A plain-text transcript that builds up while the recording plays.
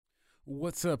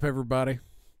What's up, everybody?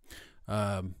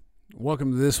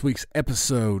 Welcome to this week's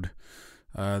episode.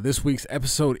 This week's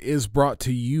episode is brought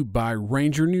to you by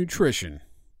Ranger Nutrition.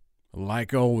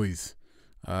 Like always,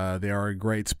 they are a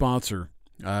great sponsor.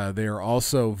 They are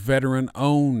also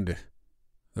veteran-owned.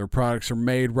 Their products are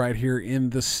made right here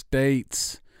in the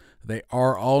States. They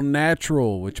are all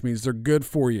natural, which means they're good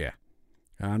for you.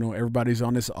 I know everybody's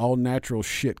on this all-natural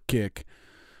shit kick.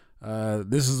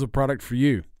 This is a product for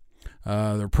you.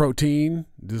 Their protein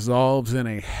dissolves in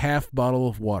a half bottle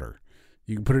of water.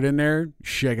 You can put it in there,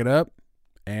 shake it up,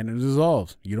 and it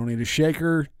dissolves. You don't need a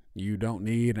shaker. You don't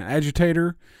need an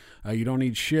agitator. You don't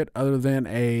need shit other than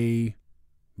a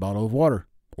bottle of water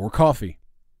or coffee.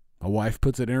 My wife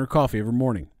puts it in her coffee every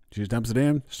morning. She just dumps it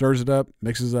in, stirs it up,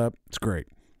 mixes up. It's great.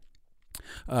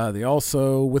 They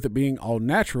also, with it being all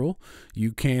natural,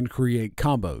 you can create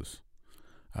combos,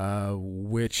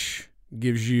 which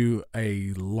gives you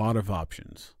a lot of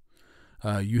options.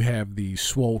 You have the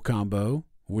Swole Combo,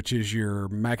 which is your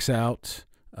max out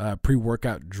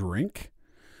pre-workout drink.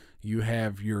 You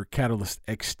have your Catalyst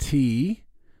XT,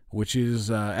 which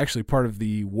is actually part of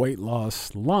the weight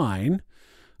loss line.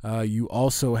 You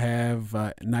also have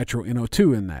Nitro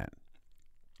NO2 in that.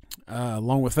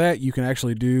 Along with that, you can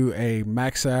actually do a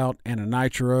max out and a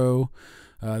nitro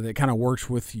that kind of works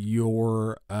with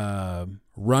your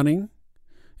running.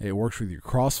 It works with your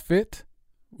CrossFit,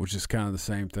 which is kind of the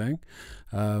same thing.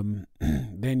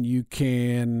 Then you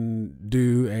can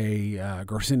do a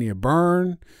Garcinia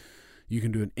Burn. You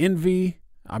can do an Envy.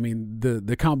 I mean,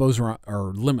 the combos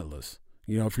are limitless.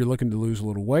 You know, if you're looking to lose a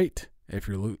little weight, if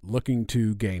you're looking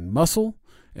to gain muscle,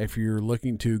 if you're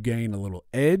looking to gain a little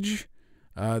edge,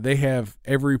 they have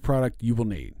every product you will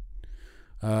need.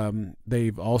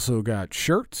 They've also got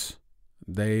shirts.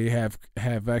 They have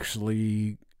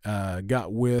actually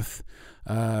got with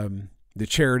the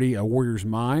charity A Warrior's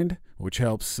Mind, which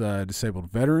helps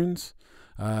disabled veterans.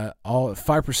 All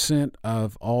 5%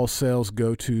 of all sales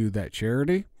go to that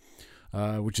charity,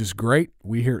 which is great.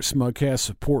 We here at Smugcast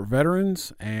support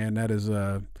veterans, and that is,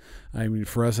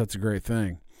 for us, that's a great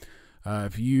thing.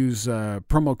 If you use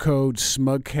promo code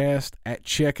SMUGCAST at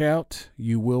checkout,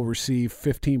 you will receive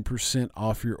 15%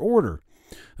 off your order.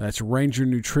 That's Ranger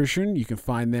Nutrition. You can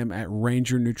find them at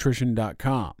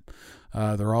rangernutrition.com.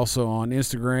 They're also on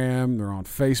Instagram. They're on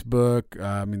Facebook.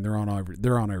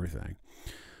 They're on everything.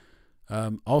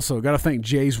 Also, got to thank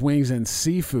Jay's Wings and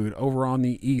Seafood over on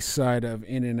the east side of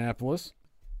Indianapolis.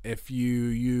 If you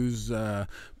use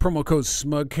promo code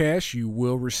SMUGCAST, you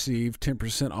will receive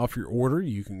 10% off your order.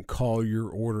 You can call your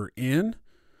order in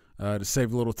to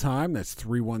save a little time. That's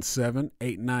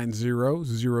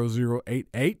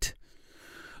 317-890-0088.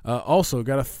 Also,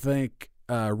 got to thank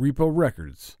Repo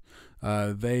Records.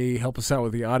 They help us out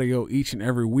with the audio each and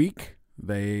every week.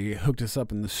 They hooked us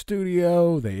up in the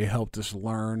studio. They helped us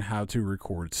learn how to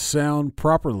record sound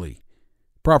properly.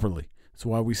 That's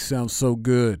why we sound so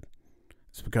good.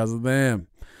 It's because of them.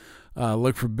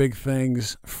 Look for big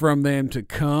things from them to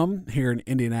come here in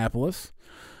Indianapolis.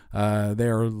 They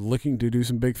are looking to do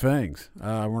some big things.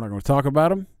 We're not going to talk about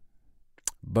them,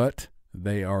 but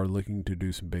they are looking to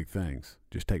do some big things.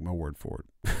 Just take my word for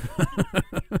it.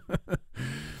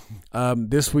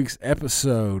 This week's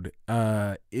episode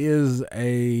it's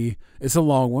a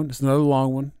long one. It's another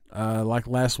long one. Like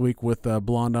last week with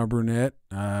Blonde on Brunette,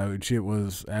 which it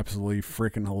was absolutely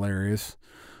freaking hilarious.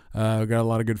 Got a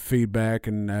lot of good feedback,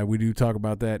 and we do talk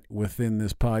about that within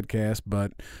this podcast,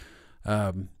 but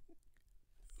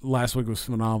last week was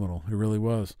phenomenal. It really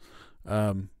was.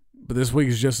 But this week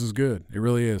is just as good. It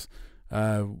really is.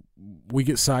 We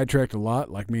get sidetracked a lot,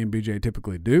 like me and BJ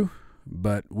typically do,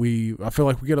 but I feel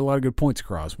like we get a lot of good points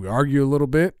across. We argue a little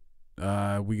bit.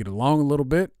 We get along a little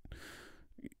bit.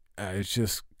 It's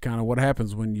just kind of what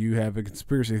happens when you have a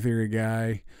conspiracy theory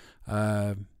guy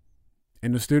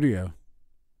in the studio.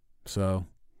 So,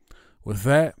 with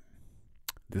that,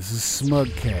 this is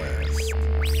Smugcast.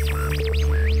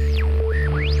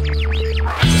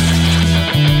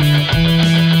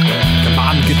 Come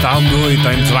on, get down to it.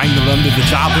 I'm trying to learn the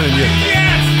chapter in here.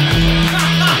 Yes!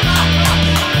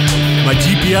 My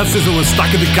GPS is always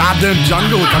stuck in the goddamn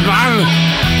jungle. Come on.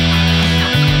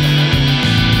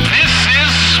 This is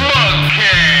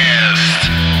Smugcast.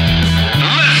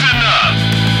 Listen up.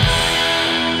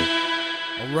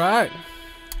 All right.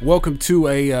 Welcome to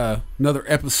another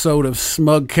episode of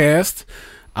Smugcast.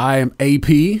 I am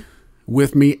AP.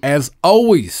 With me, as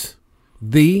always,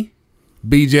 the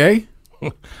BJ.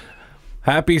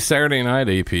 Happy Saturday night,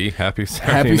 AP. Happy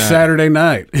Saturday Happy night. Saturday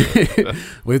night.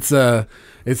 It's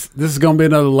This is going to be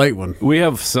another late one. We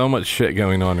have so much shit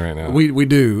going on right now. We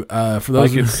do. For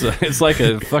those, it's like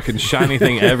a fucking shiny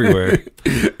thing everywhere.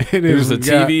 it There's is. a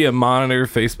TV, a monitor,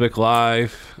 Facebook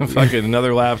Live, fucking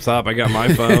another laptop. I got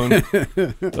my phone.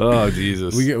 Oh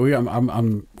Jesus!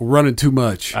 I'm running too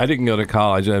much. I didn't go to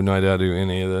college. I have no idea how to do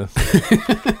any of this.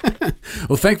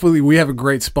 Well, thankfully we have a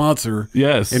great sponsor.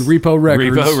 Yes, in Repo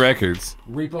Records.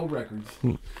 Repo Records.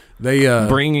 They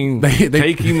taking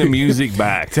the music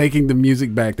back. Taking the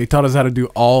music back. They taught us how to do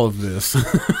all of this.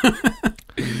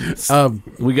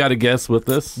 We got a guest with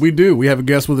us. We do. We have a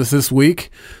guest with us this week,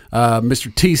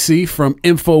 Mr. TC from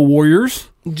Info Warriors.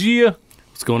 Gia.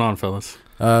 What's going on, fellas?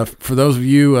 For those of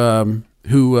you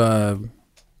who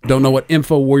don't know what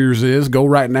Info Warriors is, go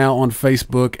right now on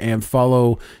Facebook and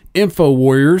follow Info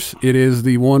Warriors. It is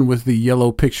the one with the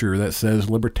yellow picture that says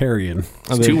libertarian.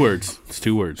 It's 2 words. It's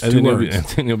 2 words. And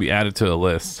then you'll be added to a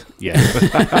list. Yeah,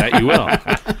 that you will.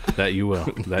 That you will.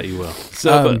 That you will.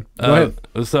 So, go ahead.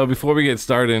 So before we get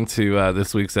started into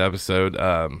this week's episode,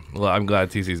 well, I'm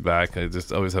glad TC's back. I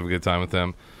just always have a good time with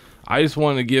him. I just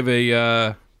wanted to give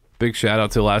a big shout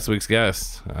out to last week's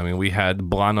guest. I mean, we had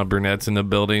blonde brunettes in the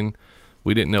building.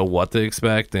 We didn't know what to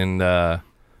expect, and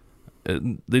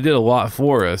they did a lot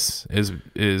for us.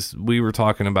 Is we were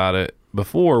talking about it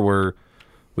before, where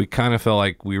we kind of felt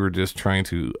like we were just trying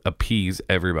to appease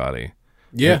everybody.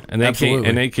 Yeah, and they came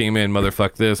in,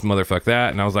 motherfuck this, motherfuck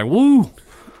that, and I was like, woo.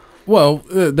 Well,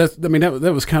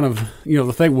 that was kind of,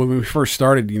 the thing when we first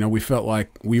started. We felt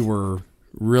like we were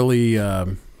really, I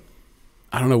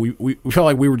don't know, we felt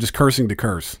like we were just cursing to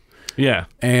curse. Yeah,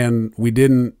 and we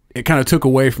didn't. It kind of took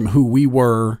away from who we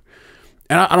were.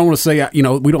 And I don't want to say, we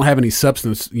don't have any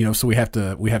substance, so we have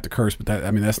to curse, but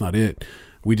that's not it.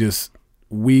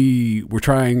 We were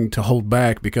trying to hold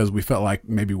back because we felt like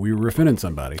maybe we were offending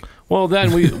somebody. Well,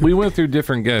 then we went through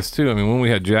different guests too. I mean, when we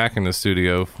had Jack in the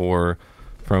studio from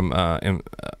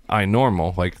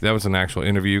iNormal, like that was an actual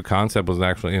interview. Concept was an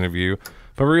actual interview.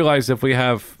 But we realized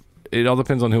it all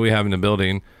depends on who we have in the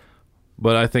building.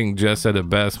 But I think Jess said it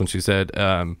best when she said,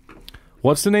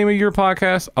 what's the name of your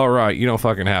podcast? All right, you don't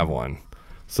fucking have one.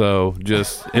 So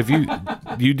just if we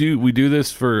do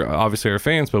this for obviously our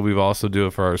fans, but we also do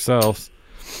it for ourselves.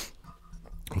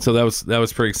 So that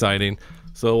was pretty exciting.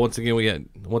 So once again we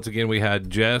had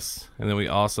Jess, and then we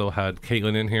also had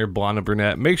Caitlin in here, blonde and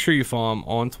brunette. Make sure you follow them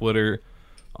on Twitter,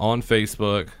 on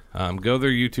Facebook. Go to their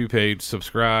YouTube page,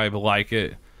 subscribe, like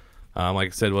it. Like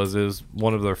I said, is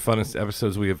one of the funnest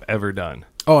episodes we have ever done.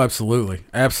 Oh, absolutely.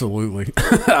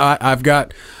 I've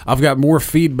got more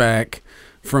feedback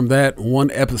from that one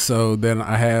episode than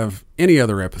I have any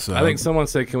other episode. I think someone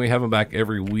said, can we have them back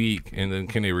every week, and then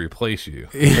can they replace you?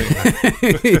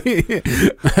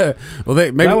 Well,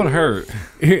 maybe that would hurt.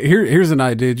 Here's an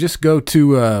idea. Just go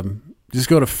to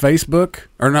Facebook,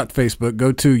 or not Facebook,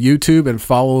 go to YouTube and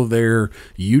follow their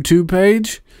YouTube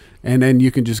page, and then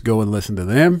you can just go and listen to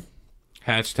them.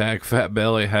 Hashtag fat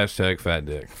belly, hashtag fat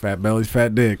dick. Fat bellies,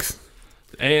 fat dicks.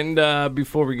 And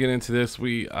before we get into this,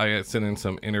 I got sent in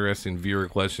some interesting viewer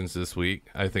questions this week.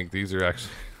 I think these are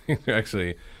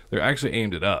actually they're actually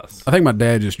aimed at us. I think my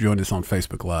dad just joined us on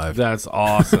Facebook Live. That's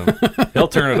awesome. He'll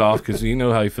turn it off because you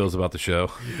know how he feels about the show.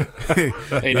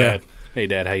 Hey, Dad. Hey,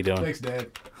 Dad. How you doing? Thanks, Dad.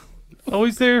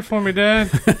 Always there for me, Dad.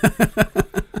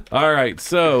 All right,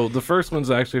 so the first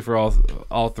one's actually for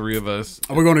all three of us.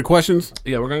 Are we going to questions?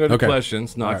 Yeah, we're going to go to Okay.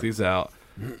 questions, knock these out.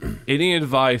 Any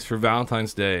advice for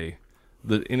Valentine's Day?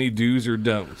 Any do's or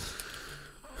don'ts?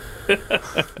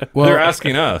 Well, they're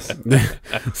asking us.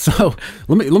 So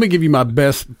let me give you my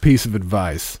best piece of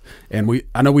advice. And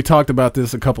I know we talked about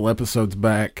this a couple episodes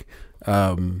back.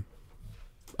 I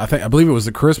believe it was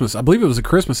a Christmas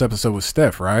episode with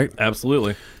Steph, right?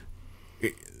 Absolutely.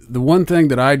 The one thing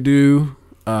that I do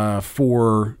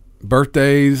for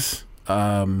birthdays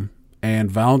and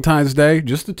Valentine's Day,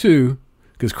 just the two,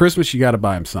 because Christmas you got to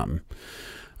buy them something.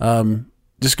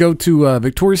 Just go to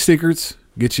Victoria's Secrets,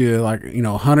 get you $100,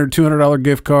 $200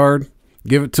 gift card,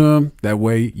 give it to them. That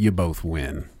way you both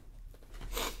win.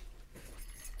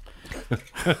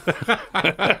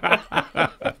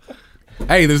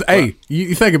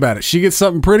 You think about it. She gets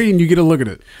something pretty and you get to look at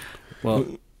it. Well,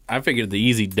 I figured the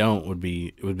easy don't would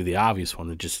be the obvious one.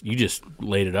 You just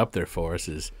laid it up there for us.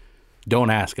 Is don't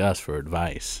ask us for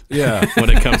advice. Yeah, when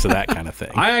it comes to that kind of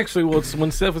thing. I actually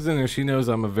when Steph was in there, she knows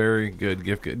I'm a very good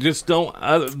gift giver. Just don't.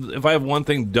 If I have one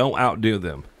thing, don't outdo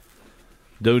them.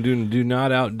 Do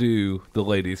not outdo the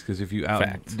ladies, because if you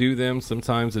outdo them,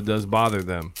 sometimes it does bother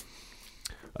them.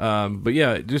 But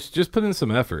yeah, just put in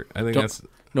some effort. I think that's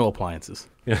no appliances.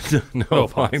 Yeah, no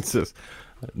appliances.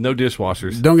 No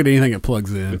dishwashers. Don't get anything that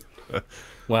plugs in.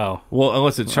 Well,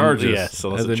 unless it charges. yes,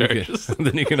 unless and it then charges.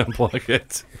 then you can unplug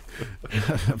it.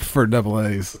 For double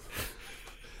A's.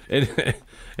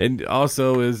 And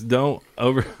also is don't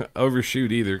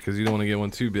overshoot either, because you don't want to get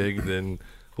one too big, then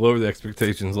lower the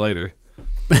expectations later.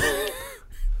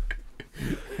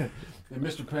 And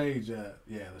Mr. Page, yeah,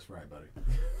 that's right, buddy.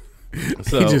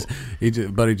 So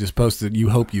Buddy just posted, you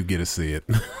hope you get to see it.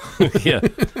 yeah,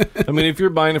 I mean, if you're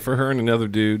buying it for her and another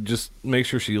dude, just make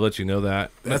sure she lets you know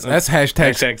that. That's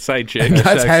hashtag, hashtag side chick.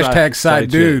 that's hashtag side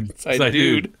dude. Side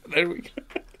dude. There we go.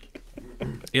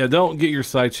 Yeah, don't get your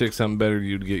side chick something better than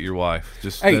you'd get your wife.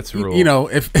 Just Hey, that's the rule. you know,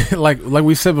 if like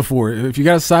we said before, if you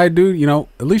got a side dude, you know,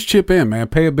 at least chip in, man.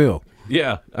 Pay a bill.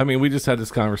 Yeah, I mean, we just had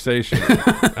this conversation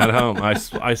at home.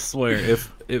 I swear,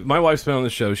 if my wife's been on the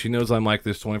show, she knows I'm like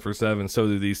this 24/7. So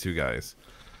do these two guys.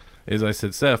 I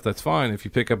said, Seth, that's fine if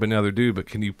you pick up another dude, but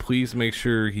can you please make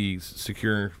sure he's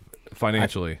secure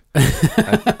financially?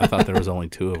 I thought there was only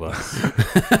two of us.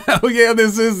 Oh yeah,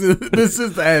 this is the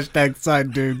hashtag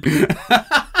side dude.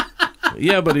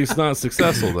 Yeah, but he's not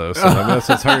successful though, so I mean, that's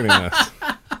what's hurting us.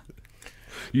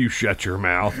 You shut your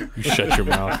mouth. You shut your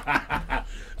mouth.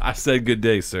 I said good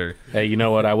day, sir. Hey, you know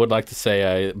what? I would like to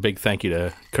say a big thank you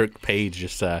to Kirk Page.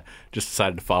 Just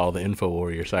decided to follow the Info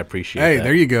Warrior, so I appreciate Hey, that.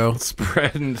 there you go.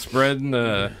 Spreading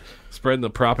the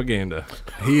propaganda.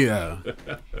 He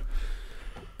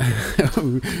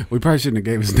we probably shouldn't have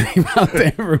gave his name out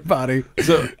to everybody.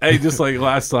 So, hey, just like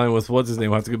last time with what's his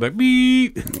name, I have to go back.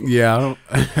 Beep. Yeah,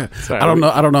 Sorry, I don't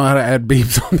know how to add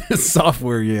beeps on this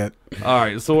software yet. All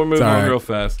right, so we're moving It's all on right. real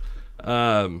fast.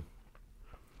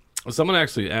 Someone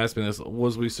actually asked me this: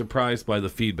 was we surprised by the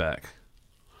feedback?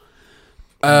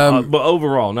 But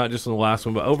overall, not just in the last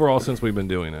one, but overall since we've been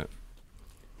doing it.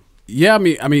 Yeah, I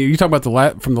mean, you talk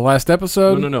about from the last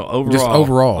episode? No. Overall, Just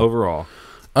overall. Overall.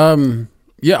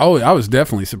 Yeah, I was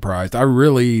definitely surprised. I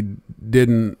really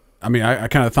didn't. I mean, I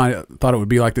kind of thought it would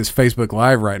be like this Facebook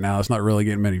Live right now. It's not really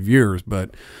getting many viewers,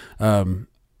 but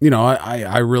you know,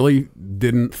 I really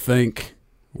didn't think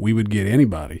we would get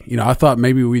anybody. You know, I thought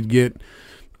maybe we'd get,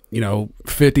 you know,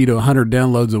 50 to 100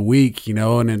 downloads a week, you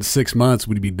know, and in 6 months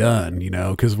we'd be done, you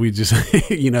know, because we just,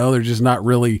 you know, they're just not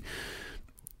really,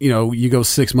 you know, you go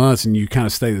 6 months and you kind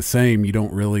of stay the same. You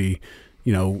don't really,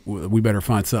 you know, we better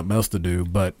find something else to do.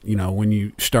 But, you know, when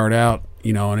you start out,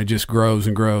 you know, and it just grows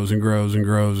and grows and grows and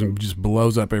grows and just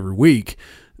blows up every week,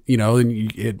 you know, then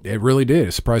it really did.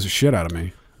 It surprised the shit out of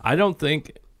me. I don't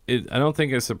think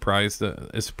it surprised.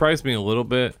 It surprised me a little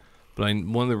bit. But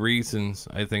one of the reasons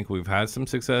I think we've had some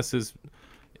successes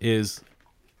is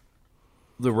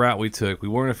the route we took. We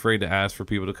weren't afraid to ask for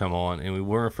people to come on, and we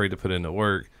weren't afraid to put in the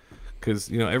work. Because,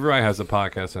 you know, everybody has a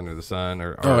podcast under the sun.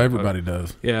 Everybody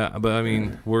does. Yeah, but I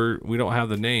mean, we don't have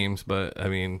the names, but I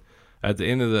mean, at the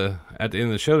end of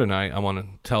the show tonight, I want to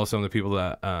tell some of the people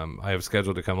that I have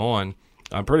scheduled to come on.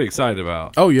 I'm pretty excited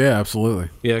about. Oh yeah, absolutely.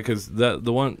 Yeah, because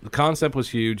the concept was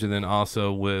huge, and then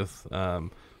also with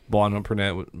Blonde on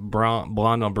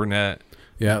Burnett.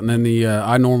 Yeah, and then the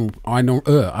I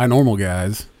normal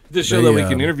guys. Just show that we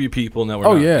can interview people. And that we're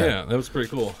oh, not, yeah. That was pretty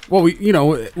cool. Well, you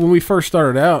know, when we first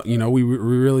started out, you know, we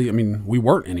really, I mean, we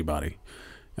weren't anybody.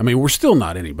 I mean, we're still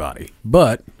not anybody,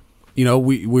 but you know,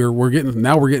 we're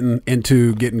getting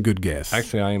into getting good guests.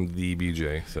 Actually, I am the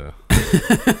BJ. So,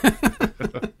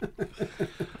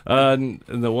 and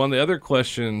the other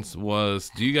questions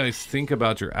was, do you guys think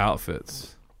about your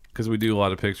outfits? Because we do a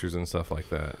lot of pictures and stuff like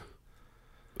that.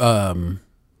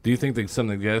 Do you think that some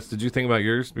of the guests? Did you think about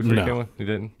yours before you came on? You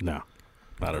didn't? No,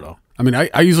 not at all. I mean,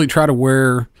 I usually try to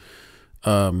wear.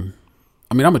 I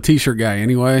mean, I'm a t-shirt guy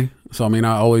anyway, so I mean,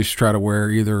 I always try to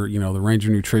wear either, you know, the Ranger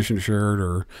Nutrition shirt,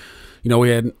 or, you know, we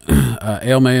had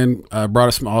Ailman brought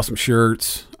us some awesome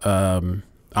shirts.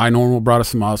 I Normal brought us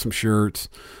some awesome shirts.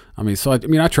 I mean, so I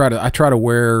try to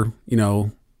wear, you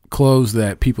know, clothes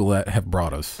that people that have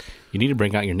brought us. You need to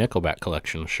bring out your Nickelback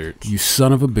collection of shirts. You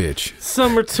son of a bitch!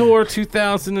 Summer Tour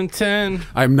 2010.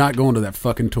 I'm not going to that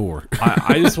fucking tour.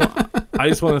 I just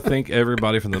want to thank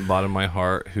everybody from the bottom of my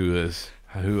heart who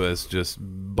has just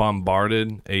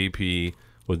bombarded AP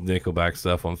with Nickelback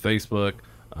stuff on Facebook,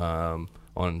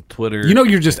 on Twitter. You know,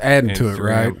 you're just adding to it, Instagram.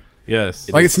 right? Yes.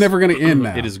 Like it's never going to end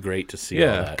now. It is great to see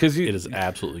Yeah, all that. 'cause it is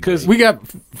absolutely because great. We got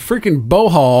freaking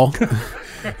Bohall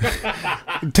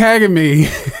tagging me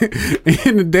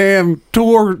in the damn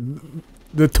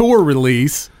tour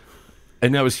release.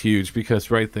 And that was huge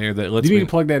because right there that lets Do you me need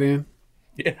to plug that in?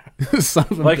 Yeah. Son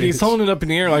of a like he's bitch. holding it up in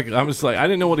the air like I was like I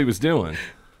didn't know what he was doing.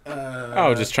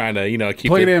 Oh, just trying to, keep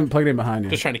Plug it in behind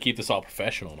you. Just trying to keep this all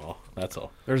professional and all. That's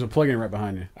all. There's a plug-in right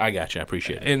behind you. I got you. I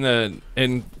appreciate it.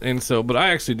 And so but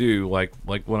I actually do like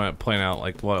when I plan out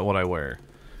like what I wear.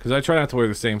 Because I try not to wear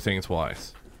the same thing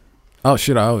twice. Oh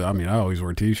shit! I always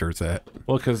wear T-shirts.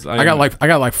 Well, because I got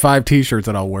like 5 T-shirts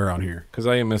that I'll wear on here. Because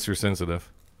I am Mr. Sensitive.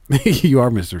 You are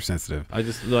Mr. Sensitive. I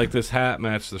just like this hat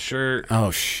match the shirt.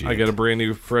 Oh shit! I got a brand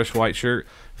new fresh white shirt.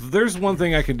 If there's one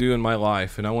thing I could do in my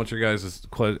life, and I want your guys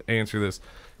to answer this.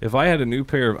 If I had a new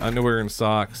pair of underwear and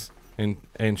socks and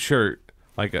shirt,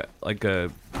 like a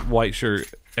white shirt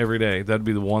every day, that'd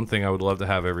be the one thing I would love to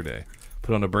have every day.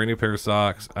 Put on a brand new pair of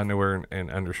socks, underwear, and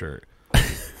undershirt.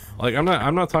 Like I'm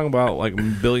not talking about like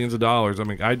billions of dollars. I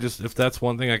mean, if that's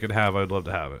one thing I could have, I'd love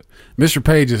to have it. Mr.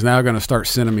 Page is now going to start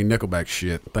sending me Nickelback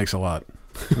shit. Thanks a lot,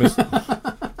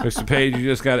 Mr. Page. You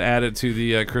just got added to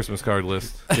the Christmas card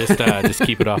list. Just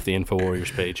keep it off the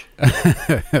InfoWarriors page.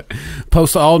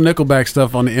 Post all Nickelback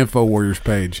stuff on the InfoWarriors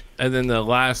page. And then the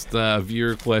last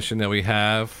viewer question that we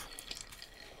have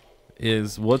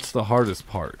is, what's the hardest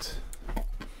part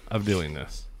of doing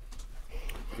this?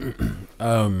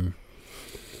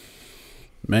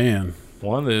 Man.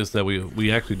 One is that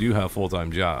we actually do have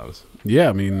full-time jobs. Yeah,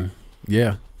 I mean,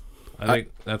 yeah. I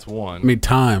think that's one. I mean,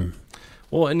 time.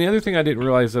 Well, and the other thing I didn't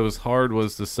realize that was hard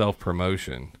was the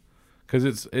self-promotion. Because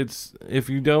it's if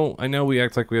you don't, I know we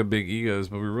act like we have big egos,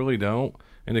 but we really don't.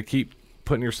 And to keep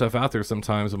putting your stuff out there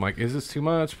sometimes, I'm like, is this too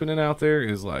much putting it out there?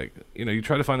 Is like, you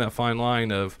try to find that fine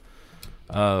line of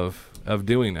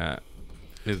doing that.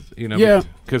 Yeah.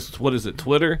 Because what is it?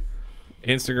 Twitter,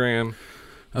 Instagram.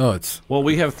 Oh, Well,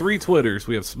 we have 3 Twitters.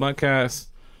 We have Smugcast,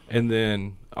 and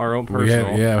then our own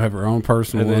personal. We have our own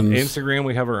personal and then ones. Instagram,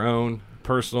 we have our own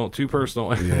personal, 2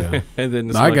 personal. Yeah. And then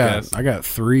the I Smugcast. got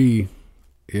 3.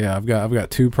 Yeah, I've got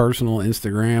 2 personal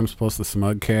Instagrams plus the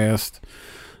Smugcast.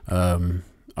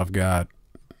 I've got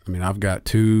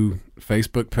 2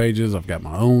 Facebook pages. I've got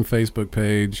my own Facebook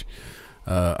page.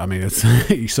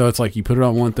 It's like you put it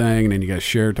on one thing and then you got to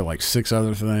share it to like 6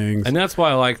 other things. And that's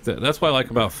why I like that. That's why I like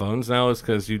about phones now is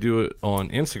because you do it on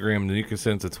Instagram and then you can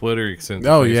send it to Twitter. You can send it to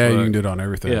Facebook. Yeah, you can do it on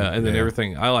everything. Yeah, and then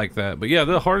everything. I like that. But yeah,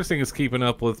 the hardest thing is keeping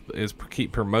up with is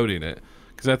keep promoting it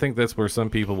because I think that's where some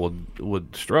people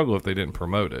would struggle if they didn't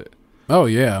promote it. Oh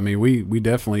yeah, I mean we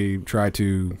definitely try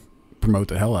to promote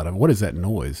the hell out of it. What is that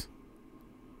noise?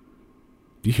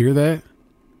 Do you hear that?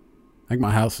 I think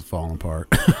my house is falling apart.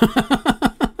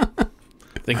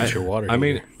 I think it's your water. I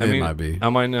mean, It might be. I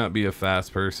might not be a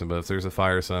fast person, but if there's a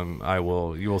fire,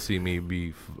 you will see me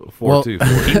be 4-2.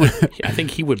 I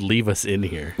think he would leave us in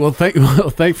here. Well,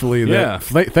 thankfully, Yeah.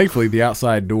 Thankfully, the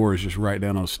outside door is just right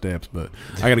down those steps. But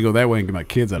I got to go that way and get my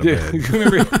kids out of bed.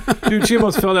 Dude, she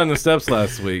almost fell down the steps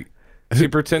last week. She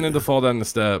pretended to fall down the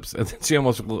steps, and then she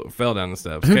almost fell down the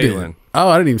steps. Who did? Caitlin. Oh,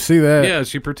 I didn't even see that. Yeah,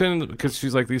 she pretended because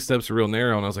she's like, these steps are real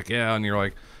narrow, and I was like, yeah, and you're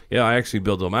like, yeah, I actually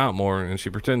built them out more, and she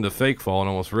pretended to fake fall and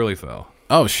almost really fell.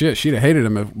 Oh shit, she'd have hated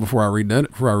them before I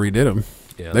redid them.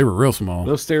 Yeah, They were real small.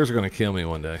 Those stairs are going to kill me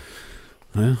one day.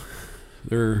 Well,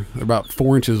 they're about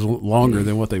 4 inches longer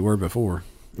than what they were before.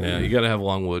 Yeah, you got to have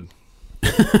long wood.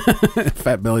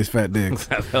 Fat bellies, fat dicks.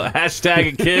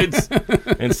 Hashtag it, kids,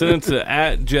 and send it to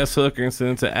at Jess Hooker, and send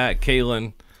it to at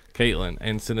Caitlin,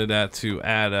 and send it out to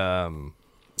at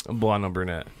Blonde on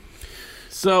Brunette.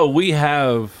 So we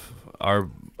have our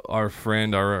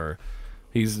friend,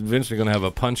 he's eventually going to have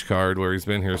a punch card where he's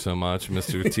been here so much,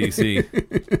 Mr.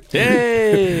 TC.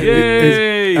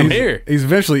 Yay! I'm here. He's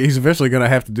eventually going to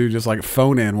have to do just like a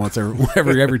phone in once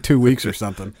every 2 weeks or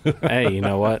something. Hey, you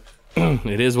know what?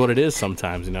 It is what it is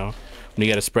sometimes, when you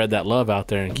got to spread that love out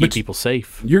there and keep people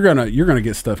safe. You're gonna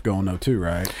get stuff going though too,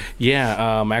 right?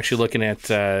 Yeah, I'm actually looking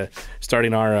at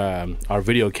starting our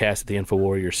video cast at the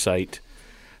InfoWarriors site,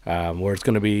 where it's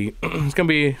gonna be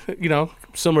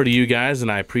similar to you guys,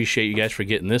 and I appreciate you guys for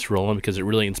getting this rolling because it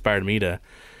really inspired me to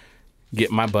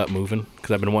get my butt moving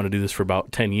because I've been wanting to do this for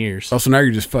about 10 years. Oh, so now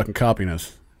you're just fucking copying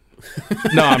us.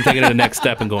 No, I'm taking it the next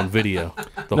step and going video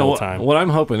the whole time. What I'm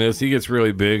hoping is he gets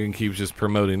really big and keeps just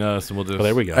promoting us, and we'll just. Well,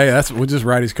 there we go. Hey, we'll just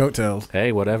ride his coattails.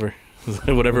 Hey, whatever,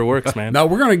 whatever works, man. No,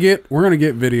 we're gonna get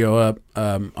video up.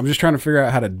 I'm just trying to figure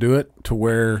out how to do it to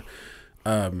where,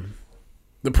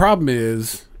 the problem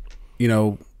is,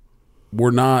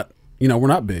 we're not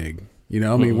big.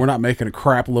 I mean, we're not making a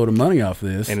crap load of money off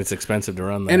this, and it's expensive to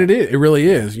run that. And it really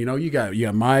is. You got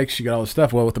mics, you got all this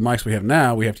stuff. Well, with the mics we have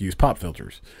now, we have to use pop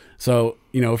filters. So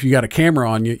if you got a camera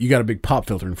on you, you got a big pop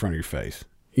filter in front of your face.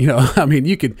 I mean,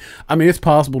 it's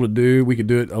possible to do. We could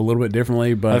do it a little bit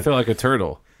differently, but I feel like a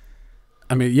turtle.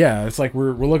 I mean, yeah, it's like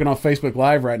we're looking on Facebook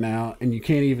Live right now, and you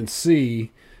can't even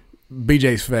see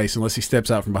BJ's face unless he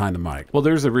steps out from behind the mic. Well,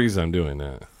 there's a reason I'm doing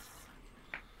that.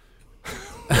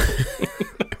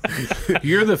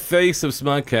 You're the face of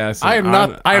Smugcast. I am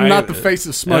not the face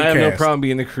of Smugcast. I have no problem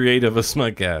being the creative of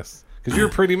Smugcast Because you're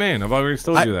a pretty man. I've already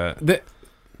told you that.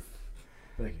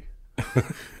 Thank you.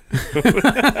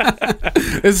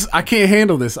 I can't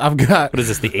handle this. I've got. What is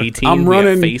this? The 18? I'm We got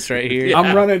running- face right here.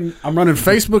 I'm running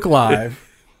Facebook Live.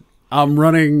 I'm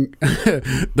running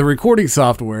the recording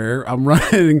software. I'm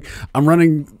running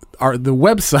the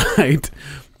website.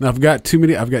 And I've got too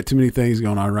many things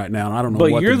going on right now, and I don't know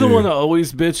But what you're to the do. one that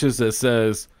always bitches that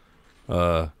says,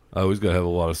 I always got to have a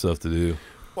lot of stuff to do.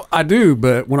 Well, I do,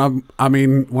 but when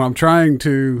I'm trying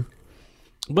to.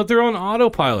 But they're on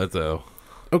autopilot, though.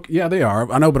 Okay, yeah, they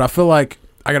are. I know, but I feel like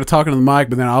I got to talk into the mic,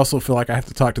 but then I also feel like I have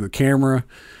to talk to the camera.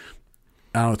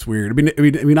 I know it's weird. It'd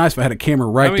be nice if I had a camera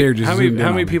right there. Just how zoomed in many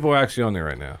on me. people are actually on there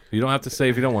right now? You don't have to say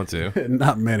if you don't want to.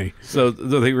 Not many. So, are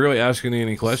they really asking you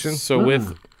any questions? So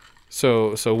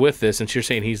with this, since you're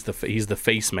saying he's the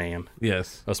face man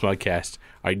Yes. of Smugcast,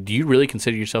 do you really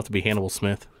consider yourself to be Hannibal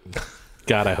Smith?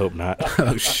 God, I hope not.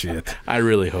 Oh shit! I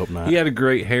really hope not. He had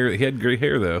great hair,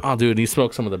 though. Oh, dude, he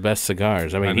smoked some of the best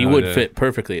cigars. I mean, I he know would he did. fit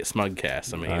perfectly at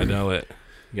Smugcast. I mean, I know it.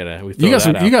 we You throw got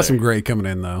that out you got there. some great coming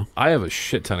in though. I have a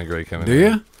shit ton of great coming Do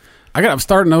in. you? I'm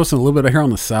starting to notice a little bit of hair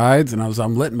on the sides, and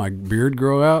I'm letting my beard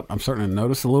grow out. I'm starting to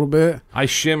notice a little bit. I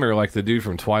shimmer like the dude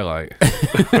from Twilight.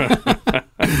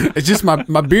 It's just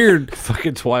my beard.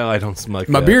 Fucking Twilight on Smugcast.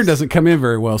 My beard doesn't come in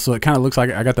very well, so it kind of looks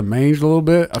like I got the mange a little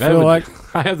bit. I feel like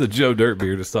I have the Joe Dirt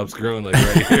beard that stops growing like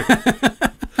right here.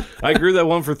 I grew that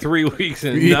one for 3 weeks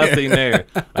and Yeah. nothing there.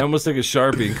 I almost took a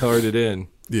Sharpie and colored it in.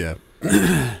 yeah.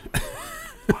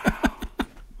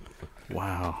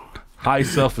 Wow. High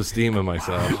self-esteem of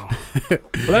myself. But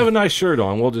I have a nice shirt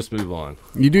on. We'll just move on.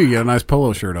 You do. You got a nice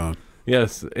polo shirt on.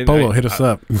 Yes. and Polo, hit us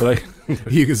up. But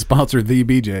You can sponsor the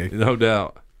BJ. no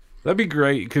doubt. That'd be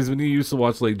great because when you used to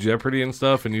watch like Jeopardy and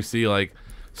stuff and you see like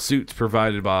suits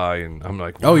provided by, and I'm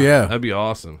like, Oh, wow, yeah. that'd be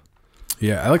awesome.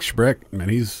 Yeah, Alex Spreck, man,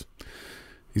 he's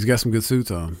got some good suits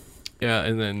on. Yeah,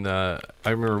 and then I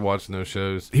remember watching those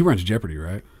shows. He runs Jeopardy,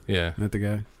 right? Yeah. Isn't that the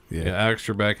guy? Yeah, Alex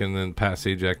Trebek, and then Pat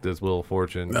Sajak does Wheel of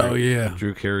Fortune. Oh, yeah.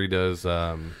 Drew Carey does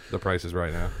The Price is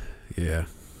Right now. Yeah.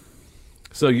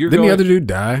 So you're Didn't going... the other dude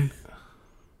die?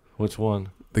 Which one?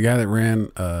 The guy that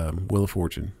ran Wheel of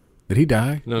Fortune. Did he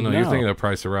die? No, you're thinking of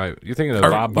Price is Right. You're thinking of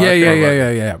Bob Barker.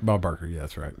 Yeah. Bob Barker. Yeah,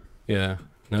 that's right. Yeah.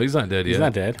 No, he's not dead yet. He's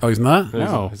not dead. Oh, he's not?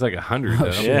 No. He's like 100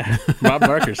 though. Yeah. Bob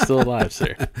Barker's still alive,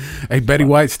 sir. Hey, Betty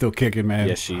White's still kicking, man.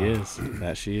 Yes, she is.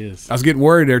 That she is. I was getting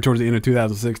worried there towards the end of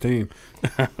 2016.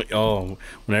 Oh,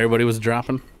 when everybody was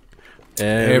dropping?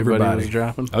 Everybody Everybody. was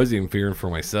dropping? I was even fearing for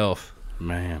myself.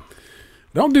 Man.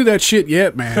 Don't do that shit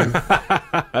yet, man.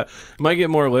 Might get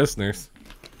more listeners.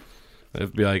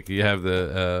 It'd be like you have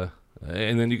the...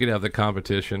 and then you could have the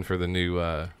competition for the new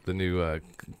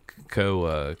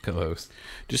co-host.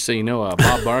 Just so you know,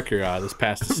 Bob Barker this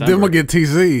past December. Then we'll get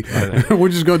TZ. We're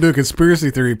just going to do a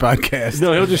conspiracy theory podcast.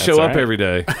 No, he'll just That's show all up right. every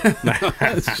day.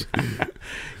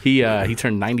 He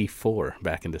turned 94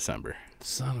 back in December.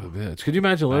 Son of a bitch. Could you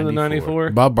imagine living in 94?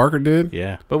 Bob Barker did?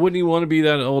 Yeah. But wouldn't you want to be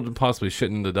that old and possibly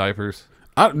shitting the diapers?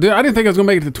 I didn't think I was going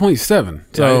to make it to 27.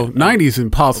 So 90 is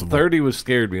impossible. 30 was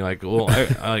scared me. Like, well,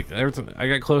 I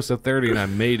got close to 30 and I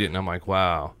made it, and I'm like,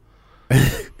 wow.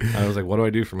 I was like, what do I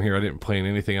do from here? I didn't plan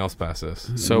anything else past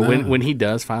this. So when he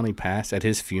does finally pass at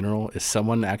his funeral, is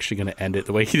someone actually going to end it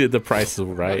the way he did the Price is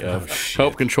Right of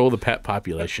help control the pet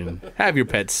population, have your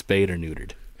pets spayed or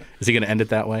neutered? Is he going to end it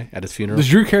that way at his funeral? Does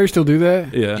Drew Carey still do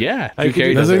that? Yeah. Yeah, Hey, Drew Carey could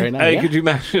you- does it he? right now. Hey, yeah. could you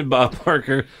imagine Bob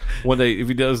Barker one day, if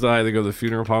he does die, they go to the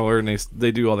funeral parlor and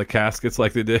they do all the caskets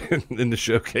like they did in the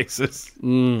showcases.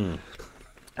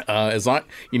 As long,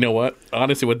 you know what?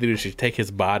 Honestly, what they do is you take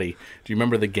his body. Do you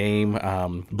remember the game?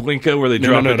 Blinko where they No,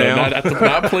 drop no, it no, down. not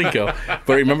Plinko.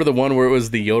 But remember the one where it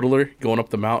was the yodeler going up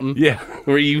the mountain? Yeah.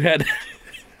 Where you had,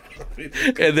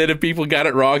 and then if people got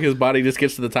it wrong, his body just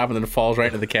gets to the top and then falls right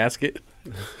into the casket.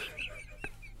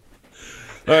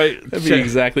 All right. That'd be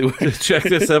exactly what. Check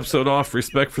this episode off.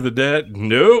 Respect for the dead.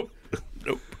 Nope.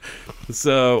 Nope.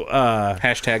 So,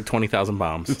 Hashtag 20,000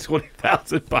 bombs.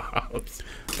 20,000 bombs.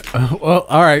 Well,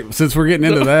 all right. Since we're getting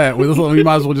into that, we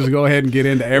might as well just go ahead and get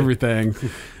into everything.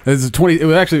 It was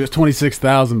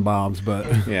 26,000 bombs,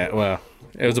 but Yeah, well,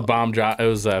 it was a bomb drop. It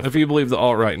was If you believe the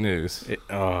alt-right news.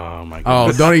 oh my god.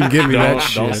 oh, don't even give me that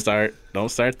shit. Don't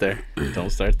start there.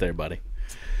 Don't start there, buddy.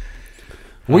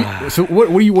 So what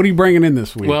are you bringing in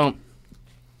this week? Well,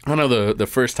 I know the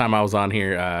first time I was on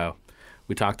here,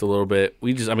 we talked a little bit.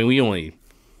 We didn't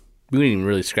even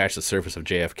really scratch the surface of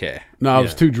JFK. no, I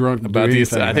was too drunk to About do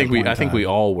these, anything I at think that we point in time.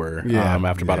 all were. Yeah,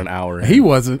 after about an hour. He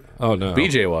wasn't. Oh, no.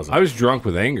 BJ wasn't. I was drunk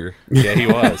with anger. Yeah, he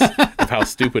was. Of how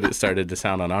stupid it started to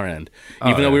sound on our end.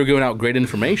 Even though we were giving out great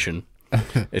information,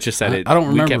 It's just that I don't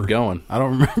remember. we kept going. I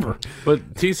don't remember.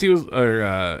 But TC was, or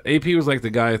AP was like the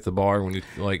guy at the bar when you,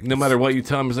 like, no matter what you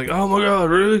tell him, he's like, oh my God,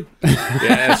 really?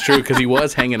 Yeah, that's true, because he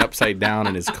was hanging upside down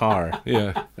in his car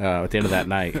Yeah. at the end of that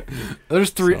night.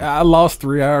 I lost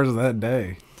 3 hours of that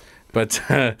day. But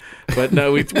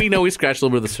no, we scratched a little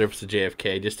bit of the surface of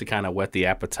JFK just to kind of whet the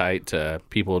appetite to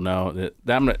people know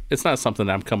that it's not something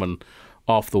that I'm coming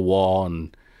off the wall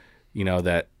and,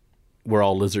 that we're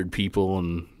all lizard people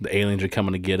and the aliens are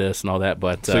coming to get us and all that.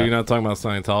 But So you're not talking about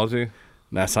Scientology?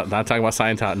 that's not talking about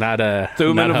Scientology. Threw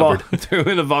him, Not Hubbard. threw him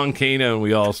in a volcano and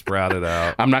we all sprouted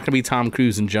out. I'm not going to be Tom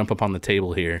Cruise and jump up on the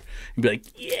table here and be like,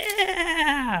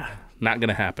 yeah. Not going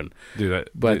to happen. Dude,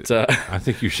 I I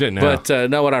think you should now. But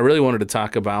no, what I really wanted to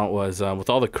talk about was with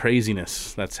all the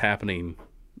craziness that's happening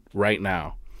right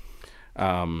now.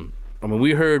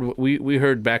 We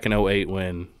heard back in 2008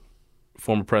 when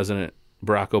former President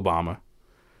Barack Obama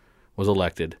was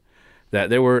elected that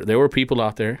there were people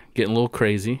out there getting a little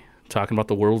crazy, talking about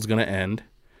the world's going to end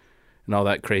and all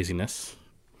that craziness.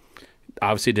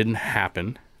 Obviously, it didn't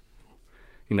happen.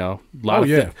 A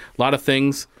lot of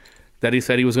things that he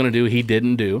said he was going to do, he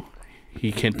didn't do.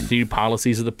 He continued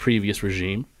policies of the previous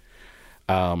regime.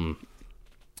 And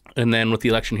then with the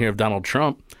election here of Donald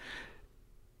Trump,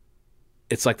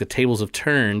 it's like the tables have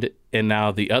turned, and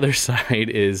now the other side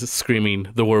is screaming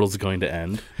the world's going to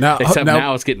end. Now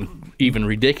it's getting even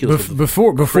ridiculous.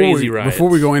 Before crazy riots. Before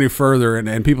we go any further,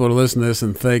 and people are listening to this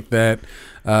and think that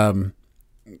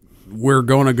we're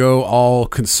going to go all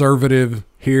conservative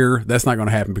here, that's not going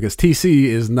to happen because TC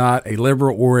is not a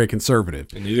liberal or a conservative.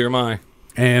 And neither am I.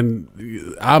 And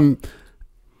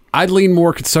I'd lean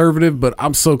more conservative, but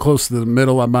I'm so close to the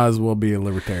middle, I might as well be a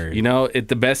libertarian.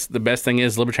 The best thing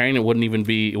is libertarian. It wouldn't even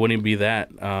be that.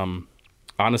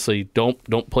 Honestly,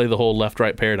 don't play the whole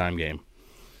left-right paradigm game.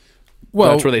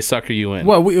 Well, that's where they sucker you in.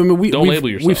 Well, don't label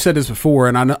yourself. We've said this before,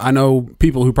 and I know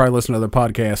people who probably listen to other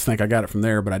podcasts think I got it from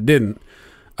there, but I didn't.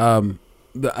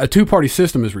 A two-party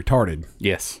system is retarded.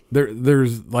 Yes,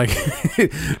 there's like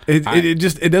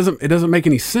it doesn't make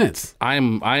any sense. I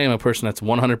am a person that's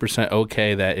 100%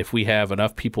 okay that if we have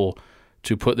enough people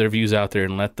to put their views out there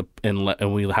and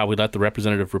how we let the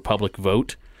representative republic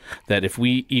vote, that if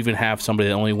we even have somebody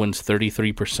that only wins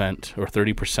 33% or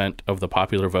 30% of the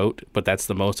popular vote, but that's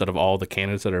the most out of all the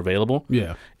candidates that are available,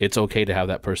 it's okay to have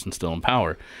that person still in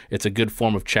power. It's a good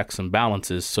form of checks and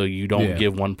balances, so you don't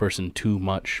give one person too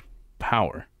much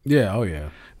power. Yeah, oh yeah.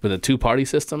 But the two-party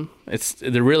system, it's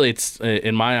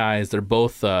in my eyes, they're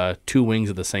both two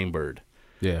wings of the same bird.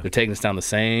 Yeah, they're taking us down the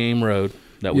same road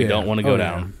that we don't want to go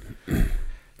down.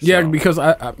 Yeah, because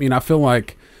I feel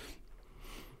like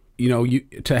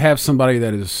to have somebody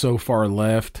that is so far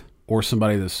left or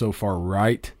somebody that's so far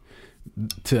right,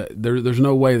 there's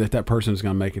no way that person is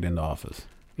going to make it into office.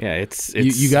 Yeah, it's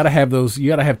you got to have those. You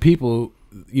got to have people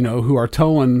who are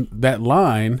towing that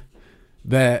line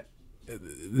that.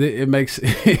 It makes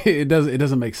it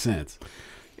doesn't make sense.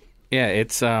 Yeah,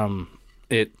 it's and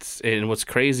what's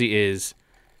crazy is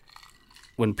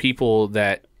when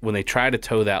they try to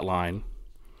toe that line,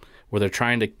 where they're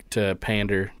trying to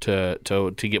pander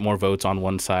to get more votes on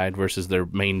one side versus their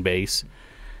main base,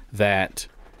 that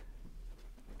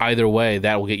either way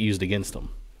that will get used against them,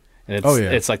 and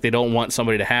it's like they don't want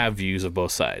somebody to have views of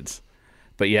both sides.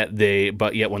 But yet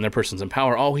when their person's in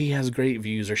power, he has great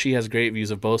views or she has great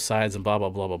views of both sides and blah, blah,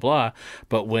 blah, blah, blah.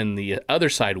 But when the other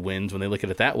side wins, when they look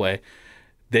at it that way,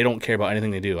 they don't care about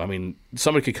anything they do. I mean,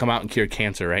 somebody could come out and cure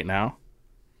cancer right now,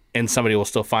 and somebody will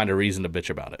still find a reason to bitch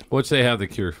about it. Which they have the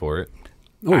cure for it.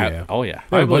 Oh yeah.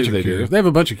 They have a bunch of cures. They have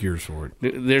a bunch of cures for it.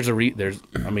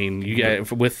 You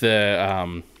guys with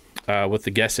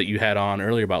the guests that you had on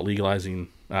earlier about legalizing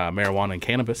marijuana and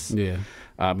cannabis. Yeah.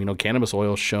 Cannabis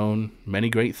oil has shown many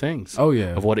great things. Oh,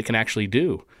 yeah. Of what it can actually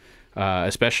do,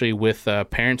 especially with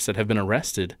parents that have been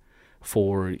arrested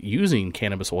for using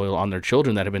cannabis oil on their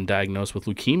children that have been diagnosed with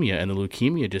leukemia, and the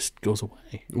leukemia just goes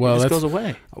away. It goes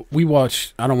away. We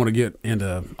watched. I don't want to get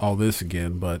into all this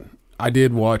again, but I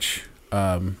did watch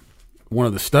one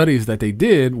of the studies that they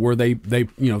did where they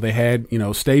had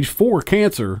stage 4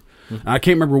 cancer. Mm-hmm. I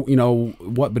can't remember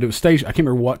what, but it was stage. I can't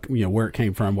remember what where it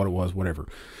came from, what it was, whatever.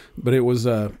 But it was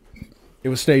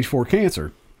stage 4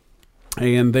 cancer,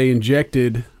 and they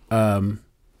injected oil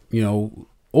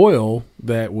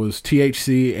that was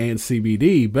THC and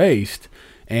CBD based,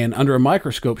 and under a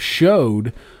microscope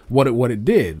showed what it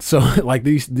did. So like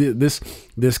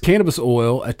this cannabis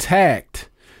oil attacked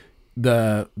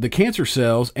the cancer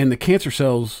cells, and the cancer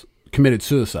cells committed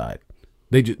suicide.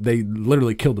 They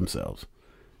literally killed themselves.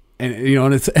 And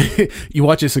and it's you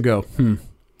watch this and go,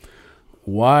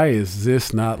 why is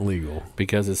this not legal?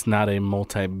 Because it's not a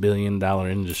multi-billion-dollar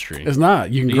industry. It's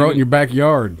not. You can grow it in your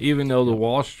backyard. Even though the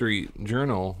Wall Street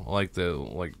Journal,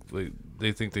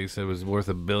 they think they said it was worth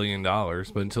 $1 billion,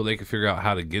 but until they can figure out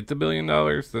how to get the $1 billion,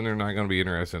 then they're not going to be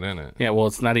interested in it. Yeah, well,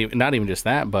 it's not even just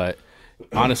that, but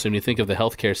honestly, when you think of the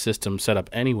healthcare system set up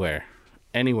anywhere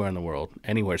in the world,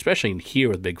 anywhere, especially here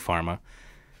with Big Pharma,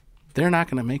 they're not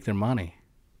going to make their money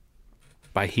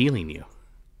by healing you.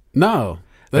 No.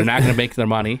 They're not going to make their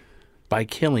money by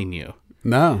killing you.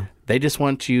 No. They just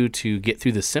want you to get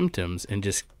through the symptoms and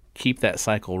just keep that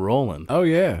cycle rolling. Oh,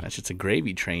 yeah. That's just a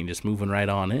gravy train just moving right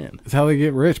on in. That's how they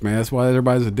get rich, man. That's why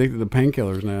everybody's addicted to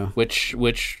painkillers now. Which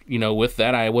with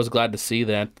that, I was glad to see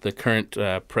that the current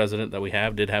president that we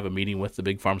have did have a meeting with the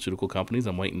big pharmaceutical companies.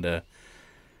 I'm waiting to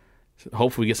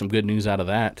hopefully get some good news out of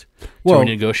that to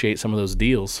renegotiate some of those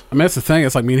deals. I mean, that's the thing.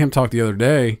 It's like me and him talked the other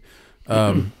day.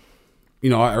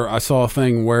 I saw a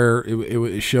thing where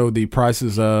it showed the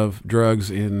prices of drugs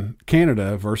in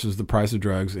Canada versus the price of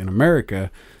drugs in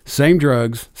America. Same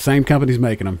drugs, same companies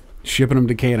making them, shipping them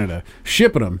to Canada,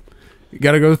 shipping them. You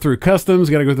got to go through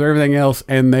customs, got to go through everything else,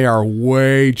 and they are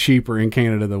way cheaper in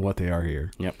Canada than what they are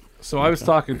here. Yep. So I was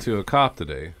talking to a cop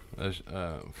today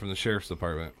from the sheriff's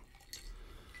department,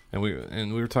 and we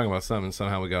were talking about something, and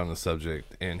somehow we got on the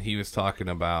subject, and he was talking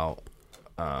about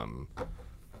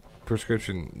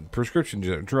prescription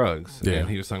drugs. Yeah. And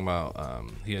he was talking about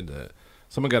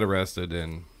someone got arrested,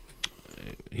 and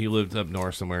he lived up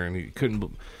north somewhere, and he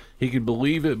could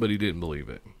believe it, but he didn't believe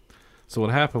it. So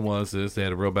what happened was they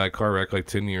had a real bad car wreck like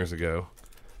 10 years ago,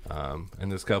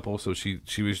 and this couple, so she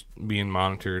was being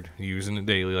monitored, using it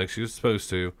daily like she was supposed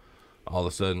to. All of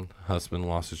a sudden, husband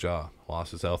lost his job,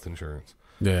 lost his health insurance.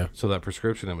 Yeah. So that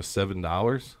prescription that was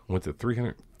 $7 went to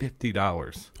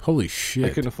 $350. Holy They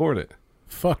shit. couldn't afford it.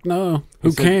 Fuck no.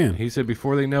 Who can? He said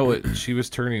before they know it, she was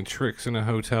turning tricks in a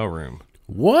hotel room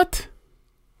What?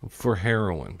 for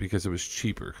heroin because it was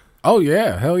cheaper. Oh,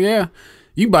 yeah. Hell yeah.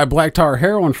 You can buy black tar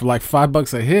heroin for like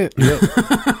 $5 a hit.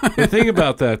 The thing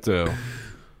about that, though,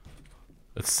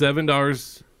 it's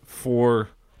 $7 for,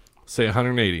 say,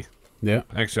 180. Yeah.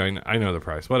 Actually, I know the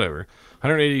price. Whatever,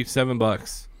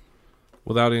 $187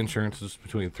 without insurance is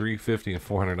between $350 and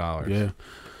 $400. Yeah.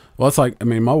 Well, it's like, I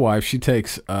mean, my wife, she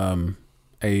takes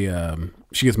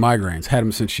she gets migraines, had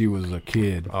them since she was a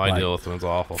kid. Oh, I deal with them. It's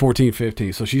awful. 14,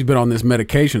 15. So she's been on this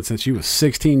medication since she was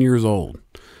 16 years old.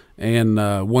 And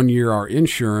 1 year our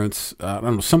insurance, I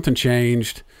don't know, something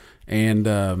changed.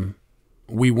 And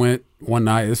we went one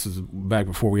night, this is back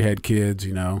before we had kids,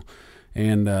 and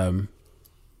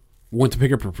went to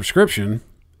pick up her prescription.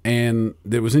 And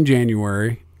it was in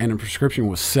January, and the prescription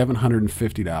was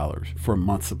 $750 for a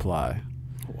month's supply.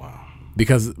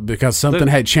 Because something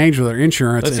had changed with our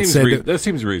insurance and said that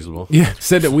seems reasonable. Yeah,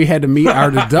 said that we had to meet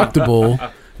our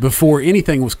deductible before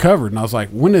anything was covered, and I was like,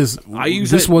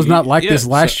 this was not like this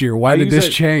last year. Why did this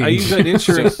change? I used that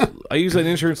insurance. I used that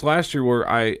insurance last year where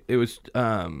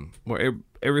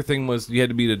everything was you had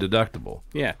to meet a deductible.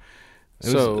 Yeah.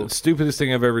 It was the stupidest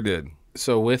thing I've ever did.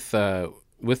 So with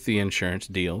the insurance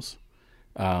deals,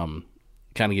 kind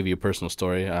of give you a personal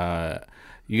story.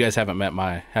 You guys haven't met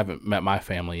my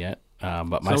family yet.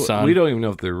 But my son, we don't even know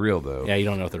if they're real, though. Yeah, you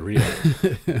don't know if they're real.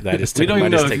 We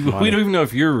don't even know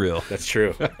if you're real. That's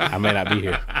true. I may not be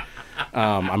here.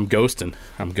 I'm ghosting.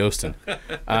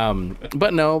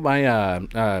 But no,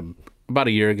 about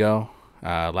a year ago,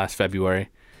 last February,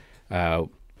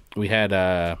 we had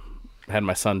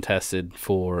my son tested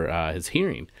for his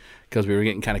hearing because we were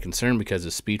getting kind of concerned because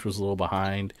his speech was a little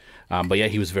behind. But yeah,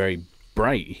 he was very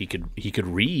bright. He could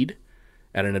read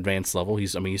at an advanced level.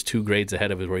 He's 2 grades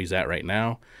ahead of where he's at right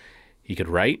now. He could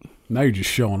write. Now you're just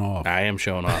showing off. I am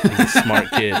showing off. He's a smart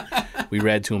kid. We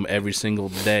read to him every single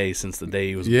day since the day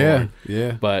he was born.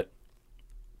 Yeah. But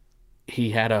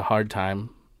he had a hard time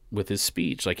with his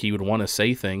speech. Like, he would want to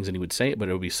say things and he would say it, but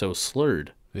it would be so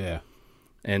slurred. Yeah.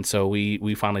 And so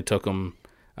we finally took him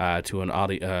to an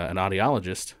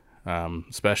audiologist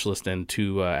specialist, and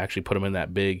to actually put him in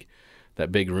that big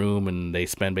room, and they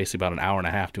spend basically about an hour and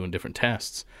a half doing different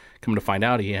tests. Come to find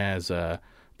out, he has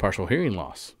partial hearing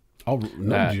loss. Oh,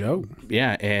 no joke.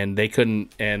 Yeah, and they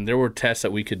couldn't. And there were tests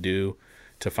that we could do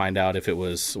to find out if it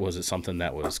was it something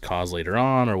that was caused later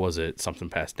on, or was it something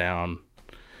passed down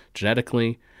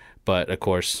genetically. But of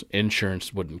course,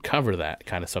 insurance wouldn't cover that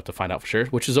kind of stuff to find out for sure,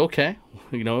 which is okay.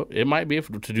 It might be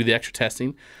to do the extra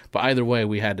testing, but either way,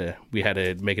 we had to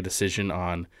make a decision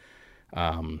on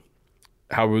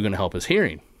how we were going to help his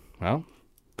hearing. Well,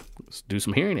 let's do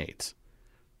some hearing aids.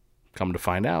 Come to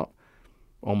find out,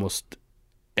 almost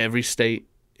every state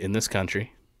in this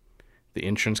country, the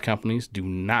insurance companies do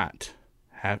not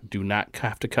do not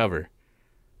have to cover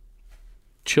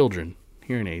children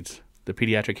hearing aids, the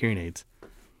pediatric hearing aids.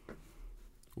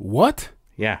 What?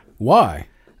 Yeah, Why?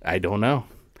 I don't know.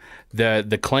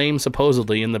 The claim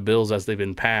supposedly in the bills as they've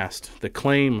been passed, the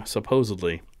claim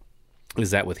supposedly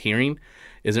is that with hearing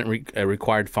isn't a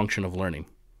required function of learning.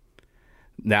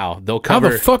 Now, they'll How cover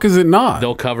the fuck is it not?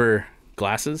 they'll cover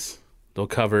glasses. They'll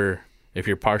cover if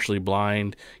you're partially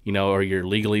blind, or you're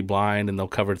legally blind, and they'll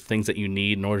cover things that you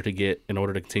need in order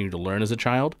to continue to learn as a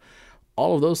child.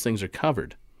 All of those things are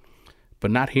covered,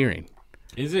 but not hearing.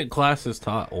 Isn't classes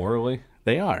taught orally?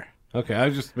 They are. Okay, I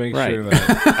just make Right. sure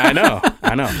that. I know.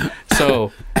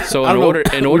 So I in don't order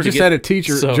know. We to just get had a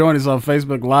teacher so- join us on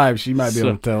Facebook Live. She might be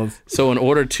able to tell us. So in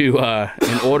order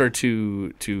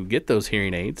to get those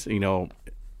hearing aids,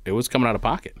 it was coming out of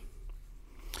pocket,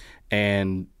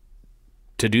 and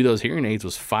to do those hearing aids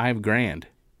was $5,000,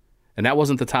 and that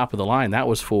wasn't the top of the line. That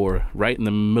was for right in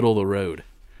the middle of the road.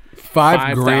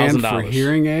 $5,000 for $5,000.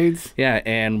 hearing aids? Yeah,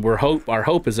 and our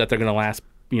hope is that they're going to last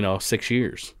 6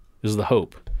 years. This is the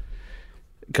hope.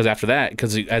 Because after that,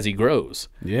 as he grows,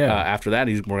 after that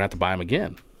we're gonna have to buy him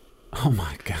again. Oh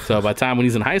my god! So by the time when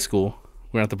he's in high school,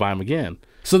 we're gonna have to buy him again.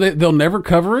 So they'll never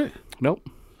cover it Nope.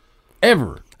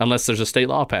 ever. Unless there's a state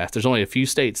law passed. There's only a few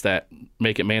states that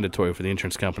make it mandatory for the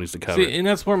insurance companies to cover. See, and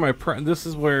that's where this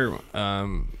is where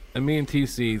and me and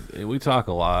TC, we talk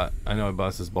a lot. I know I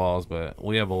bust his balls, but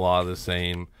we have a lot of the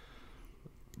same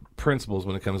principles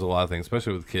when it comes to a lot of things,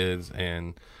 especially with kids.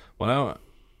 And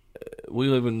we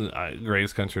live in the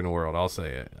greatest country in the world. I'll say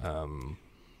it.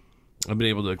 I've been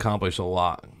able to accomplish a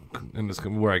lot in this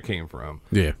where I came from.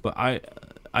 Yeah. But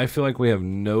I feel like we have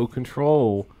no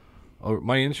control over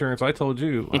my insurance. I told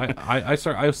you, I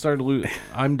started to lose.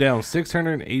 I'm down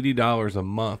 $680 a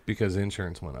month because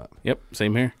insurance went up. Yep,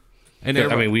 same here. And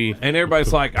I mean,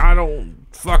 everybody's like, I don't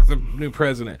fuck the new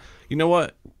president. You know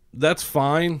what? That's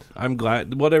fine. I'm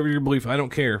glad. Whatever your belief, I don't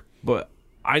care. But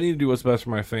I need to do what's best for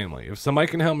my family. If somebody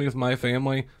can help me with my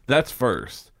family, that's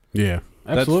first. Yeah,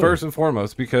 absolutely. That's first and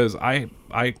foremost, because I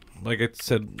like I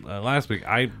said last week,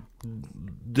 they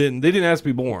didn't ask to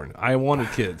be born. I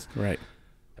wanted kids, Right.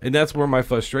 and that's where my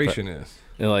frustration is.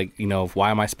 And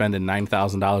why am I spending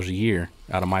 $9,000 a year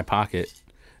out of my pocket?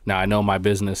 Now I know my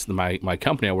business, my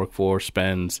company I work for,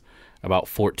 spends about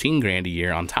 $14,000 a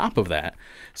year on top of that.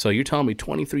 So you're telling me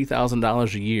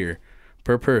 $23,000 a year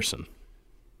per person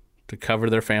to cover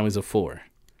their families of 4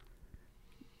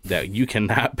 that you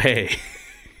cannot pay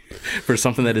for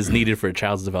something that is needed for a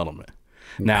child's development.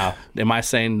 Now, am I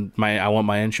saying I want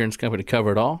my insurance company to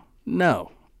cover it all?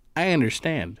 No. I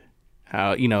understand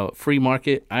how, free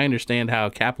market. I understand how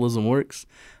capitalism works.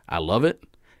 I love it.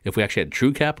 If we actually had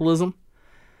true capitalism,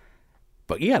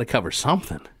 but you got to cover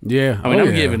something. Yeah. I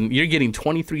mean, you're getting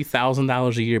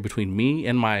 $23,000 a year between me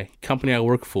and my company I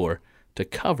work for to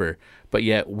cover, but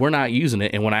yet we're not using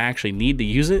it. And when I actually need to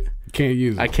use it, Can't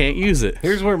use it. I can't use it.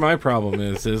 Here's where my problem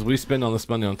is we spend all this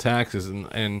money on taxes,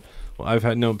 and well, I've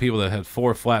known people that had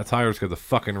 4 flat tires because of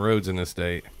fucking roads in this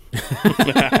state. See,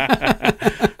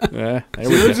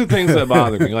 those are things that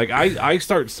bother me. Like I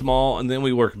start small and then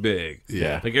we work big.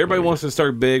 Yeah. Like everybody wants to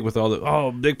start big with all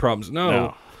the big problems.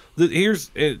 No.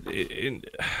 Here's and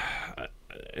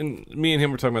me and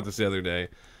him were talking about this the other day,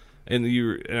 and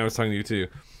I was talking to you too.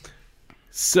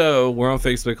 So we're on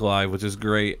Facebook Live, which is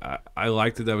great. I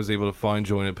liked that I was able to find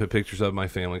joy and put pictures of my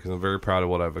family because I'm very proud of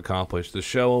what I've accomplished. The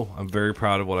show, I'm very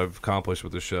proud of what I've accomplished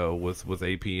with the show, with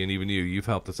AP, and even you. You've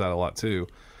helped us out a lot too.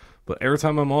 But every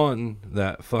time I'm on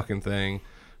that fucking thing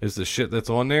is the shit that's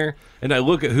on there, and I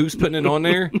look at who's putting it on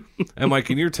there, and like,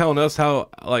 and you're telling us how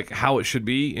it should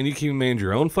be, and you can't even manage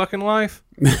your own fucking life.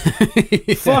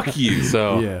 Fuck you.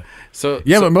 So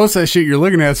but most of that shit you're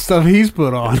looking at is stuff he's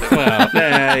put on. well,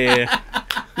 yeah.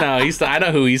 No, I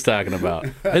know who he's talking about.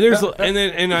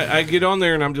 And I get on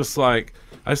there and I'm just like,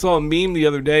 I saw a meme the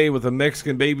other day with a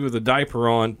Mexican baby with a diaper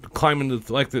on climbing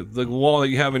the wall that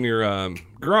you have in your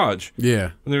garage. Yeah.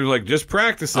 And they're like, just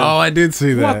practicing. Oh, I did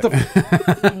see that. What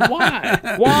the?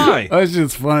 Why? Why? That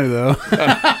shit's funny though.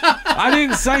 I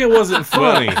didn't say it wasn't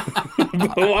funny.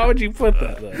 Why would you put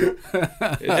that there?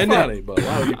 It's funny, but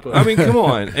why would you put I mean, come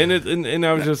on. And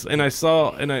I was just, and I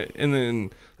saw,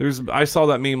 I saw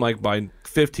that meme like by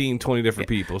 15, 20 different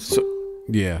people.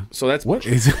 Yeah. So that's What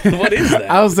is it? what is that?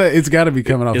 I was that it's got to be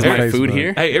coming off Is the my Facebook. food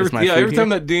here? Hey, Is my food every here? time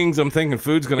that dings, I'm thinking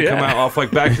food's going to come Yeah. out off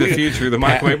like Back to the Future. The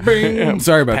microwave. Bing.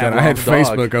 Sorry about that. I had Pavlov's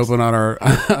dog. Facebook open on our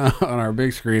on our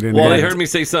big screen. And Well, they it- heard me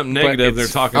say something negative. They're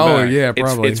it's- talking Oh back. yeah,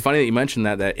 probably. It's funny that you mentioned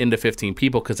that into 15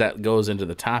 people, because that goes into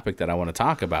the topic that I want to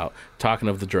talk about. Talking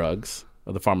of the drugs,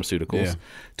 of the pharmaceuticals, Yeah.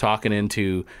 talking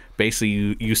into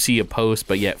basically you see a post,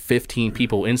 but yet 15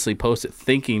 people instantly post it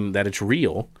thinking that it's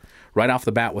real right off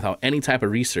the bat without any type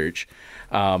of research.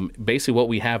 Basically what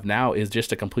we have now is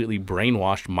just a completely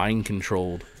brainwashed,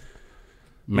 mind-controlled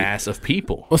mass of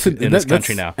people in this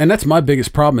country now. And that's my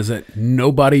biggest problem is that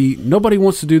nobody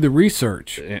wants to do the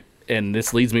research. And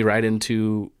this leads me right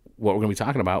into what we're going to be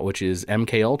talking about, which is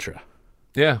MK Ultra.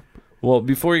 Yeah. Well,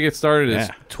 before you get started, it's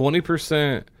Yeah.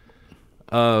 20%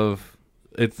 of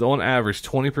it's on average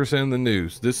 20% of the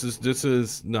news. This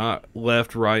is not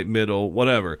left, right, middle,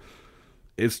 whatever.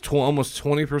 It's almost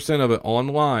 20% of it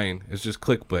online is just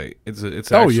clickbait. It's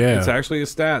actually a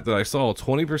stat that I saw.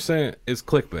 20% is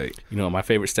clickbait. You know what my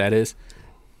favorite stat is?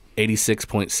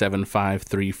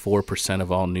 86.7534%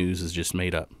 of all news is just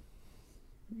made up.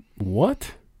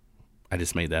 What? I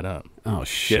just made that up. Oh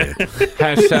shit!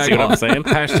 Hashtag See what I'm saying?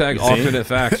 Hashtag alternate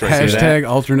facts. Right See Hashtag that?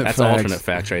 alternate That's facts. alternate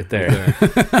facts right there.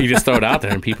 You just throw it out there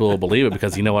and people will believe it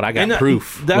because you know what? I got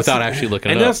proof without actually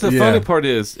looking it And up. that's the Yeah. funny part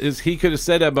is he could have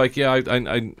said that, like, yeah,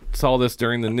 I saw this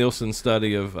during the Nielsen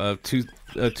study of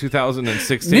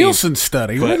 2016. Nielsen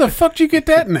study. Where the fuck did you get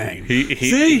that name?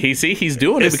 He's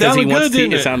doing it It because he sounded wants good,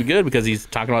 didn't it it? sounded good because he's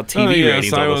talking about TV Oh, yeah, ratings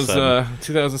so I all of a was sudden.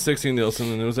 2016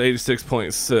 Nielsen, and it was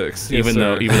 86.6. even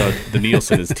though the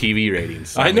Nielsen is TV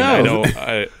ratings. I know.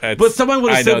 But someone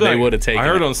would have I said know they that. would have taken I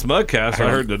heard it. on Smugcast. I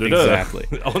heard that Exactly.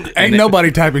 Ain't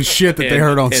nobody typing shit that they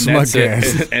heard on and that's it.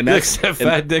 Smugcast. And that's Except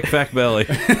Fat Dick, Fat Belly.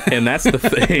 and that's the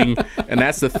thing. And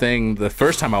that's the thing. The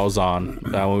first time I was on,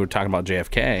 when we were talking about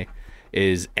JFK,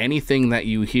 is anything that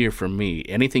you hear from me,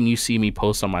 anything you see me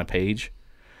post on my page,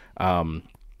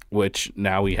 which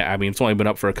now I mean, it's only been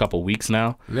up for a couple weeks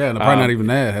now. Yeah, probably not even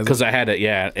that. Has Because it? I had it,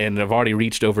 and I've already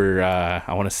reached over.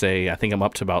 I want to say, I think I'm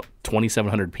up to about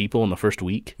 2,700 people in the first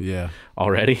week Yeah,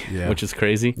 already, Yeah. which is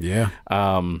crazy. yeah.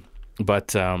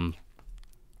 But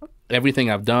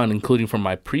everything I've done, including from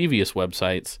my previous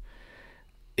websites,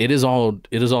 it is all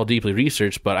deeply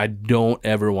researched. But I don't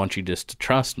ever want you just to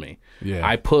trust me. Yeah.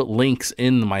 I put links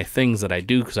in my things that I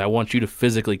do because I want you to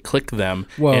physically click them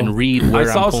Well, and read where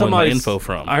I'm pulling my info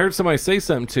from. I heard somebody say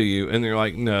something to you, and they're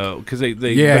like, "No," because they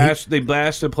Yeah,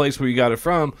 bashed the place where you got it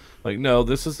from. Like, no,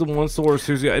 this is the one source.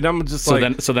 And I'm just so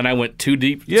like, then I went two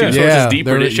Yeah, sources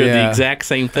deeper to show the yeah. exact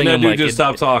same thing. that I'm dude like, just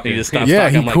stopped talking. He just stopped Yeah,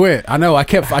 talking. he I'm like, quit. I know. I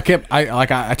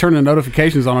turned the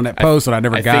notifications on that post, and I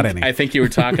never got any. I think you were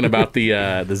talking about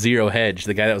the Zero Hedge,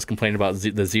 the guy that was complaining about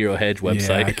the Zero Hedge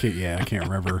website. I can't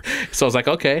remember. So I was like,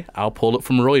 okay, I'll pull it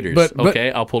from Reuters. But-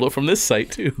 okay, I'll pull it from this site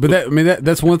too. But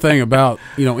that's one thing about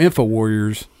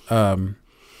InfoWarriors.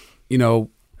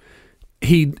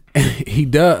 He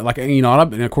does, like, and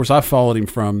of course I followed him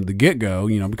from the get go,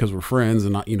 because we're friends,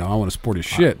 and I want to support his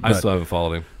shit. I But still haven't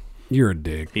followed him. you're a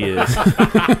dick. He is.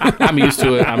 I'm used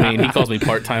to it. I mean, he calls me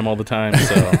part time all the time,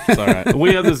 so it's all right.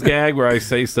 We have this gag where I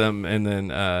say something, and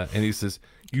then and he says,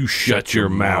 "You shut your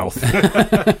mouth."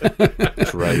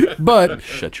 That's right. But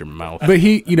Shut your mouth.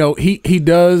 he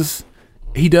does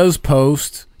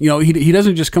post. He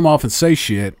doesn't just come off and say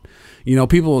shit.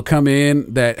 People will come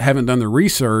in that haven't done the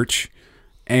research,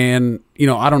 and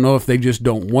I don't know if they just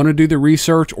don't want to do the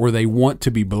research or they want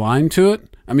to be blind to it.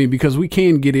 I mean, because we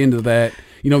can get into that.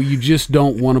 You just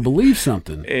don't want to believe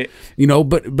something. But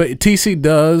TC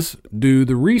does do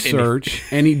the research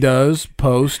and he does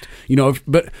post.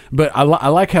 But I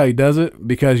like how he does it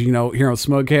because here on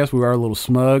Smugcast we are a little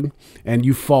smug, and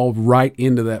you fall right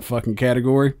into that fucking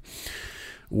category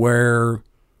where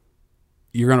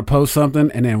you're going to post something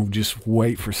and then just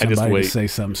wait for somebody wait. to say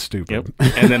something stupid.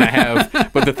 Yep. And then I have,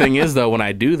 but the thing is though, when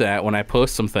I do that, when I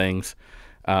post some things,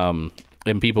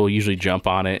 and people usually jump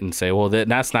on it and say, well,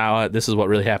 that's not, this is what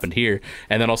really happened here.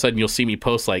 And then all of a sudden you'll see me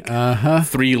post like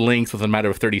 3 links within a matter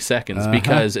of 30 seconds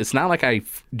because it's not like I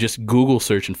just Google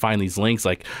search and find these links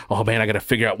like, oh man, I got to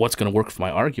figure out what's going to work for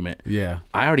my argument. Yeah.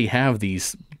 I already have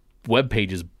these web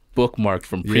pages bookmarked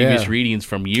from previous Yeah. readings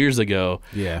from years ago.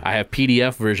 Yeah. I have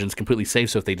PDF versions completely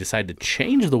saved, so if they decide to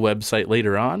change the website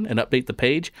later on and update the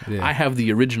page, I have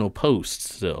the original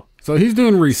posts still. So he's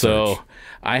doing research. So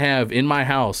I have in my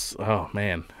house. Oh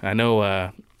man, I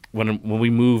know when we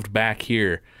moved back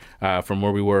here from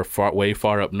where we were way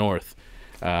far up north.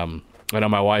 I know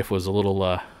my wife was a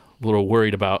little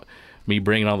worried about me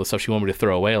bringing all the stuff. She wanted me to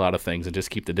throw away a lot of things and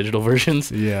just keep the digital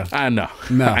versions. Yeah. No.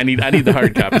 No. I need the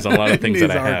hard copies on a lot of things He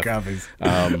that I needs have. hard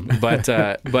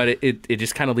copies. But it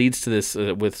just kind of leads to this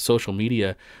with social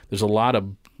media. There's a lot of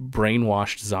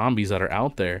brainwashed zombies that are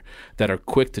out there that are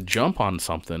quick to jump on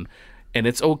something, and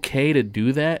it's okay to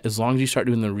do that as long as you start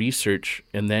doing the research,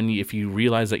 and then if you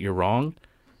realize that you're wrong,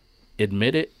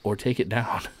 admit it or take it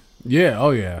down. Yeah.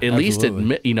 Oh yeah. At least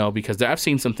Absolutely. admit, because I've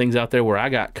seen some things out there where I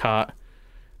got caught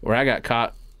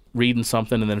reading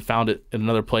something and then found it in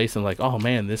another place and like, oh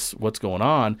man, what's going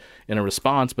on, in a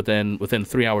response. But then within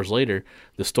 3 hours later,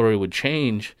 the story would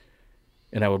change,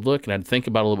 and I would look and I'd think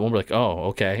about it a little more, like, oh,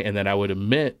 okay, and then I would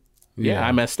admit, yeah,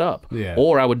 I messed up,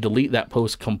 or I would delete that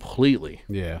post completely.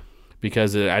 Yeah.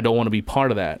 Because I don't want to be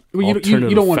part of that. Well, alternative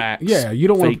you don't want. facts, Yeah. You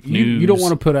don't want. fake You don't news.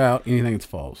 want to put out anything that's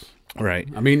false. Right.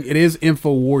 I mean, it is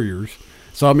Info Warriors,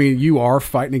 so I mean, you are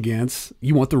fighting against.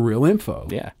 You want the real info.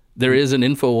 Yeah. There is an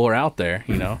info war out there,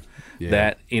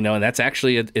 that, and that's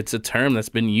actually, it's a term that's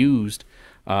been used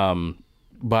by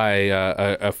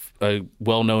a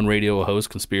well-known radio host,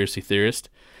 conspiracy theorist,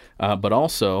 but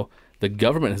also the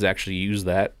government has actually used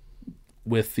that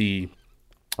with the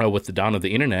dawn of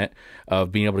the internet,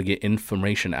 of being able to get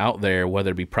information out there,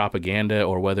 whether it be propaganda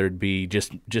or whether it be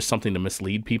just something to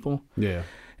mislead people. Yeah.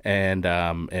 And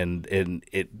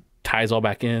it ties all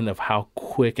back in of how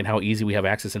quick and how easy we have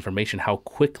access to information, how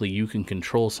quickly you can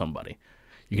control somebody.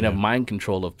 You can have mind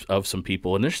control of some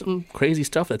people. And there's some crazy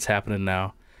stuff that's happening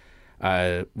now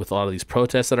with a lot of these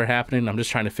protests that are happening. I'm just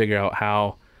trying to figure out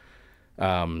how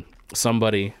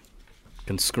somebody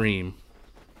can scream,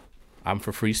 I'm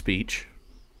for free speech.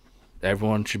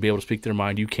 Everyone should be able to speak their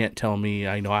mind. You can't tell me,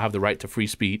 I have the right to free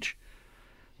speech.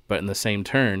 But in the same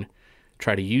turn,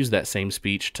 try to use that same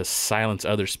speech to silence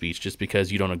other speech just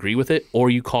because you don't agree with it, or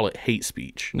you call it hate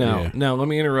speech. Now, let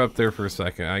me interrupt there for a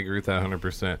second. I agree with that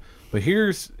 100%. But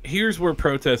here's where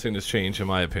protesting has changed, in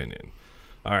my opinion.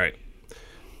 All right.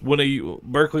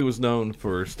 Berkeley was known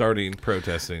for starting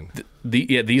protesting.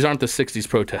 These aren't the 60s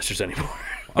protesters anymore.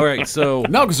 All right, so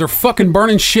No, because they're fucking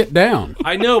burning shit down.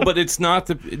 I know, but it's not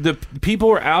the people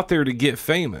are out there to get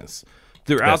famous.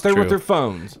 They're out That's there true. with their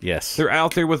phones. Yes. They're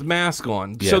out there with masks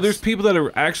on. So Yes. there's people that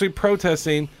are actually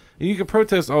protesting, and you can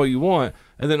protest all you want,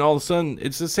 and then all of a sudden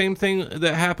it's the same thing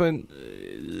that happened.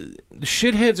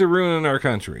 Shitheads are ruining our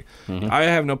country. Mm-hmm. I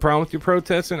have no problem with you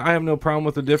protesting. I have no problem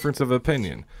with the difference of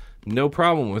opinion. No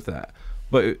problem with that.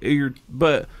 But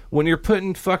when you're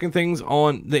putting fucking things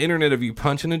on the internet of you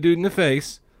punching a dude in the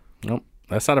face, Nope.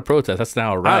 That's not a protest. That's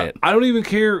now a riot. I don't even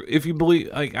care if you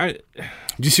believe. Did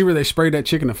you see where they sprayed that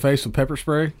chick in the face with pepper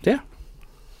spray? Yeah.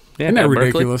 Isn't that at Berkeley.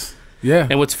 ridiculous? Yeah.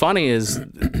 And what's funny is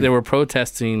they were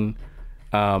protesting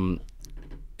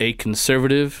a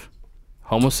conservative,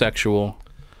 homosexual,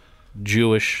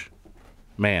 Jewish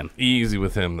man. easy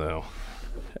with him though.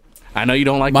 I know you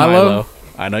don't like Milo? Milo.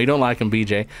 I know you don't like him,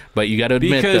 BJ. But you got to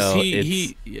admit, Because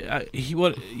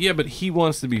though, but he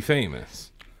wants to be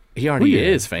famous. he already Well, yeah.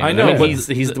 is famous. I know, but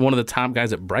he's one of the top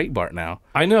guys at Breitbart now.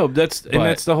 I know that's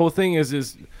But- the whole thing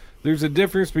is there's a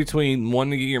difference between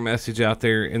wanting to get your message out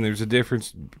there, and there's a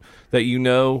difference that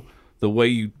the way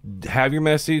you have your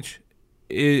message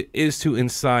is to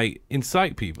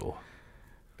incite people.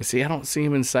 See, I don't see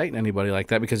him inciting anybody like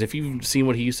that, because if you've seen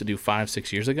what he used to do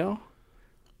 5-6 years ago,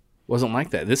 wasn't like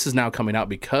that. This is now coming out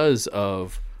because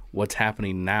of what's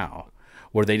happening now,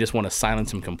 where they just want to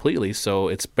silence him completely. So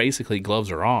it's basically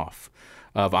gloves are off.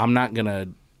 I'm not gonna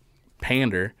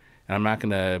pander, and I'm not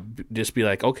gonna just be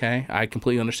like, okay, I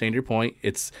completely understand your point.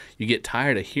 You get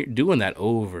tired of doing that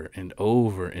over and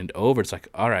over and over. It's like,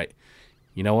 all right,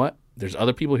 you know what? There's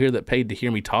other people here that paid to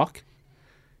hear me talk.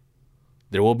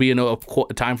 There will be a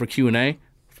time for Q&A.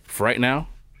 For right now,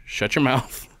 shut your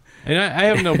mouth. And I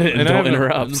have no. And Don't I have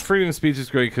interrupt. No, freedom of speech is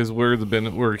great because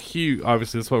we're huge.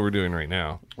 Obviously, that's what we're doing right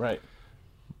now. Right.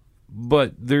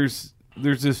 But there's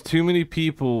just too many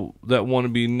people that want to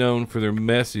be known for their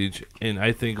message, and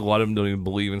I think a lot of them don't even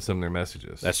believe in some of their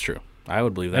messages. That's true. I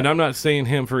would believe that. And I'm not saying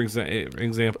him for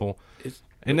example,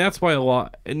 and that's why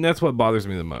that's what bothers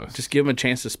me the most. Just give them a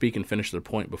chance to speak and finish their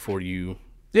point before you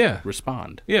Yeah.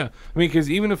 respond. Yeah. I mean, because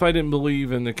even if I didn't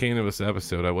believe in the cannabis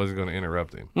episode, I wasn't going to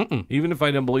interrupt him. Even if I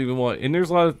didn't believe in and there's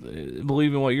a lot of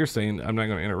believe in what you're saying, I'm not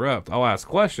going to interrupt. I'll ask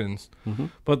questions.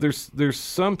 But there's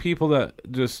some people that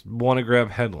just want to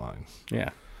grab headlines. Yeah.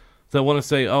 That want to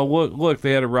say, oh, look,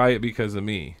 they had a riot because of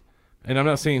me. And I'm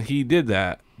not saying he did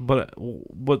that, but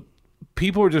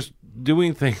people are just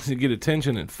doing things to get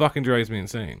attention. It fucking drives me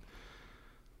insane.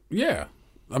 Yeah.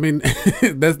 I mean,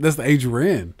 that's the age we're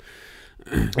in.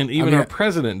 And even our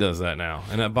president does that now,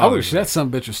 and that I bothers wish me. that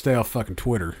some bitch would stay off fucking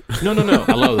Twitter. No.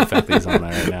 I love the fact that he's on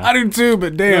there right now. I do too,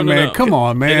 but damn, No. man, come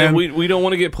on, And man. then we don't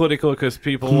want to get political because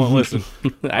people won't listen.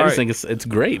 I just think it's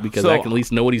great because So, I can at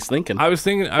least know what he's thinking, I was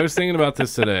thinking about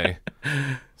this today.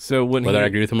 So when whether I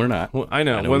agree with him or not. well, I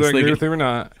know what whether I he's agree thinking. with him or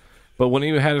not. But when he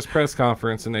had his press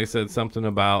conference and they said something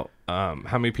about how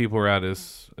many people were at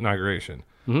his inauguration,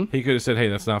 he could have said, "Hey,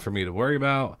 that's not for me to worry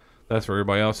about. That's for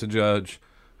everybody else to judge.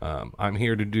 I'm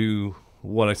here to do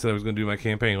what I said I was going to do in my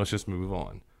campaign. Let's just move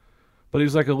on. But he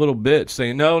was like a little bitch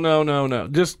saying, no.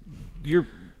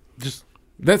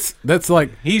 That's like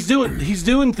He's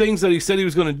doing things that he said he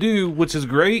was going to do, which is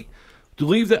great. To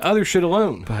leave the other shit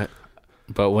alone.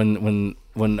 But when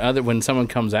someone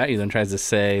comes at you then tries to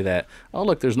say that, oh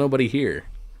look, there's nobody here,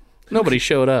 nobody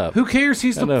showed up. Who cares?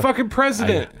 He's the fucking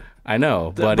president. I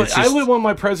know, but it's I just, wouldn't want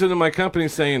my president of my company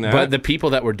saying that. But the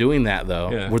people that were doing that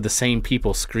though Yeah. were the same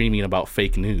people screaming about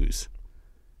fake news.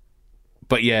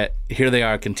 But yet here they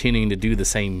are continuing to do the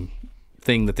same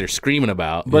thing that they're screaming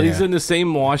about. But he's in the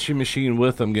same washing machine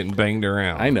with them, getting banged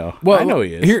around. I know. well, I know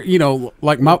he is. Here,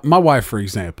 like my wife, for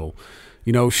example,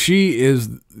 she is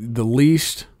the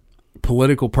least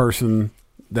political person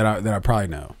that I probably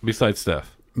know Besides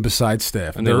Steph, besides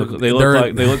Steph. and they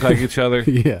look like each other.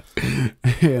 Yeah,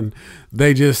 and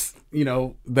they just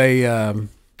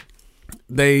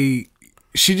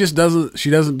she just doesn't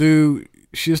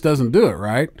do it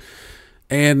right.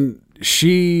 And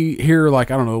she here,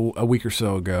 like, I don't know, a week or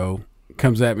so ago,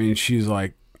 comes at me and she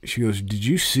goes, did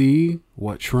you see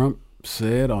what Trump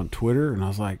said on Twitter? And I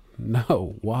was like,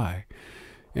 no, why?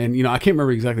 And I can't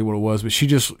remember exactly what it was, but she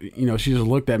just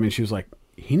looked at me and she was like,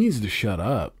 he needs to shut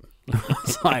up.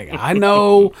 It's like, I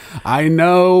know,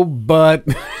 but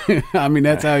I mean,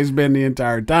 that's how he's been the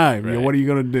entire time. Right. What are you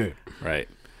going to do? Right.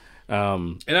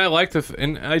 And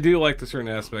I do like the certain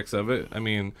aspects of it. I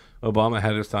mean, Obama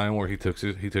had his time where he took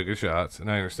his shots, and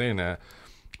I understand that.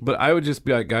 But I would just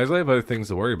be like, guys, I have other things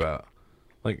to worry about.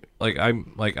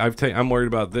 I'm worried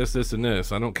about this, and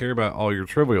this. I don't care about all your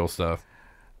trivial stuff.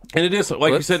 And it is,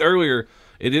 like you said earlier,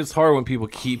 it is hard when people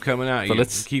keep coming at you,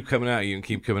 keep coming at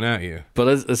you. But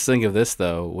let's think of this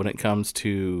though. When it comes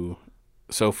to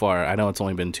so far, I know it's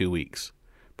only been 2 weeks.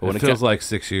 But when It feels like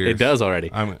 6 years. it does already.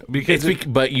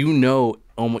 But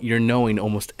you're knowing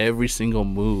almost every single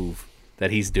move that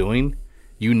he's doing.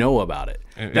 You know about it.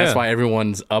 That's why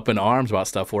everyone's up in arms about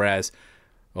stuff. Whereas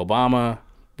Obama,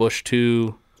 Bush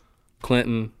 2,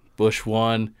 Clinton, Bush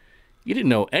 1, you didn't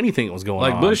know anything that was going on.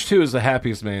 Like Bush 2 is the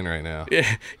happiest man right now.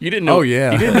 You didn't know. Oh,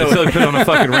 yeah. You didn't know. Until he put on a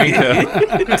fucking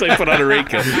raincoat. Until he put on a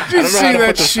raincoat. I don't know see how to that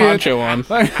put this shit? poncho on.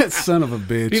 That son of a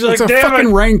bitch. He's It's like, a "Damn fucking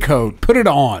it." raincoat. Put it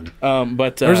on.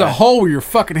 But There's a hole where your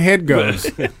fucking head goes.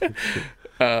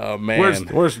 oh man,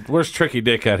 Where's Tricky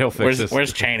Dick at? He'll fix this.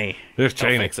 where's Cheney? There's He'll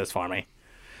Cheney. fix this for me.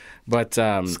 But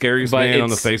Scariest but man on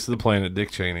the it's- face of the planet,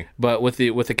 Dick Cheney. But with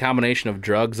the combination of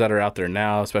drugs that are out there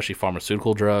now, especially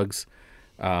pharmaceutical drugs,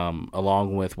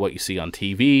 along with what you see on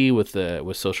TV,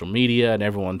 with social media and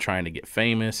everyone trying to get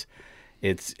famous,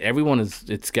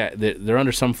 they're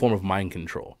under some form of mind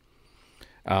control.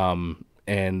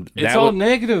 And It's all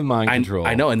negative mind control.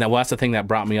 I know, and that's the thing that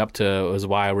brought me up to was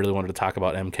why I really wanted to talk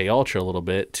about MK Ultra a little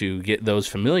bit, to get those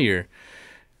familiar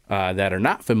that are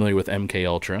not familiar with MK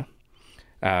Ultra.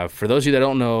 For those of you that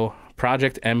don't know,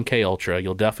 Project MK Ultra,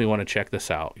 you'll definitely want to check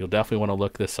this out. You'll definitely want to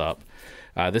look this up.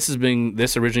 This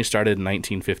originally started in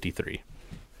 1953.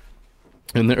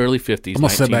 In the early 50s, I'm gonna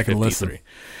sit back and listen.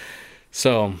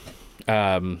 So,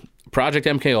 Project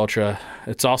MK Ultra,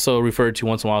 it's also referred to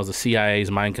once in a while as the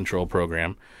CIA's mind control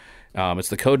program. It's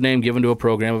the code name given to a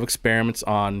program of experiments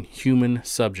on human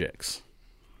subjects.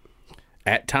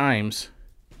 At times,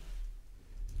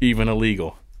 even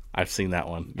illegal. I've seen that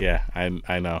one. Yeah,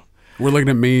 I know. We're looking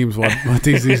at memes while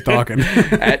TC's talking.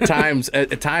 At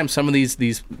times, some of these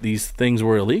things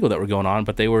were illegal that were going on,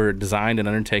 but they were designed and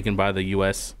undertaken by the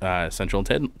U.S. Central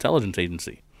Intelligence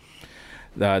Agency.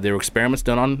 They were experiments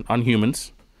done on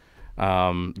humans.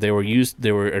 They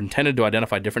were intended to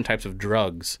identify different types of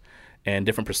drugs and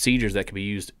different procedures that could be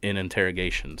used in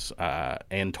interrogations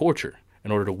and torture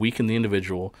in order to weaken the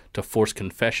individual to force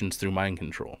confessions through mind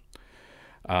control.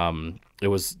 It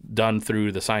was done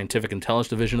through the Scientific Intelligence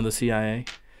Division of the CIA.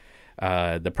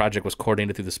 The project was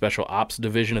coordinated through the Special Ops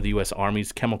Division of the U.S.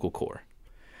 Army's Chemical Corps.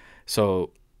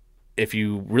 So if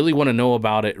you really want to know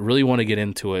about it, really want to get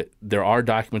into it, there are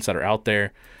documents that are out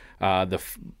there.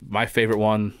 My favorite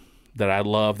one that I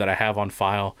love, that I have on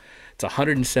file, it's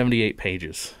 178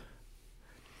 pages.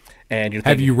 And you're thinking,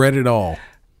 Have you read it all?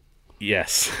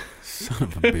 Yes. Son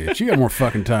of a bitch. You got more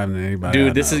fucking time than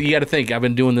anybody. Dude, you got to think, I've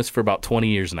been doing this for about 20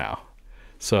 years now.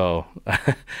 So,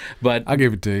 but I'll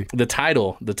give it to you. the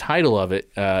title of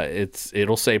it,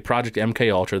 it'll say Project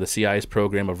MK Ultra, the CIA's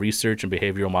program of research and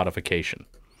behavioral modification.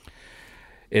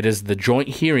 It is the joint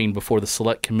hearing before the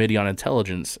Select Committee on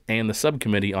Intelligence and the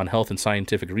Subcommittee on Health and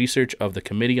Scientific Research of the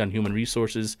Committee on Human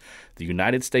Resources, the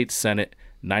United States Senate,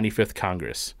 95th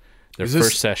Congress. Their Is this-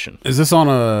 first session. Is this on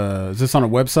a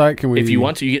website? Can we? If you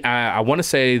want to, I want to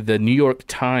say the New York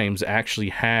Times actually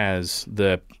has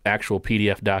the actual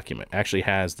PDF document. Actually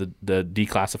has the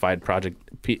declassified project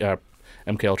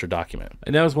MK Ultra document.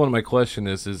 And that was one of my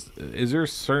questions: is there a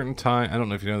certain time? I don't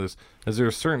know if you know this. Is there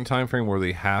a certain time frame where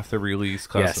they have to release?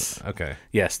 Yes. Okay.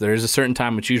 Yes, there is a certain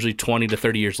time. It's usually 20 to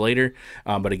 30 years later,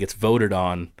 but it gets voted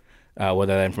on.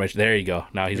 Whether that information. There you go.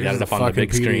 Now he's got it up on the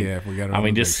big screen. We got it on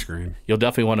the big screen. You'll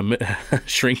definitely want to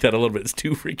shrink that a little bit. It's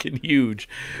too freaking huge.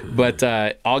 But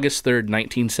August 3rd,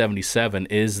 1977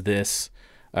 is this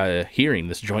hearing,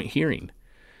 this joint hearing.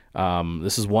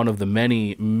 This is one of the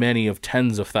many of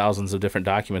tens of thousands of different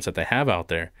documents that they have out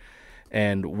there.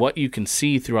 And what you can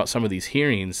see throughout some of these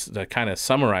hearings, to kind of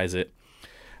summarize it,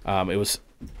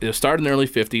 it started in the early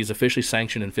 50s, officially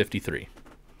sanctioned in 53.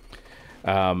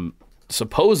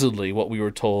 Supposedly, what we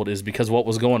were told is because of what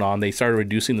was going on, they started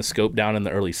reducing the scope down in the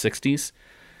early 60s.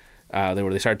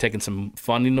 They started taking some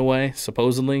funding away,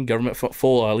 supposedly, government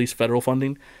full, at least federal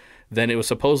funding. Then it was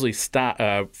supposedly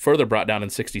further brought down in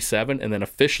 67 and then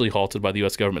officially halted by the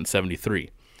U.S. government in 73.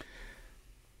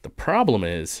 The problem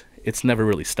is it's never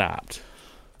really stopped.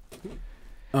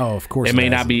 Oh, of course. It may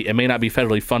not be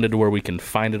federally funded to where we can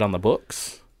find it on the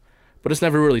books, but it's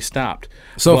never really stopped.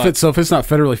 So if it's not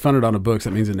federally funded on the books,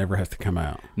 that means it never has to come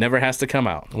out. Never has to come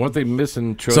out. Weren't they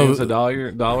missing trillions of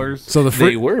dollars? So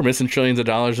They were missing trillions of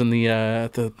dollars in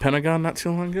the Pentagon not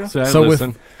too long ago.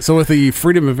 With the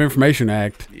Freedom of Information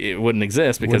Act, it wouldn't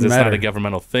exist because Wouldn't it's not matter. a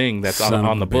governmental thing that's Son on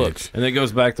of the a books. And it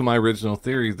goes back to my original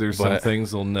theory. There's some But-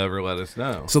 things they'll never let us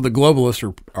know. so the globalists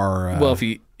are Well,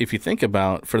 if you think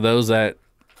about, for those that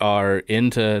are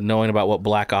into knowing about what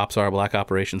black ops are, black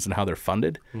operations, and how they're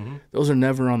funded, those are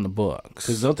never on the books.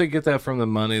 Because don't they get that from the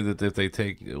money that they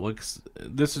take?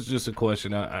 This is just a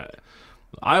question. I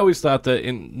always thought that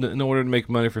in order to make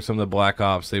money for some of the black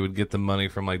ops, they would get the money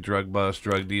from like drug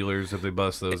dealers if they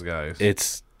bust those guys.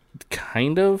 It's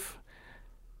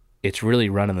really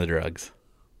running the drugs.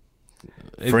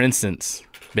 For instance,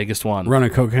 biggest one.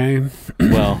 running cocaine.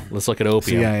 Well, let's look at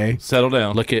opium. CIA. Settle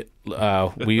down. Look at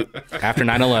we after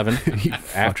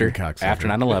 9/11, after cocksucker.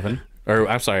 9/11, or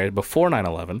I'm sorry, before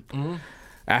 9/11,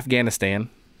 Afghanistan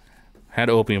had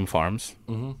opium farms,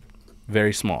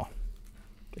 very small.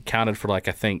 It counted for like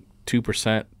I think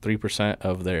 2%, 3%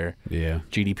 of their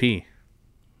GDP.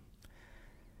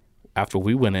 After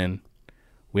we went in,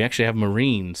 we actually have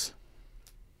Marines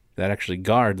that actually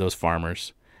guard those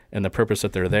farmers, and the purpose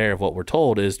that they're there, what we're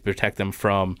told, is to protect them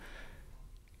from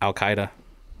Al Qaeda,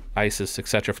 ISIS,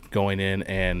 etc., going in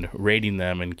and raiding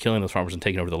them and killing those farmers and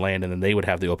taking over the land, and then they would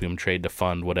have the opium trade to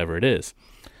fund whatever it is.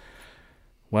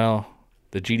 Well,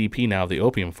 the GDP now of the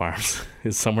opium farms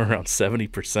is somewhere around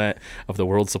 70% of the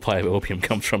world's supply of opium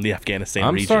comes from the Afghanistan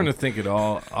I'm region. starting to think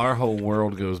our whole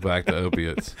world goes back to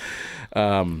opiates.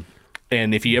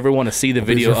 And if you ever want to see the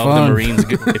video of the Marines,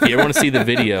 if you ever want to see the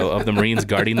video of the Marines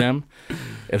guarding them,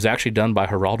 it was actually done by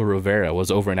Geraldo Rivera.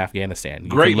 Was over in Afghanistan. You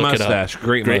Great can look it up. mustache.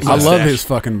 Great I mustache. love his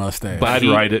fucking mustache. But I'd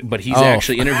write it. But he's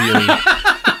actually interviewing.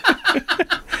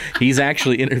 He's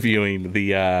actually interviewing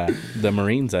the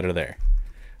Marines that are there,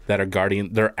 that are guarding.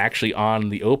 They're actually on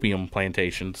the opium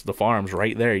plantations, the farms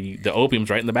right there. The opium's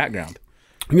right in the background.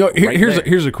 You know, Right there.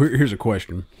 here's a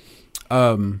question.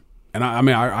 And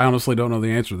I honestly don't know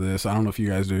the answer to this. I don't know if you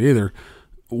guys do either.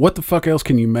 What the fuck else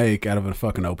can you make out of a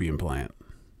fucking opium plant?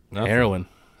 Nothing. Heroin,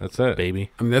 That's it.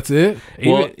 baby. I mean, that's it.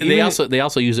 Well, Even- they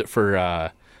also use it for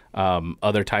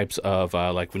other types of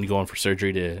like when you go in for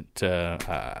surgery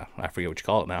to I forget what you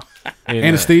call it now. And,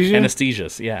 Anesthesia.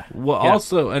 Anesthesias, yeah. Well, Yeah.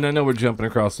 also, and I know we're jumping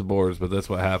across the boards, but that's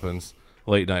what happens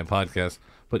late night podcast.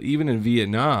 But even in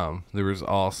Vietnam, we were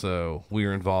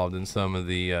involved in some of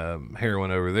the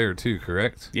heroin over there too,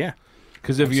 correct? Yeah.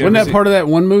 Because if you Wasn't ever that part of that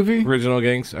one movie original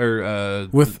gangs or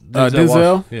with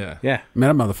Denzel? yeah, Yeah.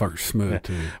 Man, that motherfucker's smooth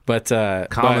too. But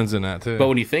Commons in that too. But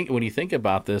when you think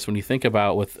about this, when you think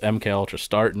about with MK Ultra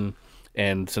starting,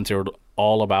 and since they were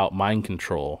all about mind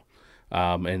control,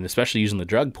 and especially using the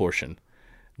drug portion,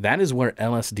 that is where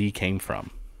LSD came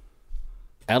from.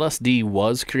 LSD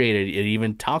was created. It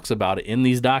even talks about it in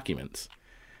these documents.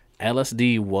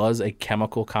 LSD was a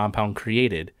chemical compound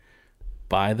created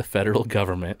by the federal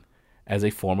government as a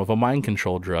form of a mind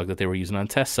control drug that they were using on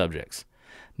test subjects.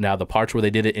 Now, the parts where they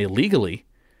did it illegally,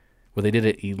 were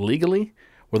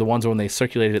the ones when they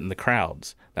circulated it in the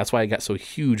crowds. That's why it got so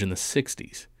huge in the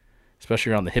 60s,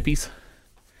 especially around the hippies.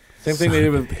 same thing they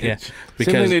did with Yeah, same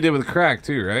because thing they did with crack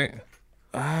too, right?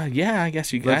 yeah, I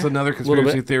guess you. That's another a little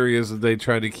conspiracy bit. theory is that they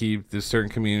try to keep the certain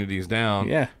communities down.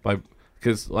 Yeah.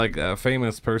 Because like a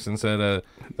famous person said,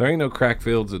 there ain't no crack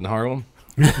fields in Harlem.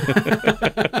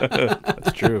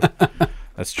 That's true.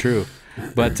 That's true.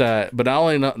 But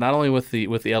not only with the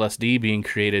LSD being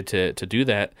created to do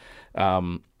that,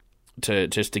 to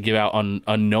just to give out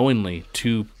unknowingly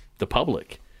to the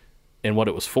public and what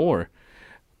it was for,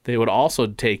 they would also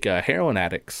take heroin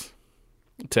addicts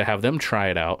to have them try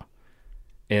it out,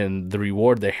 and the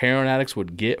reward the heroin addicts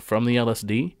would get from the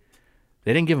LSD,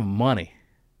 they didn't give them money.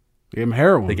 Give him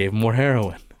heroin. They gave them more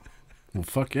heroin. Well,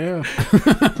 fuck yeah.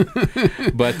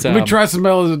 But Let me try some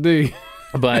LSD.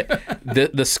 But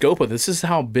the scope of this is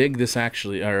how big this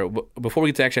actually, or before we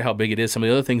get to actually how big it is, some of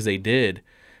the other things they did,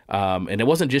 and it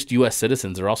wasn't just U.S.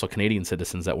 citizens, there were also Canadian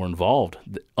citizens that were involved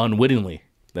unwittingly.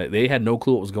 They had no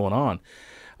clue what was going on.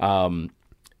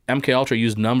 MKUltra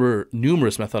used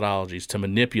numerous methodologies to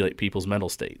manipulate people's mental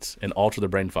states and alter their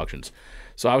brain functions.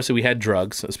 So obviously we had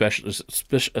drugs,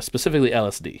 specifically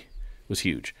LSD was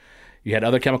huge. You had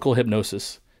other chemical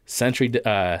hypnosis, sensory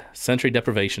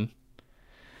deprivation,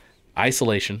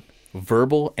 isolation,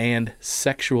 verbal and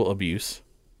sexual abuse.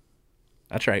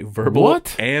 That's right, verbal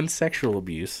What? and sexual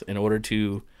abuse in order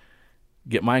to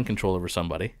get mind control over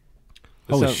somebody.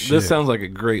 This sounds like a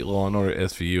great Law and Order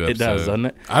SVU episode. It does, doesn't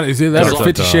it? I see that As or long-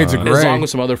 50 Shades of Grey. Along with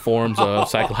some other forms of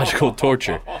psychological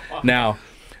torture. Now,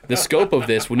 the scope of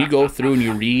this, when you go through and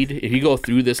you read, if you go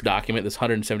through this document, this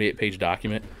 178-page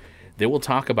document, they will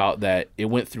talk about that it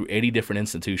went through 80 different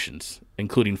institutions,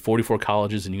 including 44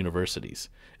 colleges and universities,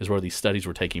 is where these studies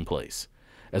were taking place,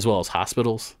 as well as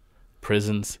hospitals,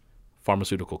 prisons,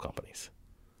 pharmaceutical companies.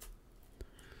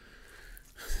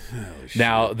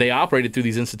 Now, they operated through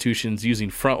these institutions using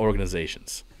front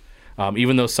organizations.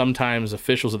 Even though sometimes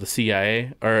officials of the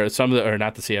CIA, or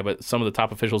not the CIA, but some of the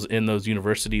top officials in those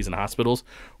universities and hospitals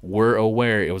were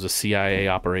aware it was a CIA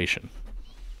operation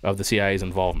of the CIA's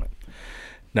involvement.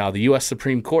 Now, the U.S.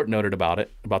 Supreme Court noted about the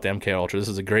MKUltra. This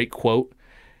is a great quote.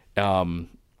 Can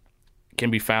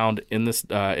be found in this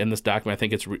document. I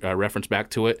think it's referenced back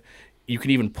to it. You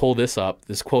can even pull this up.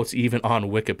 This quote's even on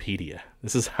Wikipedia.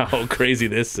 This is how crazy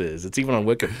this is. It's even on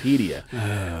Wikipedia.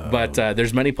 But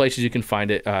there's many places you can find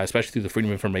it, especially through the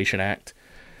Freedom of Information Act.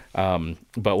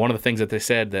 But one of the things that they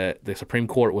said that the Supreme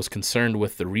Court was concerned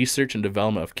with the research and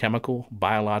development of chemical,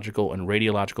 biological, and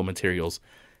radiological materials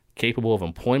capable of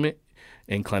employment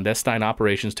in clandestine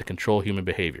operations to control human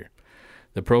behavior.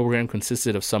 The program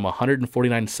consisted of some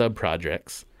 149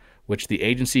 sub-projects, which the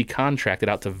agency contracted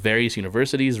out to various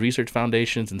universities, research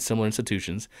foundations, and similar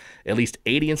institutions. At least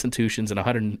 80 institutions and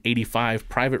 185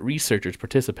 private researchers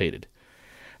participated.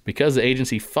 Because the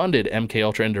agency funded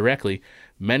MKUltra indirectly,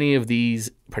 many of these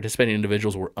participating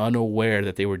individuals were unaware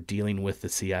that they were dealing with the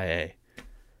CIA.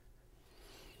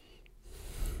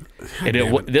 And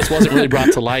this wasn't really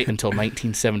brought to light until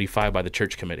 1975 by the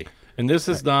Church Committee. And this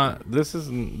is not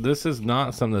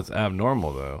something that's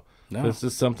abnormal though. No. This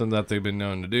is something that they've been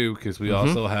known to do because we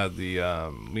also had the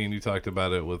me and you talked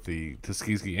about it with the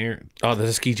Tuskegee Air. Oh, the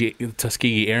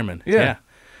Tuskegee Airmen. Yeah.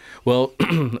 Well,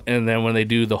 and then when they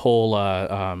do the whole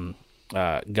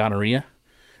gonorrhea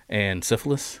and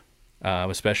syphilis,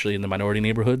 especially in the minority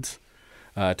neighborhoods,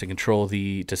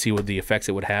 to see what the effects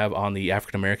it would have on the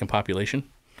African American population,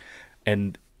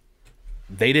 and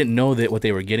they didn't know that what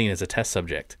they were getting as a test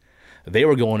subject. They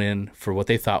were going in for what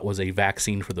they thought was a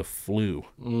vaccine for the flu,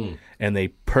 and they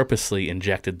purposely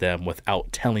injected them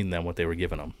without telling them what they were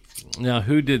giving them. Now,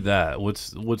 who did that?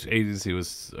 Which agency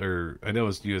was? Or I know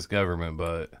it's U.S. government,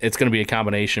 but It's going to be a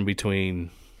combination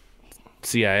between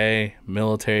CIA,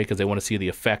 military, because they want to see the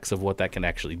effects of what that can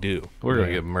actually do. we're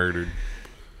gonna get murdered.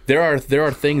 There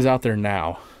are things out there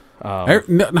now.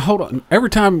 No, hold on.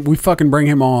 Every time we fucking bring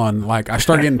him on, like, I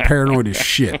start getting paranoid as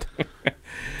shit.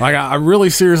 Like, I really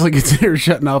seriously consider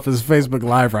shutting off his Facebook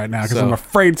Live right now because I'm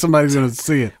afraid somebody's going to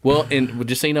see it. Well, and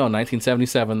just so you know, in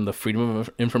 1977, the Freedom of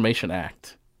Information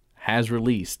Act has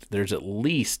released, there's at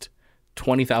least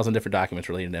 20,000 different documents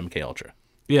related to MKUltra.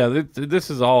 Yeah, this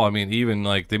is all. I mean, even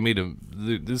like they made them.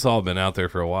 This all been out there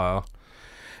for a while.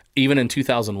 Even in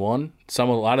 2001,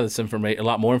 a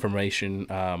lot more information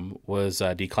was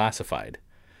declassified.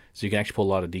 So you can actually pull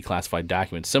a lot of declassified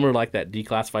documents, similar like that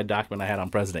declassified document I had on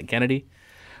President Kennedy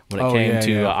when it came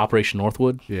to Operation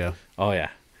Northwood. Yeah. Oh yeah,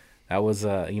 that was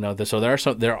so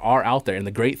there are out there, and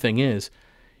the great thing is,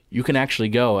 you can actually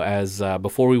go as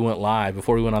before we went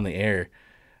on the air.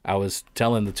 I was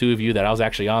telling the two of you that I was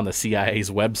actually on the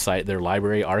CIA's website, their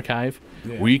library archive,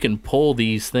 where you can pull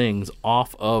these things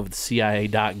off of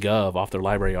CIA.gov, off their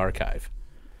library archive.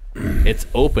 It's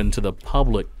open to the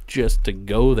public just to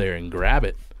go there and grab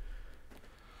it.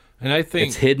 And I think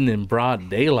It's hidden in broad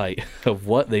daylight of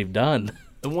what they've done.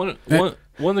 one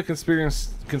one of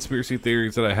the conspiracy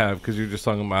theories that I have, because you're just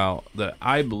talking about that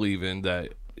I believe in,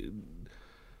 that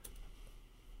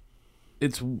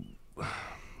it's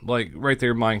like right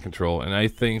there, mind control. And I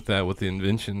think that with the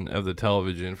invention of the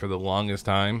television for the longest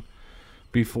time,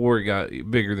 before it got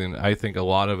bigger than, I think a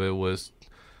lot of it was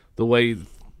the way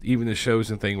even the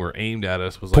shows and thing were aimed at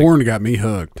us was like Porn got me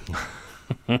hooked.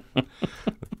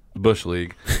 Bush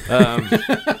League.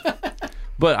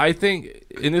 But I think,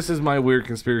 and this is my weird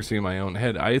conspiracy in my own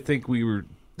head, I think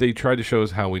they tried to show us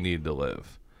how we needed to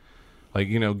live. Like,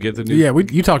 get the new... Yeah,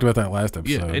 you talked about that last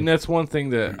episode. Yeah, and that's one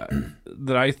thing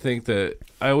that I think that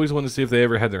I always want to see if they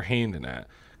ever had their hand in that.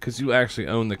 Because you actually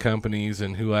own the companies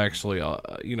and who actually,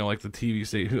 like the TV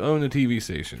station, who own the TV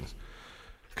stations.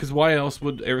 Because why else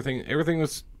would everything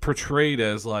was portrayed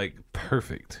as, like,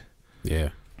 perfect. Yeah.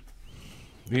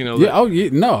 Yeah. Oh, yeah.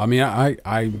 No. I mean, I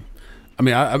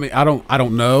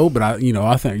don't know, but I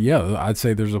think, I'd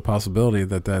say there's a possibility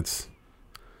that's.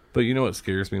 But you know what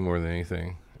scares me more than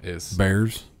anything is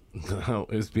bears. No,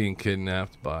 is being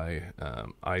kidnapped by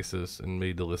ISIS and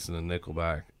made to listen to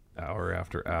Nickelback hour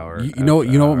after hour. You know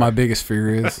what my biggest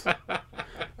fear is.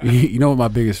 You know what my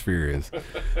biggest fear is.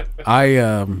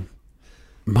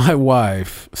 My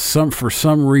wife, for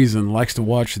some reason, likes to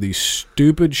watch these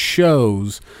stupid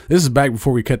shows. This is back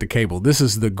before we cut the cable. This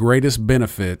is the greatest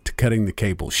benefit to cutting the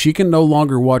cable. She can no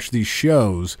longer watch these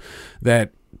shows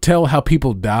that tell how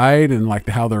people died and like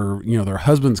how their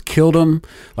husbands killed them.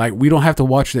 Like, we don't have to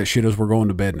watch that shit as we're going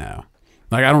to bed now.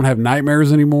 Like, I don't have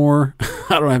nightmares anymore.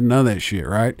 I don't have none of that shit,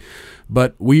 right?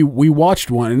 But we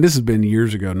watched one, and this has been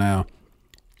years ago now.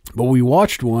 But we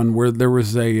watched one where there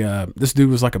was this dude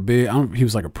was like he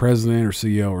was like a president or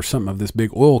CEO or something of this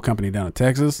big oil company down in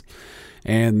Texas.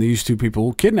 And these two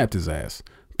people kidnapped his ass,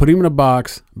 put him in a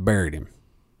box, buried him.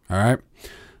 All right.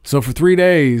 So for 3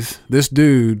 days, this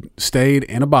dude stayed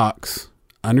in a box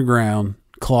underground,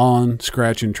 clawing,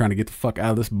 scratching, trying to get the fuck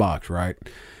out of this box. Right.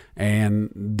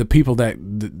 And the people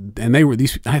and they were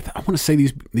I want to say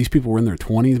these people were in their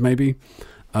 20s maybe.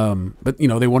 But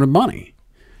they wanted money.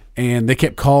 And they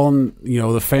kept calling,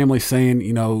 the family saying,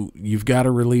 you've got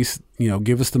to release,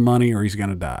 give us the money or he's going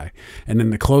to die. And then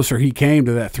the closer he came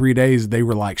to that 3 days, they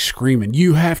were like screaming,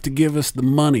 you have to give us the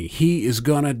money. He is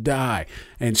going to die.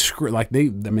 And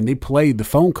they played the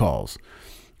phone calls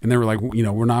and they were like,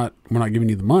 we're not giving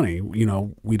you the money.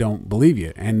 We don't believe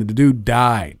you. And the dude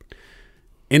died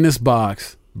in this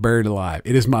box, buried alive.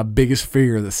 It is my biggest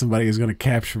fear that somebody is going to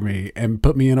capture me and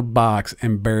put me in a box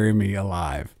and bury me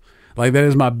alive. Like, that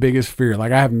is my biggest fear.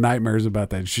 Like, I have nightmares about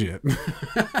that shit.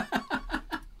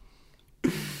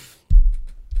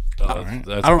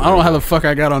 I don't know how the fuck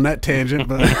I got on that tangent,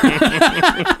 but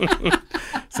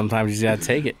sometimes you just gotta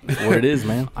take it for what it is,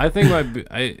 man. I think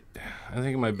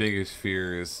my biggest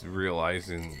fear is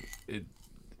realizing it.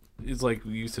 It's like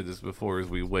you said this before: is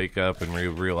we wake up and we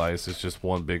realize it's just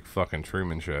one big fucking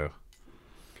Truman Show.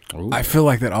 Ooh. I feel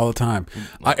like that all the time.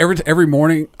 Every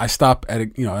morning I stop at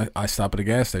I stop at a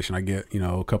gas station. I get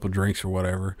a couple of drinks or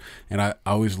whatever, and I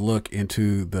always look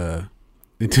into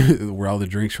where all the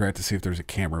drinks are at to see if there's a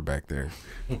camera back there.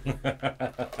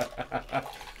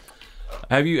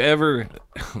 Have you ever?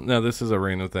 No, this is a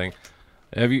random thing.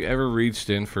 Have you ever reached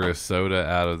in for a soda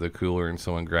out of the cooler and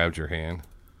someone grabbed your hand?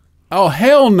 Oh,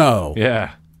 hell no!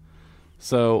 Yeah.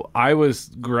 So I was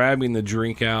grabbing the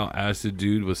drink out as the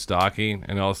dude was stalking,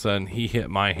 and all of a sudden he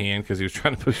hit my hand because he was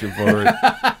trying to push it forward.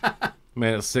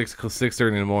 Man, it's 6:30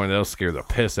 in the morning. That'll scare the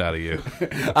piss out of you.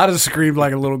 I just screamed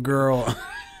like a little girl.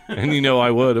 And I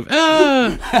would have.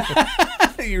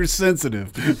 Ah! You're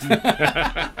sensitive.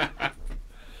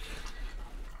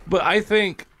 But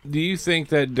do you think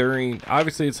that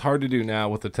obviously it's hard to do now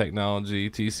with the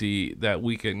technology, TC, that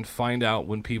we can find out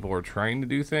when people are trying to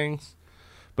do things?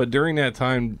 But during that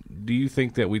time, do you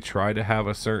think that we try to have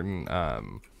a certain, I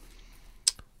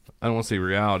don't want to say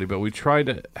reality, but we try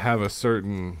to have a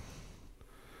certain,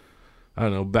 I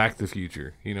don't know, Back to the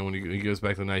Future. When he goes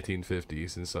back to the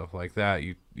 1950s and stuff like that,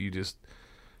 you just,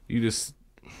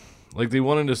 like, they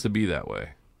wanted us to be that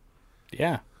way.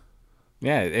 Yeah.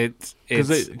 Yeah, it's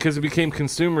because it became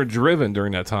consumer driven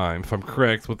during that time, if I'm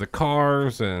correct, with the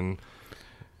cars and.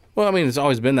 Well, I mean, it's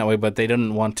always been that way, but they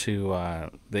didn't want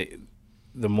to.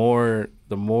 The more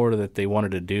that they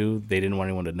wanted to do, they didn't want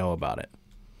anyone to know about it,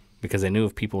 because they knew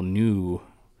if people knew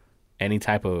any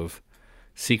type of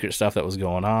secret stuff that was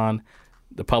going on,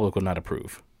 the public would not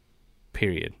approve.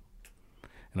 Period.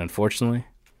 And unfortunately,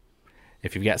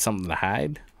 if you've got something to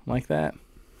hide like that,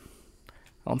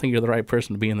 I don't think you're the right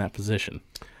person to be in that position.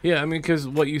 Yeah, I mean, because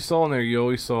what you saw in there, you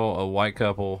always saw a white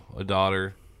couple, a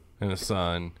daughter, and a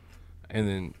son, and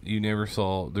then you never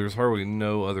saw. There's hardly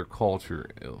no other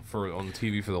culture on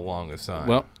TV for the longest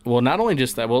time. Well, not only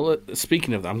just that. Well,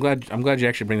 speaking of that, I'm glad you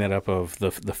actually bring that up of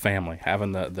the family,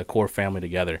 having the core family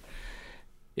together.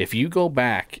 If you go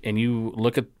back and you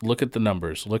look at the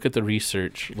numbers, look at the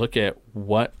research, look at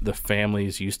what the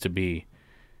families used to be,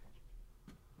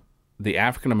 the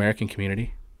African American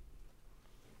community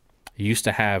used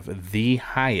to have the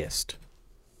highest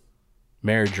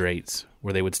marriage rates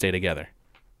where they would stay together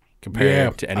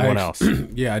compared to anyone else.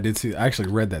 Yeah, I did see. I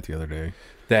actually read that the other day.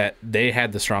 That they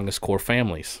had the strongest core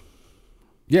families.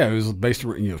 Yeah, it was based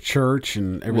on church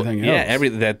and everything else. Yeah,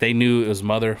 that they knew it was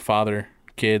mother, father,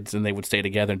 kids, and they would stay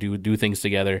together and do things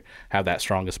together, have that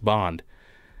strongest bond.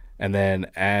 And then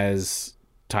as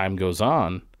time goes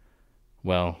on,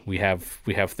 well, we have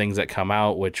things that come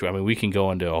out, which I mean, we can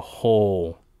go into a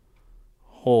whole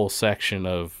section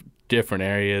of different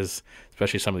areas,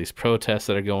 especially some of these protests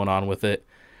that are going on with it.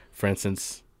 For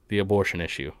instance, the abortion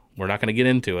issue. We're not going to get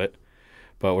into it,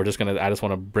 but I just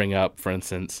want to bring up, for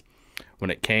instance, when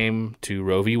it came to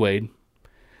Roe v. Wade,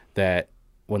 that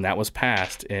when that was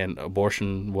passed and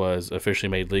abortion was officially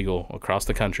made legal across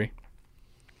the country,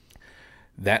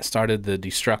 that started the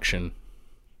destruction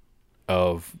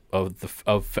of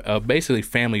basically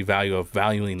family value, of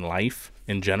valuing life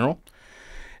in general.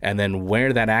 And then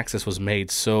where that access was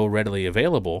made so readily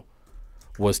available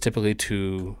was typically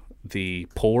to the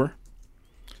poor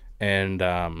and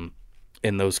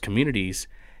in those communities,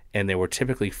 and they were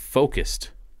typically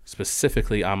focused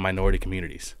specifically on minority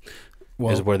communities.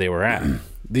 Well, is where they were at.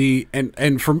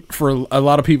 And for a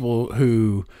lot of people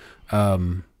who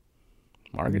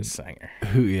Margaret Sanger.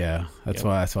 That's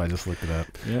why I just looked it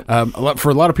up. For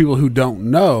a lot of people who don't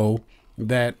know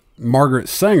that Margaret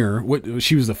Sanger,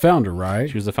 she was the founder, right?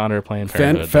 She was the founder of Planned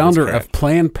Parenthood. Founder of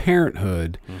Planned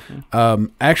Parenthood,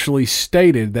 actually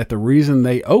stated that the reason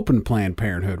they opened Planned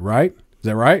Parenthood, right? Is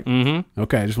that right? Mm-hmm.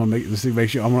 Okay, I just want to make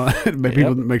sure. I want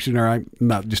to make sure I'm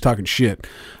not just talking shit.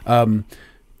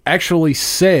 Actually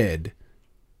said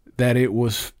that it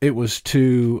was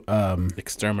to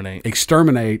exterminate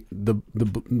the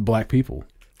black people.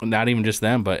 Not even just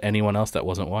them, but anyone else that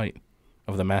wasn't white,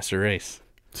 of the master race.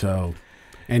 So,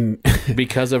 and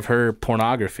because of her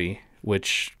pornography,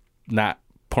 which not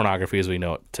pornography as we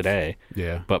know it today,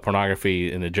 but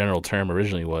pornography in the general term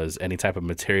originally was any type of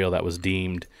material that was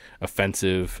deemed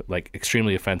offensive, like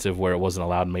extremely offensive, where it wasn't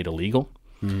allowed and made illegal.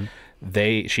 Mm-hmm.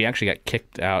 She actually got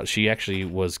kicked out. She actually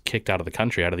was kicked out of the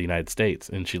country, out of the United States,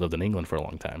 and she lived in England for a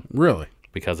long time. Really?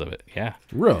 Because of it, yeah.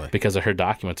 Really? Because of her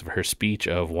documents of her speech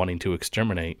of wanting to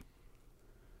exterminate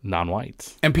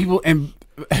non-whites. And people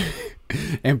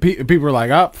people were like,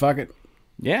 "Oh, fuck it,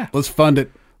 yeah, let's fund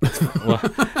it." Well,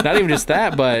 not even just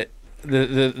that, but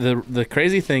the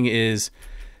crazy thing is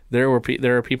there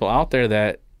are people out there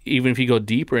that even if you go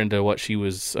deeper into what she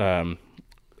was.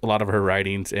 A lot of her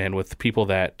writings and with the people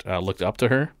that looked up to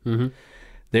her,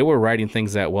 they were writing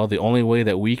things that, well, the only way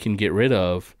that we can get rid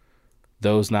of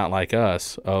those not like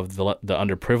us, of the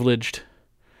underprivileged,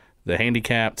 the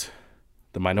handicapped,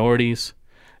 the minorities,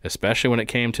 especially when it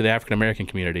came to the African American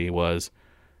community, was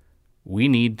we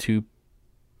need to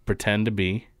pretend to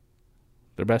be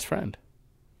their best friend.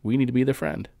 We need to be their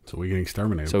friend. So we can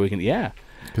exterminate them. So we can, yeah.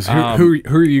 Because who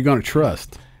are you going to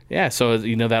trust? Yeah, so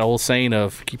you know that old saying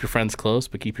of keep your friends close,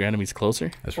 but keep your enemies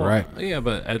closer. That's right. Yeah,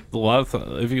 but at a lot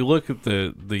of if you look at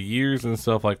the years and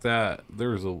stuff like that,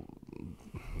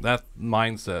 that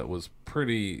mindset was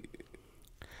pretty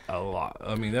a lot.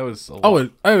 I mean, that was a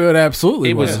lot. It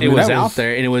absolutely was. It was out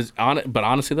there, and it was on it. But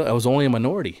honestly, though, it was only a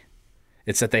minority.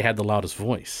 It's that they had the loudest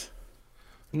voice.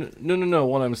 No.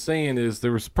 What I'm saying is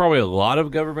there was probably a lot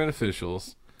of government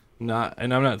officials.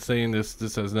 And I'm not saying this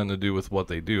has nothing to do with what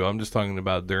they do. I'm just talking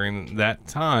about during that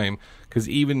time, because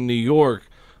even New York,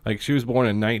 like she was born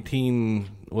in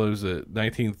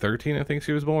 1913, I think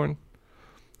she was born.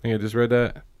 I think I just read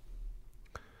that.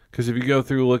 Because if you go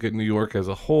through look at New York as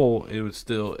a whole, it was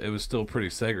still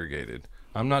pretty segregated.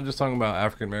 I'm not just talking about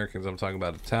African Americans. I'm talking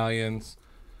about Italians.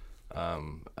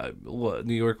 New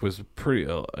York was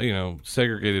pretty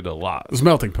segregated a lot. It was a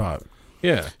melting pot.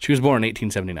 Yeah, she was born in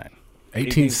 1879.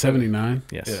 1879.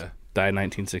 Yes. Yeah. Died in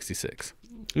 1966.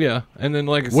 Yeah, and then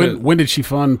like I said, when did she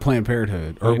fund Planned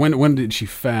Parenthood, or when did she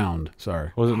found?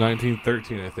 Sorry, was it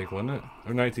 1913? I think, wasn't it,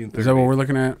 or 1930? Is that what we're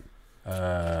looking at?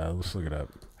 Let's look it up.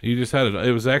 You just had it.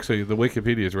 It was actually the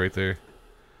Wikipedia is right there.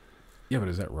 Yeah, but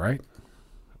is that right?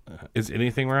 Is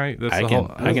anything right? That's I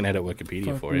can edit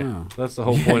Wikipedia for you. No. That's the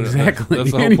whole point. Exactly.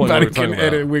 That's the whole point Anybody we're talking can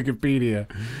edit about. Wikipedia.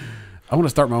 I want to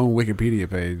start my own Wikipedia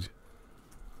page.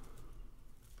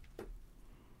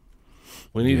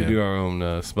 We need Yeah. to do our own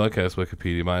Smugcast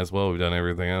Wikipedia. Might as well. We've done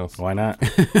everything else. Why not?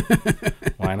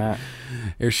 Why not?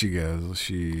 Here she goes.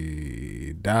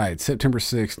 She died September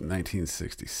 6th,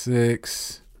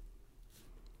 1966.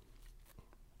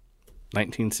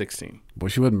 1916. Boy,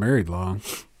 she wasn't married long.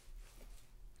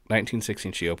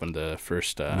 1916, she opened the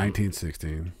first.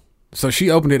 1916. So she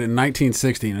opened it in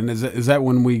 1916, and is that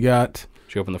when we got?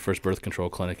 She opened the first birth control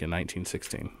clinic in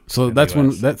 1916. So in that's the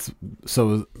when US.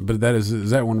 but that is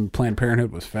that when Planned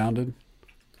Parenthood was founded?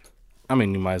 I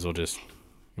mean, you might as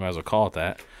well call it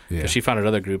that. Yeah. 'Cause she founded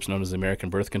other groups known as the American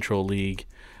Birth Control League,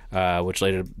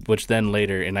 which then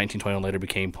later in 1920 later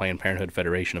became Planned Parenthood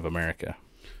Federation of America.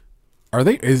 Are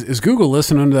they? Is Google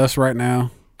listening to us right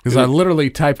now? Because I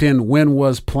literally typed in "when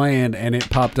was planned" and it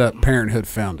popped up "Parenthood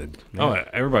founded." Oh,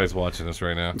 everybody's watching us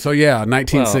right now. So yeah,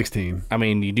 1916. I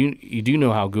mean, you do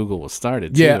know how Google was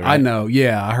started. Yeah, too, I right? know.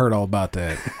 Yeah, I heard all about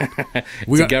that.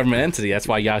 It's a government entity. That's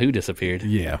why Yahoo disappeared.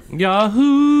 Yeah.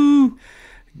 Yahoo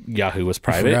was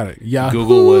forgot private. it. Yahoo.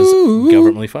 Google was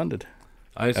governmentally funded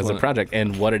I just as a wanna- project.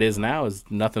 And what it is now is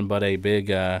nothing but a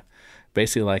big,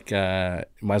 basically like, you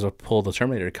might as well pull the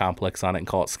Terminator complex on it and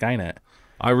call it Skynet.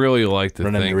 I really like to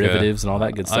Running think derivatives and all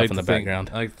that good stuff in the background.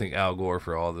 I like to think Al Gore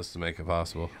for all this to make it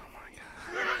possible.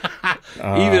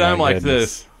 Oh, Even I'm my like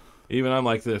goodness. this. Even I'm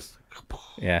like this.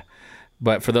 Yeah.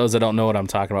 But for those that don't know what I'm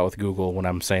talking about with Google, when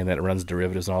I'm saying that it runs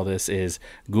derivatives and all this, is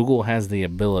Google has the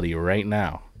ability right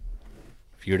now,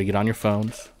 if you were to get on your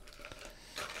phones,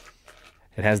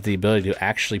 it has the ability to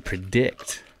actually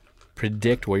predict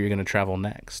where you're going to travel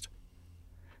next.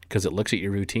 Because it looks at your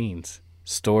routines,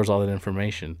 stores all that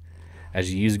information.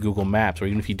 As you use Google Maps, or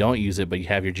even if you don't use it, but you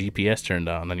have your GPS turned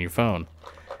on your phone,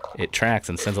 it tracks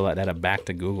and sends all that data back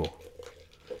to Google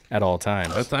at all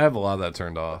times. I have a lot of that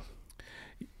turned off.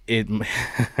 It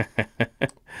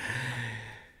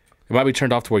might be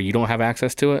turned off to where you don't have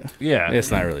access to it. Yeah.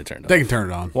 It's not really turned off. They can turn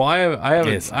it on. Well, I have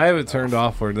Yes. it turned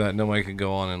off where that nobody can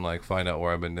go on and like find out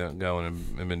where I've been going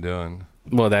and been doing.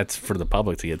 Well, that's for the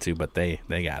public to get to, but they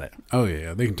got it. Oh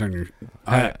yeah, they can turn your.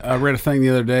 I read a thing the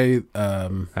other day.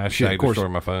 Hashtag shit, of course, destroy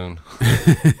my phone.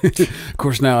 of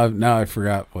course. Now I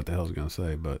forgot what the hell I was going to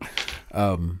say, but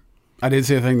I did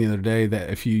see a thing the other day that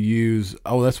if you use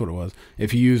that's what it was.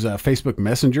 If you use Facebook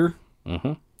Messenger,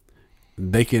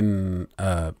 they can.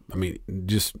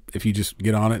 Just if you just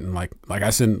get on it and like I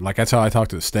said, like that's how I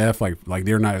talked to Steph. Like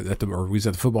the other night we was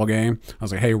at the football game. I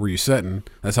was like, hey, where you sitting?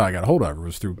 That's how I got a hold of her.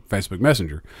 Was through Facebook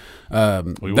Messenger.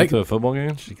 We went to a football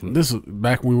game. This is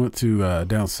back when we went to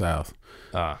down south,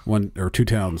 one or two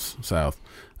towns south.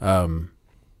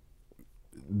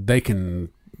 They can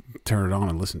turn it on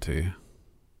and listen to you.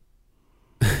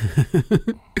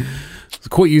 So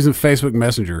quit using Facebook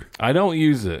Messenger. I don't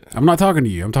use it. I'm not talking to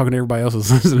you. I'm talking to everybody else that's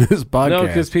listening to this podcast. No,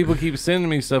 because people keep sending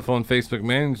me stuff on Facebook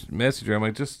Messenger. I'm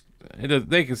like,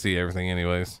 they can see everything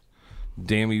anyways.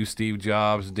 Damn you, Steve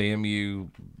Jobs. Damn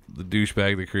you, the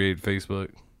douchebag that created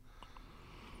Facebook.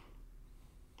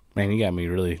 Man, you got me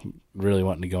really, really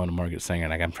wanting to go into Margaret Sanger.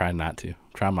 Like I'm trying not to. I'm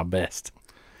trying my best.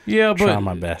 Yeah, but Trying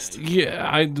my best.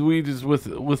 yeah, we just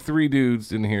with three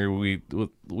dudes in here, we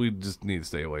just need to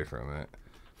stay away from it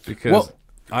because Well-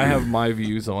 I have my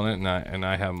views on it, and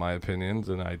I have my opinions,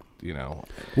 and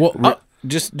Well,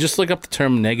 Just look up the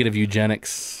term negative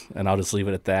eugenics, and I'll just leave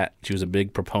it at that. She was a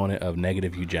big proponent of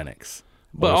negative eugenics.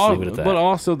 but I'll just leave it at that. but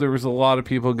also there was a lot of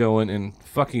people going in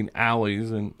fucking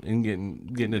alleys and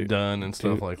getting it done and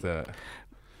stuff like that.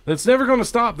 It's never going to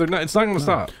stop. It's not going to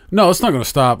stop. no, it's not going to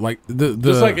stop. Like the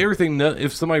Just like everything,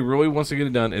 if somebody really wants to get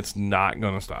it done, it's not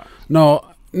going to stop. No,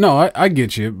 I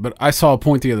get you, but I saw a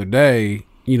point the other day.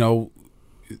 You know,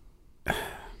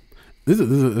 this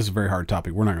is a very hard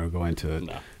topic. We're not going to go into it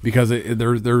because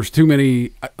there's too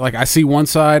many. Like I see one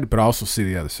side, but I also see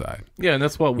the other side. Yeah, and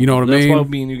that's what You know what I that's mean? why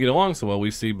me and you get along so well.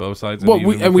 We see both sides. Well,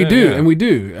 even we within, do, yeah. and we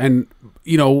do, and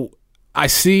you know, I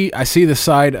see the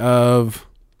side of.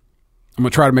 I'm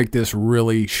gonna try to make this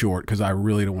really short because I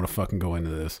really don't want to fucking go into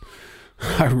this.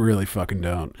 I really fucking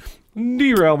don't.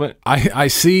 Derailment. I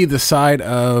see the side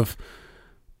of,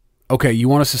 okay, you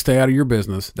want us to stay out of your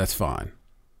business, that's fine.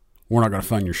 We're not going to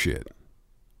fund your shit.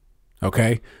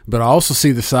 Okay? But I also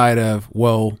see the side of,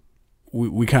 well,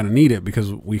 we kind of need it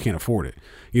because we can't afford it.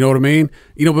 You know what I mean?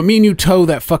 You know, but me and you toe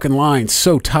that fucking line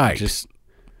so tight. Just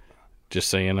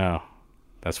so you know,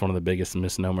 that's one of the biggest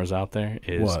misnomers out there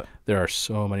is What? there are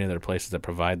so many other places that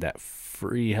provide that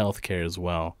free health care as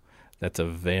well that's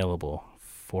available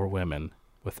for women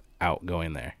without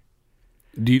going there.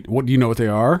 Do you know what they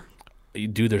are?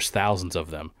 There's thousands of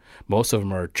them. Most of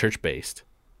them are church-based.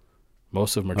 I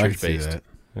can see that.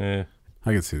 Yeah.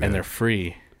 I can see that. And they're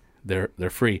free. They're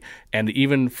free. And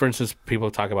even, for instance, people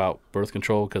talk about birth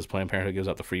control because Planned Parenthood gives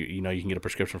out the free, you can get a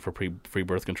prescription for free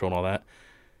birth control and all that.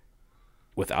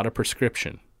 Without a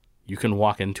prescription, you can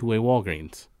walk into a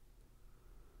Walgreens,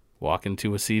 walk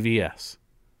into a CVS,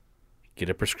 get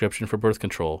a prescription for birth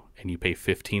control, and you pay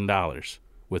 $15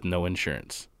 with no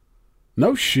insurance.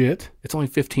 No shit. It's only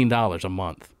 $15 a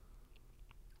month.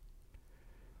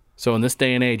 So in this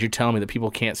day and age, you're telling me that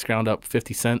people can't scrounge up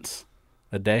 50 cents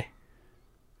a day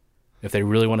if they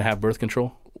really want to have birth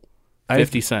control?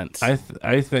 50 cents. I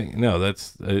think no,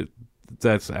 that's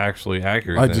actually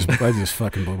accurate. I then. just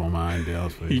fucking blew my mind. To be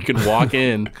honest with you. You can walk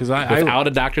in without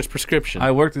a doctor's prescription.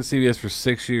 I worked at CVS for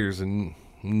 6 years and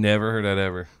never heard that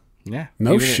ever. Yeah.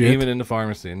 No even, shit. Even in the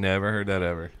pharmacy, never heard that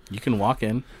ever. You can walk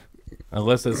in.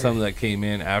 Unless it's something that came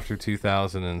in after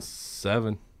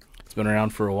 2007. It's been around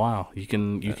for a while. You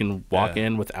can walk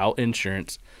in without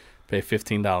insurance, pay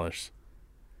 $15.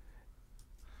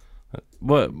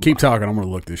 But Keep talking. I'm gonna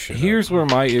look this shit. here's where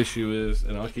my issue is,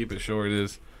 and I'll keep it short,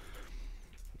 is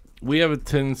we have a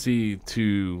tendency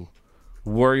to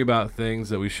worry about things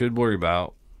that we should worry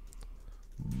about,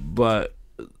 but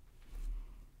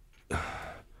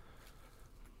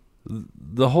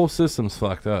the whole system's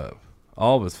fucked up.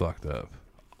 All of it's fucked up.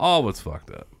 All of it's fucked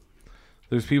up.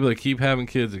 There's people that keep having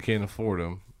kids that can't afford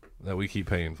them that we keep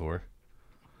paying for.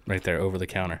 Right there, over the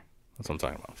counter. That's what I'm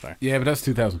talking about. Sorry. Yeah, but that's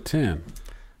 2010.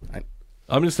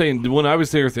 I'm just saying, when I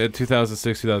was there at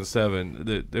 2006,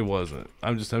 2007, it wasn't.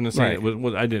 I'm just saying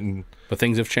Right. I didn't. But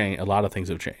things have changed. A lot of things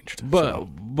have changed.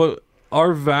 But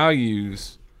our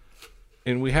values,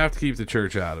 and we have to keep the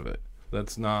church out of it.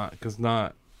 That's not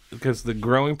because the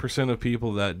growing percent of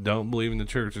people that don't believe in the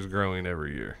church is growing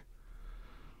every year.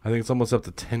 I think it's almost up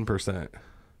to 10%. 10%.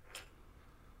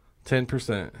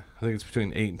 I think it's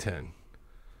between 8 and 10.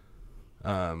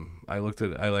 I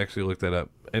actually looked that up,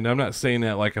 and I'm not saying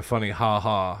that like a funny ha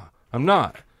ha. I'm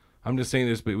not. I'm just saying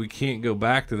this, but we can't go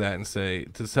back to that and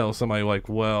to tell somebody like,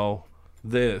 well,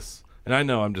 this. And I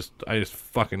know I just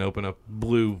fucking open up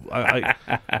blue. Like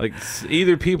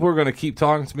either people are going to keep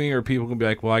talking to me, or people can be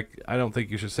like, well, I don't think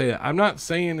you should say that. I'm not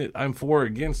saying it. I'm for or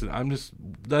against it.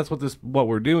 That's what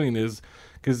we're doing is,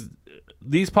 because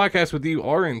these podcasts with you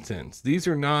are intense. These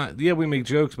are not. Yeah, we make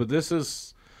jokes, but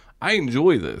I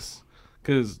enjoy this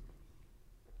because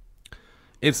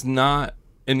it's not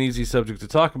an easy subject to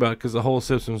talk about because the whole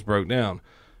system's broke down.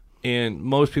 And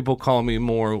most people call me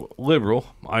more liberal.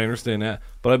 I understand that.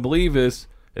 But I believe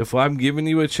if I'm giving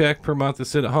you a check per month to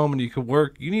sit at home and you can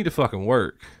work, you need to fucking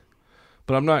work.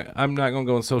 But I'm not going to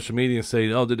go on social media and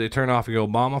say, oh, did they turn off your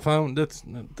Obama phone? That's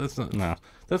not. No.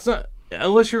 That's not.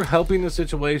 Unless you're helping the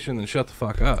situation, then shut the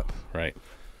fuck up. Right.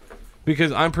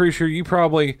 Because I'm pretty sure you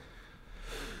probably,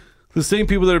 the same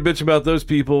people that are bitching about those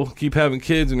people keep having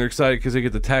kids and they're excited because they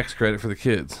get the tax credit for the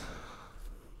kids.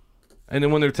 And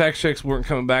then when their tax checks weren't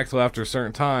coming back till after a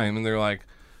certain time, and they're like,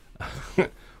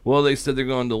 well, they said they're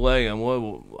going to delay them.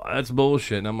 Well, that's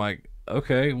bullshit. And I'm like,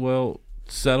 okay, well,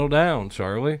 settle down,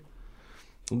 Charlie.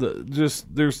 It's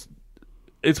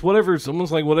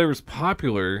almost like whatever's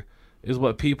popular is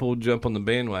what people jump on the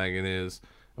bandwagon is.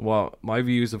 While my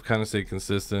views have kind of stayed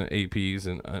consistent, AP's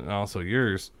and also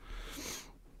yours.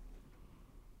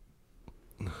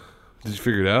 Did you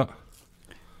figure it out?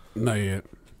 Not yet.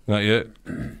 Not yet.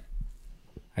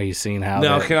 Are you seeing how?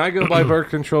 Now, can I go buy birth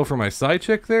control for my side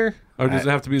chick there? Or does it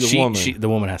have to be the woman? The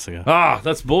woman has to go. Ah,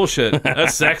 that's bullshit.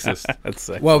 That's sexist. That's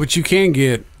sick. Well, but you can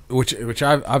get, which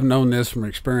I've known this from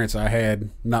experience I had,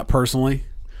 not personally,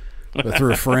 but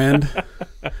through a friend.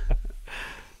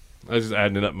 I was just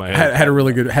adding it up in my head.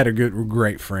 Had a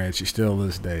great friend. She still to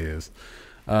this day is.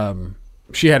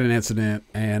 She had an incident,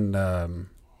 and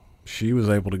she was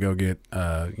able to go get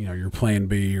your Plan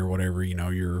B or whatever,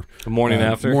 your Morning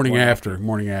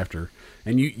after,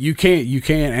 and you can't,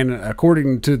 and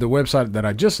according to the website that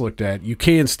I just looked at, you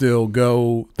can still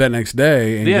go that next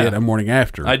day and get a morning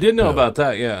after. I did know about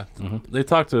that. Yeah, They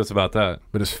talked to us about that.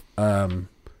 But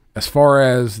as far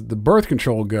as the birth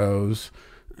control goes,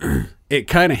 it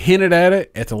kind of hinted at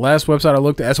it at the last website I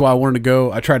looked at. That's why I wanted to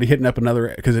go. I tried to hit up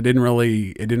another because it didn't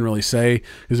really say,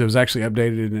 because it was actually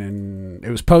updated and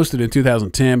it was posted in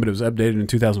 2010, but it was updated in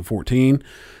 2014.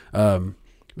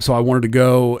 So I wanted to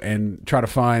go and try to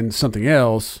find something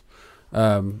else.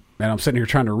 And I'm sitting here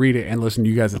trying to read it and listen to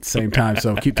you guys at the same time.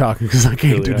 So keep talking because I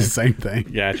can't do the same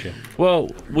thing. Gotcha. Well,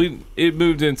 it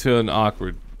moved into an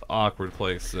awkward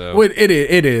place. So. Well, it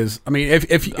is. I mean,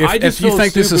 if you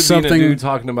think this is something, being a dude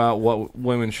talking about what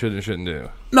women should and shouldn't do.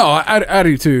 No, I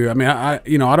do too. I mean, I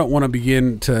don't want to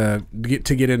begin to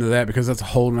get into that because that's a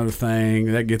whole other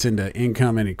thing that gets into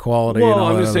income inequality. Well, and all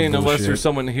I'm that just saying, other unless bullshit. there's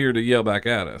someone here to yell back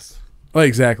at us. Well,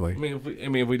 exactly.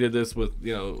 If we did this with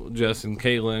Jess and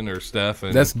Caitlin or Steph,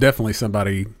 and That's definitely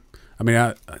somebody. I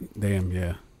mean, damn,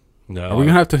 yeah. no, Are we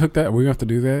gonna have to hook that? Are we gonna have to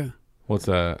do that? what's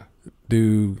that?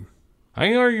 Do I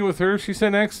ain't arguing with her. She sat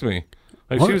next to me.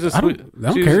 Like what? she was a I sweet.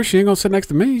 don't care. She ain't gonna sit next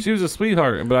to me. She was a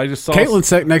sweetheart, but I just saw. Caitlin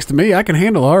sat next to me. I can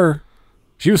handle her.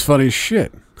 She was funny as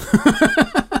shit.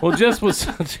 Well, Jess was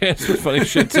funny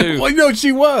shit too. Well, no,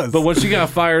 she was. But when she got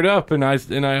fired up and I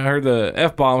heard the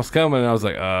F-bombs coming, I was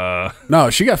like, No,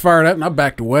 she got fired up, and I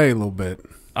backed away a little bit.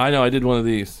 I know I did one of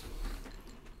these.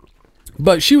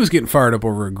 But she was getting fired up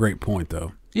over a great point,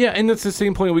 though. Yeah, and that's the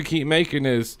same point we keep making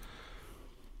is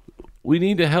we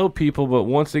need to help people, but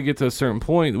once they get to a certain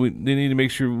point, they need to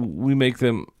make sure we make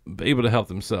them able to help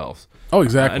themselves. Oh,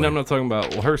 exactly. And I'm not talking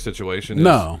about her situation.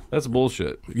 No. That's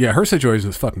bullshit. Yeah, her situation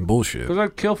is fucking bullshit. Because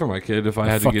I'd kill for my kid if I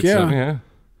had to fuck get yeah. some. Yeah.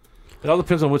 It all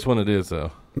depends on which one it is,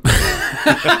 though.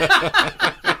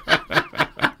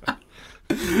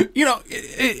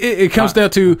 It comes down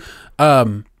to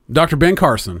Dr. Ben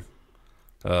Carson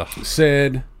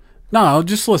said, no,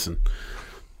 just listen.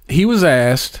 He was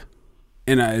asked,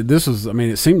 and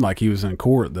it seemed like he was in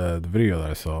court, the video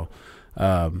that I saw. It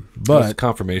was But a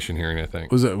confirmation hearing, I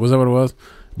think. was that what it was?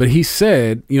 But he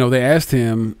said, they asked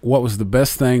him what was the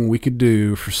best thing we could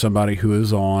do for somebody who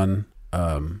is on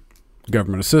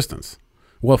government assistance,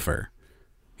 welfare.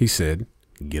 He said,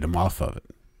 get them off of it.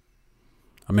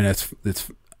 I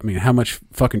mean, how much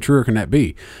fucking truer can that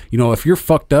be? If you're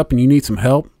fucked up and you need some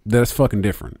help, that's fucking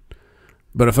different.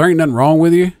 But if there ain't nothing wrong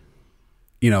with you,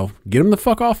 get them the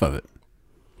fuck off of it.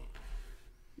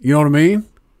 You know what I mean?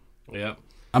 Yeah.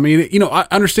 I mean, I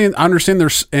understand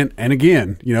there's, and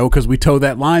again, because we toe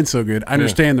that line so good, I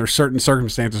understand there's certain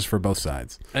circumstances for both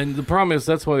sides. And the problem is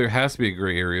that's why there has to be a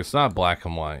gray area. It's not black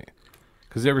and white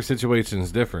because every situation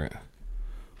is different.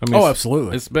 I mean,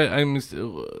 Absolutely.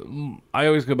 I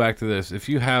always go back to this. If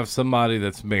you have somebody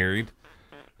that's married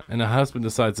and a husband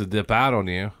decides to dip out on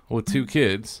you with 2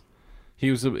 kids, he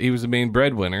was the main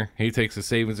breadwinner. He takes the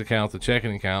savings account, the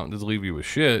checking account, and just leave you with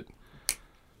shit.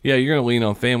 Yeah, you're going to lean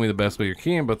on family the best way you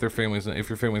can, but if your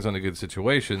family's in a good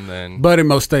situation, then... But in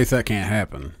most states, that can't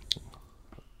happen.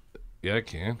 Yeah, it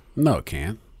can. No, it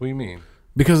can't. What do you mean?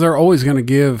 Because they're always going to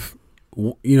give,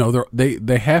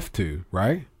 they have to,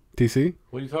 right, TC?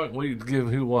 What are you talking? What do you give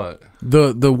who what?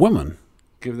 The women.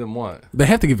 Give them what? They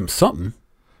have to give them something.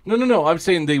 No. I'm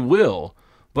saying they will,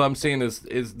 but I'm saying is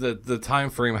the time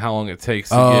frame how long it takes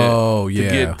to get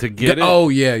it. Oh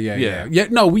yeah.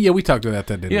 No, we talked about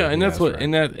that. Didn't we? And that's what right.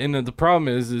 and the problem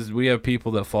is we have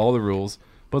people that follow the rules,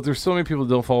 but there's so many people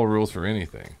that don't follow rules for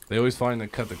anything. They always find to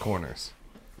cut the corners,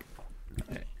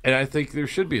 and I think there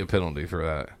should be a penalty for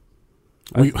that.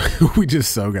 We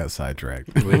just so got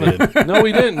sidetracked. We did. No,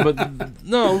 we didn't. But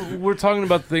no, we're talking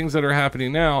about things that are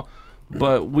happening now.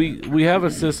 But we have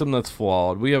a system that's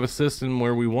flawed. We have a system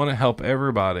where we want to help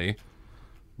everybody,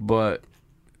 but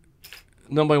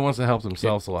nobody wants to help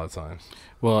themselves a lot of times.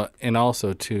 Well, and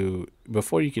also too,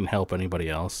 before you can help anybody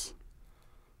else,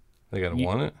 They gotta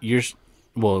want it. They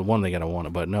gotta want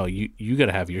it, but no, you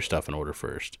gotta have your stuff in order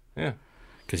first. Yeah.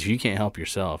 Because if you can't help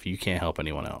yourself, you can't help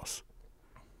anyone else.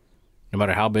 No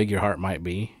matter how big your heart might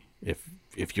be,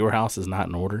 if your house is not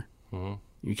in order,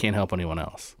 you can't help anyone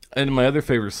else. And my other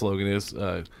favorite slogan is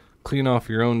clean off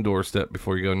your own doorstep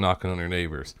before you go knocking on your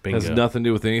neighbors. Bingo. It has nothing to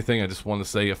do with anything. I just want to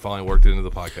say it finally worked into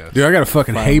the podcast. Dude, I got a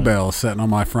fucking hay bale sitting on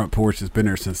my front porch. It's been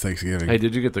there since Thanksgiving. Hey,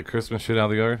 did you get the Christmas shit out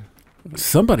of the yard?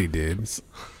 Somebody did.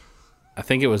 I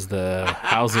think it was the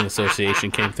housing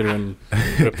association came through and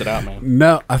ripped it out, man.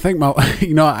 No, I think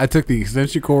I took the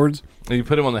extension cords. And you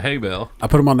put them on the hay bale. I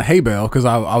put them on the hay bale because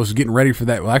I was getting ready for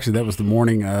that. Well, actually, that was the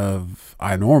morning of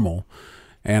iNormal.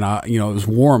 And it was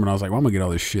warm, and I was like, well, I'm going to get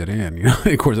all this shit in.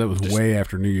 Of course, that was way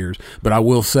after New Year's. But I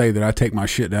will say that I take my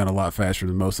shit down a lot faster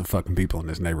than most of the fucking people in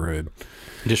this neighborhood.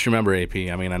 Just remember, AP,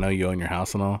 I mean, I know you own your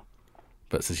house and all,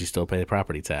 but since you still pay the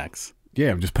property tax,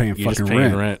 Yeah, I'm just paying you're fucking just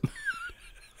paying rent. rent.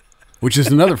 Which is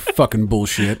another fucking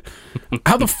bullshit.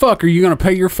 How the fuck are you going to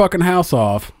pay your fucking house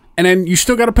off, and then you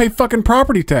still got to pay fucking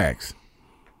property tax?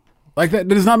 Like, that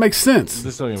does not make sense.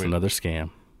 Just don't It's get me, another scam.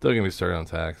 don't get me started on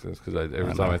taxes because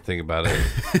every time I think about it,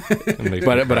 it makes me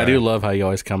But I cry. do love how you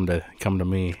always come to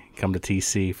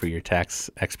TC for your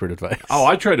tax expert advice. Oh,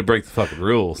 I tried to break the fucking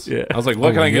rules. Yeah. I was like,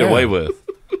 what can I get yeah. away with?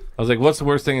 I was like, what's the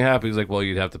worst thing that happened? He's like, well,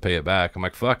 you'd have to pay it back. I'm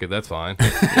like, fuck it, that's fine.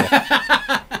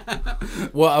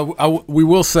 Well, we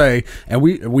will say, and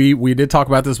we did talk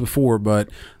about this before, but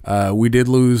we did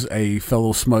lose a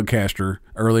fellow smugcaster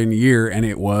early in the year, and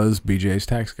it was BJ's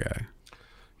tax guy.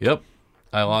 Yep.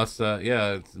 I lost,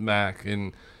 it's Mac.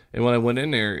 And when I went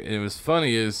in there, it was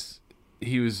funny is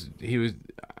he was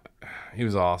he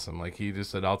was awesome. Like, he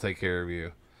just said, "I'll take care of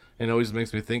you," and it always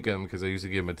makes me think of him because I used to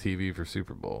give him a TV for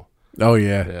Super Bowl. Oh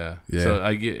yeah. Yeah. So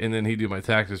and then he'd do my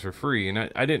taxes for free, and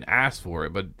I didn't ask for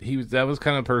it, but that was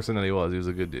kind of person that he was. He was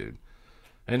a good dude.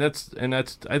 And that's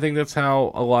I think that's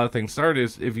how a lot of things start,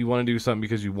 is if you want to do something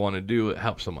because you want to do it,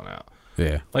 help someone out.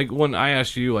 Yeah. Like when I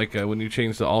asked you, like when you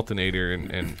changed the alternator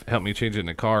and helped me change it in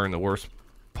the car in the worst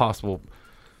possible,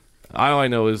 all I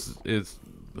know is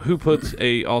who puts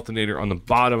a alternator on the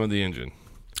bottom of the engine?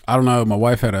 I don't know. My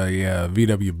wife had a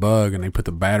VW Bug, and they put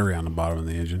the battery on the bottom of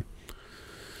the engine.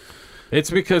 It's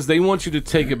because they want you to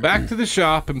take it back to the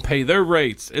shop and pay their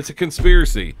rates. It's a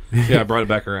conspiracy. Yeah, I brought it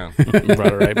back around. You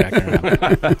brought it right back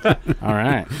around. All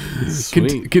right.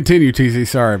 Sweet. Continue, TC.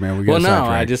 Sorry, man. We got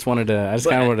sidetracked. I just kind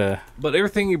of wanted to. But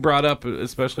everything you brought up,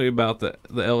 especially about the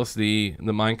LSD,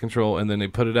 the mind control, and then they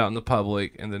put it out in the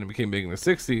public, and then it became big in the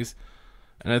 60s.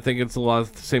 And I think it's a lot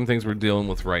of the same things we're dealing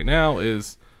with right now,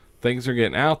 is things are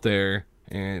getting out there,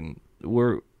 and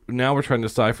we're trying to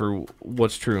decipher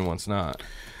what's true and what's not.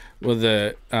 Well,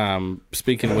 the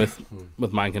speaking with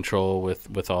mind control,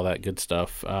 with all that good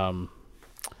stuff,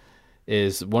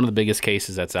 is one of the biggest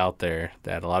cases that's out there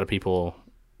that a lot of people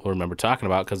will remember talking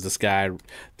about, because the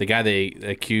guy they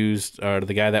accused, or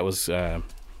the guy that was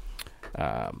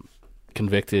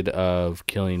convicted of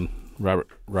killing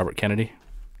Robert Kennedy,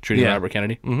 shooting Robert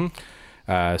Kennedy,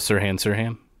 Sirhan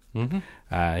Sirhan.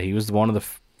 Mm-hmm. He was one of the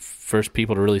first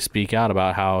people to really speak out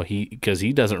about how because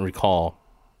he doesn't recall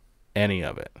any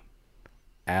of it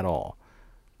at all,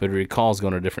 but he recalls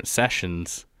going to different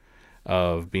sessions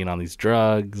of being on these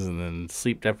drugs and then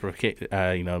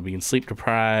being sleep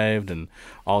deprived and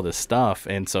all this stuff.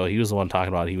 And so he was the one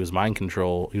talking about he was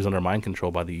under mind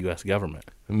control by the U.S. government.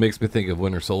 It makes me think of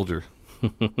Winter Soldier.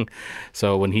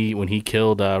 So when he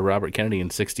killed Robert Kennedy in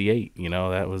 '68,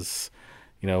 that was,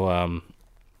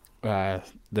 that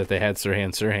they had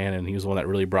Sirhan, and he was the one that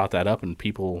really brought that up, and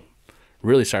people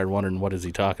really started wondering, what is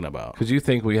he talking about? Because you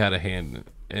think we had a hand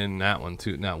in that one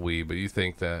too, not we, but you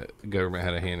think that government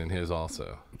had a hand in his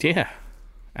also. Yeah,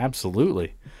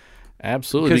 absolutely,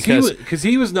 because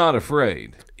he was not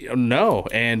afraid. No,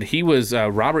 and he was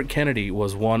Robert Kennedy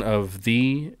was one of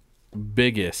the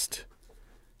biggest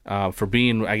for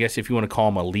being, I guess, if you want to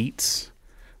call them elites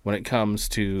when it comes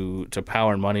to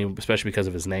power and money, especially because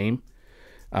of his name.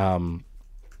 When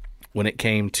it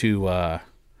came to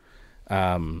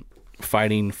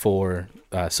fighting for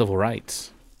civil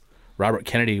rights, Robert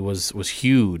Kennedy was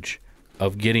huge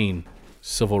of getting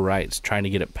civil rights, trying to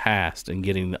get it passed and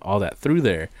getting all that through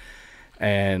there.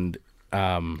 And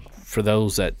for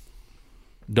those that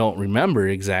don't remember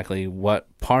exactly what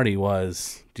party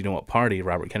was, do you know what party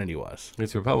Robert Kennedy was?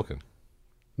 It's Republican.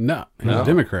 No, he was a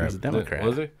Democrat. He was a Democrat.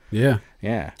 Was he? Yeah.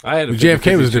 Yeah. I had a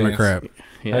JFK was a 50-50 Democrat. chance.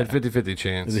 Yeah. I had 50-50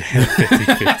 chance.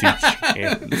 50-50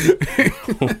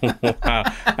 chance. Wow.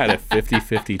 I had a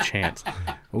 50-50 chance.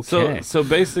 Okay. So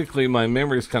basically, my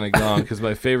memory's kind of gone because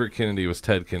my favorite Kennedy was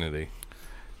Ted Kennedy.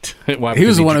 Why, He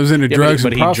was the one who was into drugs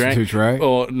and he prostitutes, right?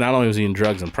 Well, not only was he in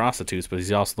drugs and prostitutes, but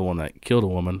he's also the one that killed a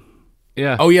woman.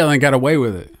 Yeah. Oh, yeah, and they got away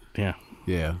with it. Yeah.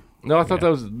 Yeah. No, I thought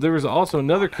there was also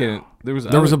another Kennedy. There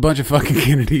was a bunch of fucking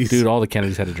Kennedys. Dude, all the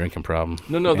Kennedys had a drinking problem.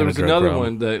 No, there was another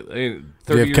one that 30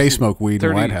 JFK years, smoked weed in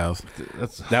the 30 White House.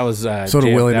 That was So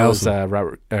did Willie Nelson. That was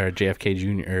Robert JFK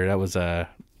Jr. Or that was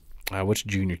which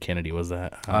Junior Kennedy was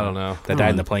that? I don't know. That died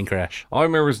in the plane crash. All I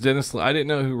remember is Dennis. I didn't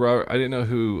know who Robert. I didn't know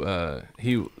who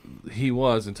he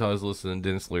was until I was listening to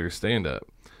Dennis Leary's stand up,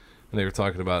 and they were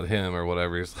talking about him or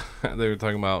whatever. They were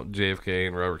talking about JFK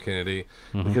and Robert Kennedy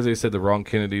because they said the wrong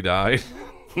Kennedy died.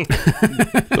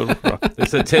 They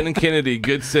said Ted Kennedy,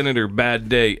 good senator, bad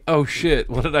day. Oh shit!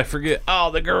 What did I forget? Oh,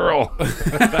 the girl.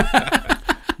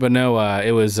 But no,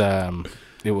 it was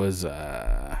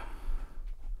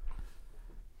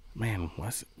man,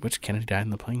 which Kennedy died in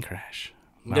the plane crash?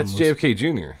 That's JFK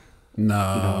Jr.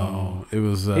 No, it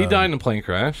was. He died in a plane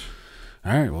crash.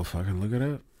 All right, well, fucking look it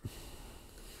up.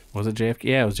 Was it JFK?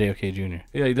 Yeah, it was JFK Jr.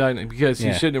 Yeah, he died because he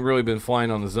Yeah. shouldn't have really been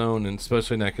flying on his own, and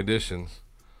especially in that conditions.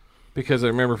 Because I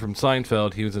remember from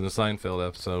Seinfeld, he was in the Seinfeld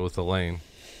episode with Elaine.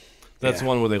 That's the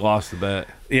one where they lost the bet.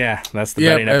 Yeah, that's the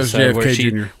Yep, betting that was episode where JFK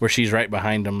Jr. where she's right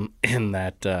behind him in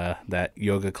that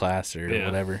yoga class or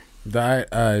whatever.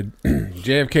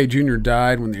 JFK Jr.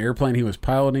 died when the airplane he was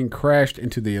piloting crashed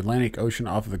into the Atlantic Ocean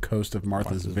off of the coast of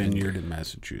Martha's Vineyard in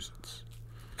Massachusetts.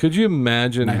 Could you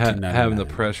imagine 1999. having the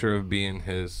pressure of being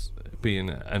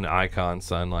an icon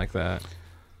son like that?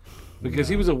 Because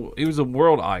he was a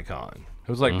world icon. It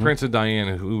was like Prince of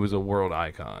Diana, who was a world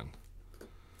icon.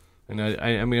 And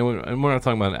I mean, when we're not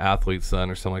talking about an athlete's son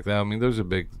or something like that. I mean, those are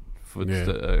big foot,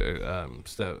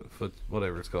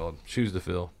 whatever it's called, shoes to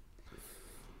fill.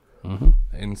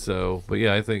 And so, but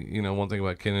yeah, I think, one thing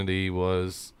about Kennedy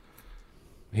was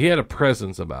he had a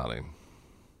presence about him.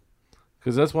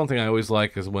 Because that's one thing I always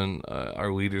like is when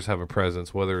our leaders have a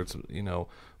presence, whether it's,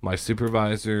 my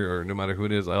supervisor or no matter who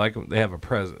it is, I like them, they have a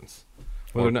presence.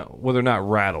 Whether they're not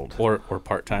rattled. Or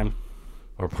part-time.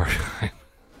 Or part-time.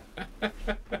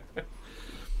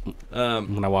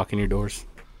 When I walk in your doors.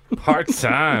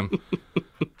 Part-time.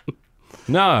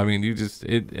 No, I mean,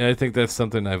 I think that's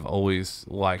something I've always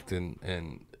liked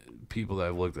and people that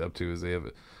I've looked up to is they have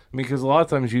it. I mean, because a lot of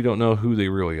times you don't know who they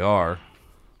really are.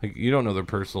 Like, you don't know their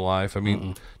personal life. I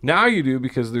mean, now you do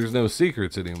because there's no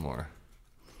secrets anymore.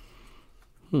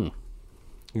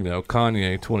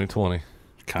 Kanye 2020.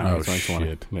 Kanye Oh, 2020.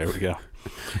 shit. There we go.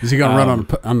 Is he going to run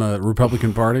on the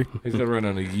Republican Party? He's going to run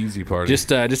on a Yeezy party. Just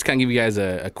kind of give you guys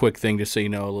a quick thing, just so you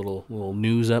know, a little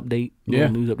news update. Yeah.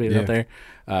 News update Yeah. out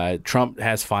there. Trump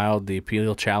has filed the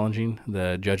appeal challenging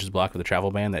the judge's block of the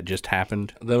travel ban that just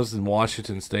happened. That was in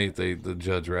Washington State, the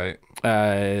judge, right?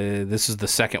 This is the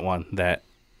second one that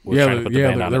was trying to put the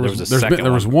ban on. There was a second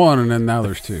there was one, and then now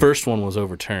there's two. First one was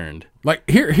overturned. Like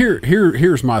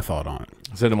here's my thought on it.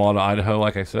 Send them all to Idaho,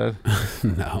 like I said.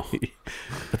 No,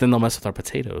 But then they'll mess with our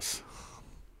potatoes.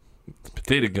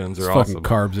 Potato guns it's are fucking awesome.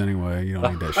 carbs anyway. You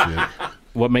don't need that shit.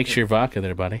 What makes your vodka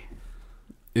there, buddy?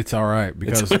 It's all right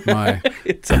because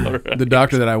It's all right. the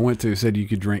doctor that I went to said you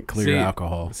could drink clear See-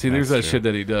 alcohol. See, there's that That's true. shit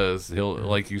that he does. He'll,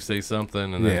 like, you say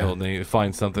something, and then Yeah. he'll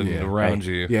find something around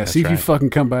you. Yeah, see if you right. fucking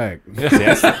come back.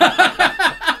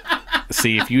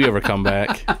 See if you ever come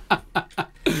back.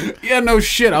 Yeah, no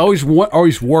shit. I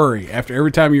always worry after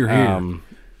every time you're here.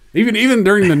 Even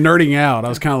during the nerding out, I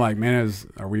was kind of like, man,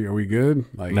 are we good?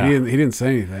 Like No. he didn't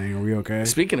say anything. Are we okay?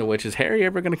 Speaking of which, is Harry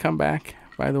ever going to come back,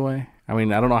 by the way? I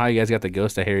mean, I don't know how you guys got the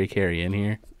ghost of Harry Carey in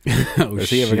here. Oh, Is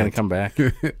he ever going shit. to come back?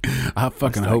 I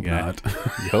fucking hope guy. not.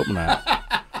 You hope not.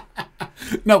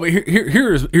 No, but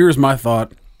here's my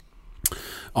thought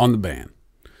on the ban.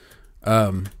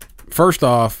 First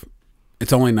off,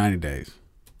 it's only 90 days,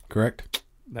 correct?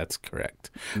 That's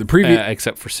correct. The previous,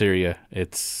 Except for Syria,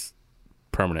 it's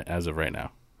permanent as of right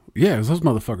now. yeah, 'cause those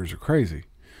motherfuckers are crazy.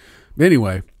 But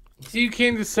anyway, So you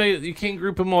can't just say you can't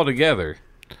group them all together.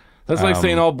 That's like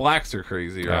saying all blacks are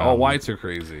crazy or all whites are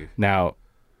crazy. Now,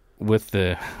 with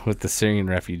the Syrian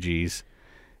refugees,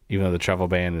 even though the travel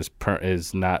ban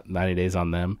is not 90 days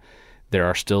on them, there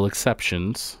are still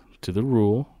exceptions to the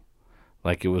rule.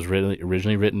 Like it was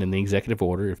originally written in the executive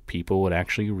order. If people would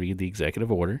actually read the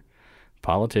executive order,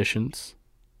 politicians,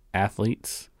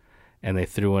 athletes, and they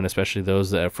threw in especially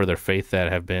those that for their faith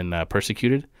that have been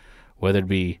persecuted, whether it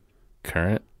be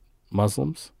current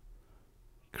Muslims,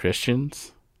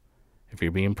 Christians. If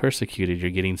you're being persecuted,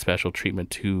 you're getting special treatment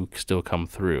to still come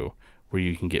through, where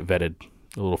you can get vetted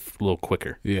a little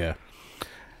quicker. yeah.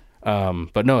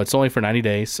 But no, it's only for 90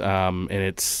 days, and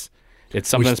it's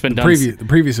something that's been done. The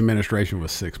previous administration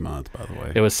was 6 months, by the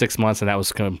way. It was 6 months, and that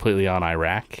was completely on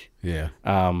Iraq. Yeah.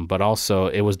 But also,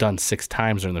 it was done 6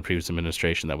 times during the previous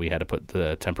administration that we had to put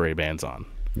the temporary bans on.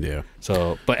 Yeah.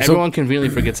 So, but everyone conveniently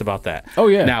forgets about that. Oh,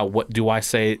 yeah. Now, what do I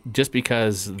say? Just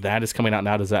because that is coming out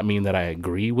now, does that mean that I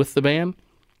agree with the ban?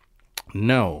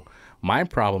 No. My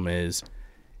problem is,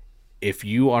 if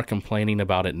you are complaining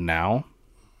about it now,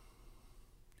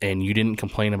 and you didn't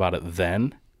complain about it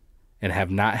then, and have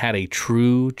not had a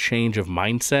true change of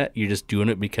mindset, you're just doing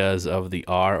it because of the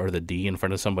R or the D in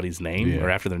front of somebody's name Yeah. or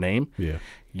after their name. Yeah.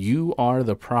 You are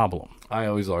the problem. I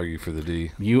always argue for the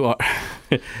D. You are,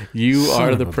 you Son are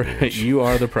of the a bitch. you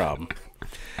are the problem.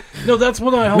 No, that's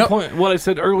what my whole point. What I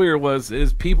said earlier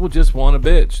is people just want to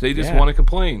bitch. They just Yeah. want to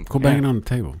complain. Quit banging on the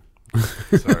table.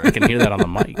 Sorry, I can hear that on the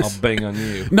mics. I'll bang on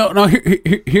you. No.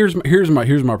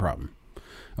 Here's my problem.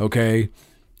 Okay.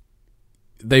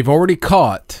 They've already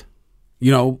caught.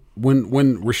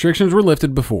 When restrictions were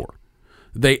lifted before,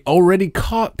 they already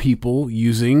caught people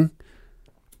using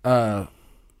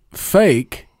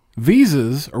fake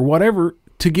visas or whatever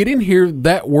to get in here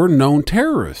that were known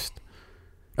terrorists.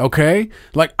 Okay?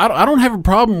 Like, I don't have a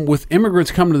problem with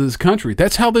immigrants coming to this country.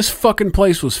 That's how this fucking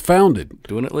place was founded.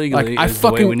 Doing it legally Like, is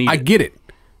the way we need I it. get it.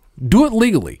 Do it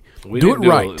legally. Do it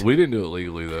right. We didn't do it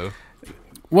legally though.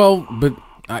 Well, but,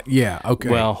 yeah, okay.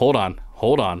 Well, hold on.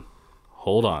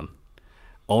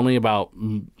 Only about,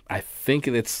 I think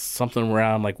it's something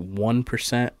around like 1%,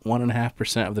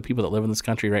 1.5% of the people that live in this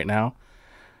country right now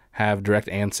have direct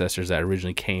ancestors that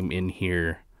originally came in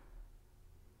here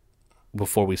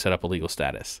before we set up a legal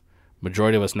status.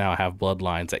 Majority of us now have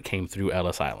bloodlines that came through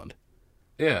Ellis Island.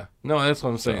 Yeah, no, that's what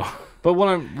I'm saying. But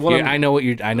I know what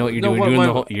you're doing. No,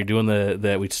 You're doing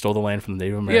the we stole the land from the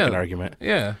Native American argument.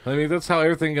 Yeah, I mean that's how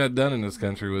everything got done in this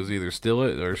country was either steal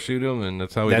it or shoot them, and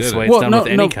that's how we That's did the way it. it's done with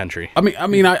any country. I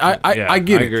mean, I get I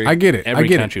it. agree. I get it. Every I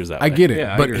get country it. was that I way. get it.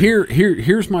 Yeah, I but agree.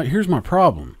 here's my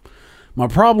problem. My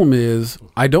problem is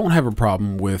I don't have a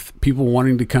problem with people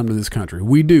wanting to come to this country.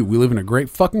 We do. We live in a great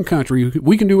fucking country.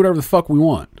 We can do whatever the fuck we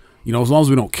want. You know, as long as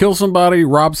we don't kill somebody,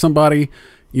 rob somebody,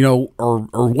 you know, or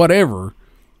whatever.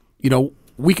 You know,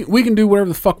 we can do whatever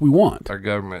the fuck we want. Our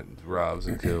government robs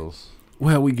and kills.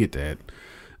 Well, we get that,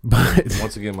 but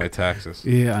Once again, my taxes.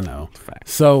 yeah, I know.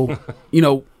 So, you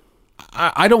know,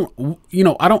 I don't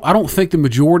think the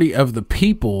majority of the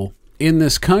people in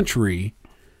this country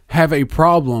have a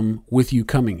problem with you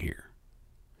coming here.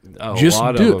 A Just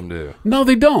lot do of it. them do. No,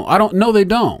 they don't. I don't. No, they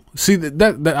don't. See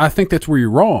that I think that's where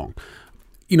you're wrong.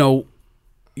 You know,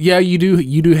 yeah, you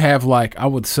do have, like, I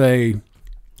would say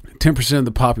 10% of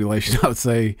the population. I would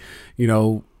say, you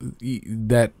know,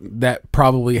 that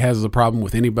probably has a problem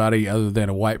with anybody other than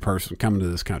a white person coming to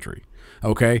this country.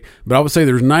 Okay, but I would say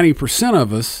there's 90%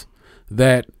 of us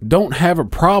that don't have a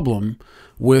problem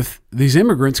with these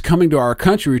immigrants coming to our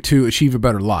country to achieve a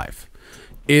better life.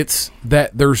 It's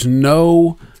that there's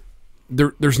no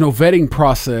vetting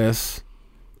process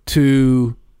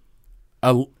to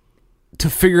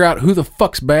figure out who the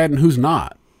fuck's bad and who's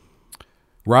not.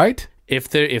 Right? If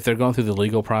they're going through the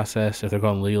legal process, if they're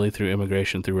going legally through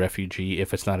immigration, through refugee,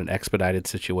 if it's not an expedited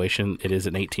situation, it is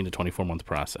an 18 to 24 month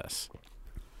process.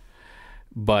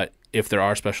 But if there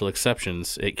are special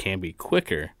exceptions, it can be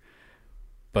quicker.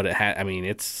 But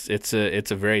it's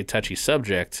a very touchy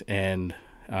subject, and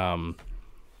there's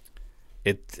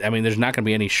not going to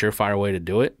be any surefire way to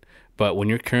do it. But when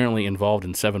you're currently involved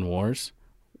in 7 wars,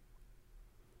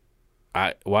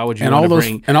 why would you and want all to those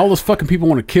bring? and all those fucking people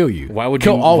want to kill you? Why would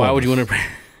kill you? all Why of would you us. want to bring?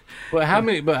 But how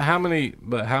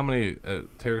many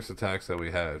terrorist attacks that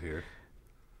we had here?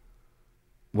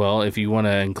 Well, if you want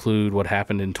to include what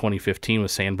happened in 2015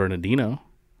 with San Bernardino,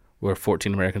 where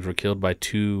 14 Americans were killed by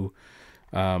 2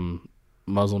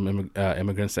 Muslim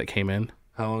immigrants that came in.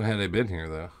 How long had they been here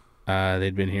though?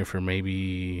 They'd been here for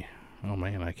maybe, a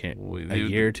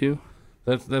Dude, year or 2.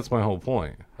 That's my whole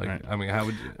point. Like, Right. I mean, how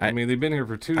would you, they've been here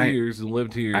for 2 years and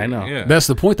lived here. I know. Yeah. That's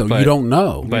the point, though. But- you don't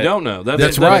know. we don't know.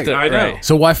 That's right. I know. Right.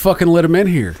 So why fucking let them in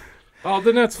here? Oh,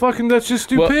 then that's just Well,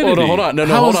 stupidity. hold on. No,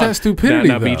 How hold is on. that stupidity,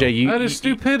 No, though? BJ, That is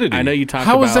stupidity. I know you talked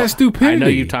How about. is that stupidity? I know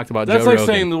you talked about That's Joe like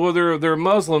Rogan. saying, well, they're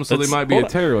Muslims, so they Let's- might be hold a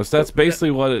on. terrorist. That's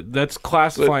basically that's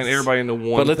classifying everybody into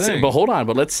one thing. But hold on.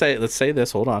 But let's say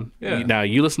this. Hold on. Yeah. Now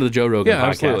you listen to the Joe Rogan Yeah, podcast,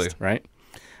 absolutely. right?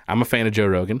 I'm a fan of Joe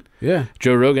Rogan. Yeah.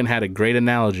 Joe Rogan had a great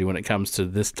analogy when it comes to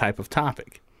this type of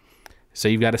topic. So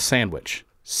you've got a sandwich.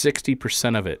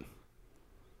 60% of it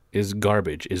is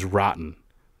garbage, is rotten.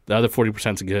 The other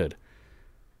 40% is good.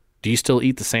 Do you still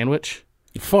eat the sandwich?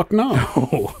 Fuck no.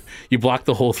 Oh, you block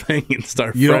the whole thing and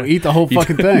start. You don't eat the whole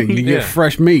fucking thing. You Yeah. get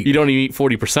fresh meat. You don't even eat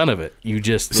 40% of it. You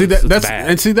just See it's that's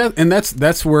bad.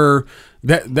 that's where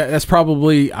that's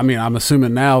probably. I mean, I'm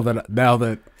assuming now that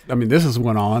this has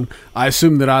went on. I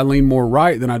assume that I lean more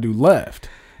right than I do left.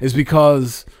 Is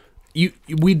because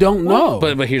we don't know.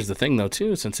 But here's the thing though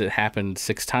too. Since it happened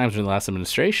 6 times in the last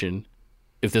administration,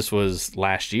 if this was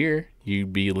last year,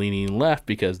 you'd be leaning left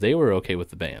because they were okay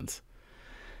with the bans.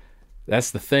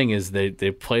 That's the thing is they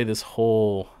play this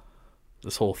whole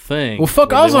thing. well,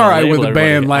 fuck, where I was they all wanna right with label the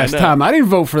band everybody. last I know. time. I didn't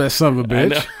vote for that son of a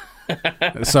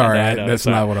bitch. Sorry, I know, that's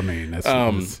sorry. not what I mean. That's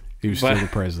he was but- still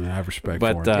the president. I have respect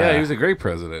but, for him. Yeah, he was a great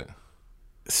president.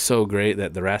 So great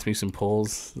that the Rasmussen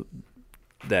polls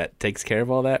that takes care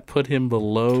of all that put him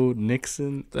below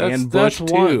Nixon and Bush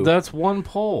too. That's one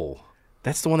poll.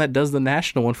 That's the one that does the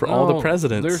national one for all the No,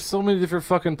 presidents. There's so many different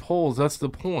fucking polls. That's the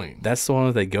point. That's the one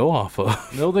that they go off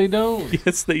of. No, they don't.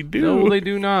 Yes, they do. No, they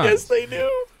do not. Yes, they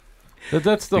do.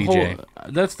 That's the BJ. whole.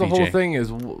 That's the whole BJ. thing.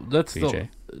 That's BJ.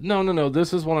 the. No.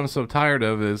 This is what I'm so tired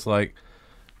of. Is like,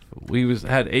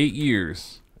 had 8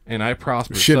 years, and I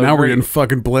prospered. Shit, so now we're great. getting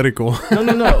fucking political.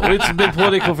 No. It's been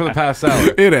political for the past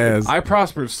hour. It has. I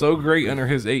prospered so great under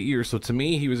his 8 years. So to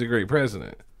me, he was a great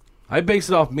president. I base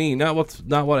it off me, not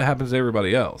what happens to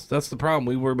everybody else. That's the problem.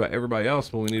 We worry about everybody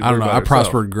else when we need to I don't worry know. about I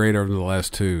prospered ourselves. great over the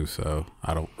last 2, so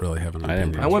I don't really have an I didn't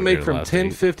opinion. I want to make Prospered from last 10,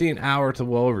 8. 50 an hour to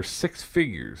well over 6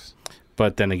 figures.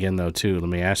 But then again, though, too, let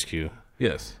me ask you: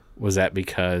 Yes. was that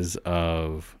because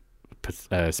of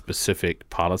specific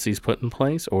policies put in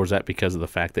place, or was that because of the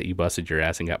fact that you busted your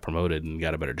ass and got promoted and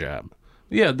got a better job?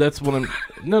 Yeah, that's what I'm.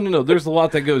 No. There's a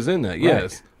lot that goes in that.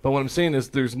 Yes, but what I'm saying is,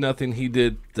 there's nothing he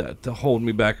did to hold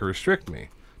me back or restrict me.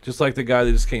 Just like the guy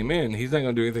that just came in, he's not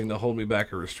going to do anything to hold me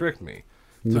back or restrict me.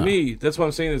 To me, that's what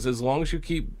I'm saying is as long as you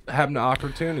keep having the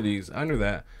opportunities under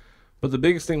that. But the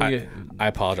biggest thing I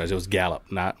apologize. It was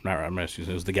Gallup, not it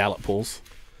was the Gallup polls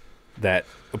that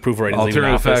approval ratings.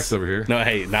 Alternative facts over here. No,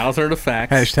 hey, not alternative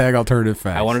facts. Hashtag alternative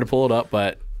facts. I wanted to pull it up,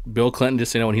 but Bill Clinton,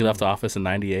 just so you know, when he left office in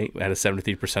 '98, had a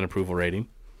 73% approval rating.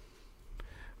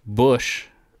 Bush,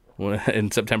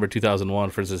 in September 2001,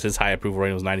 for instance, his high approval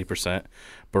rating was 90%.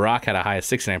 Barack had a high of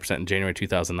 69% in January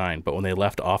 2009, but when they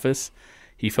left office,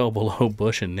 he fell below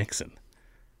Bush and Nixon.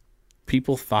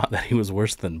 People thought that he was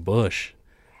worse than Bush,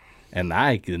 and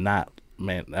I did not.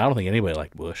 Man, I don't think anybody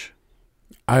liked Bush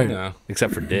No.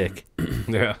 except for Dick,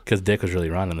 Yeah. because Dick was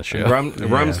really running the show.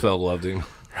 Rumsfeld loved him.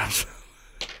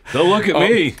 Don't look at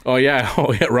me. Oh yeah,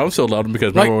 Rumsfeld loved him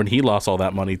because remember when he lost all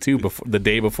that money too, the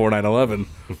day before 9/11.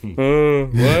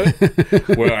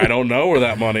 What? Well, I don't know where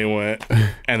that money went.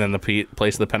 And then the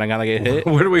place of the Pentagon that get hit.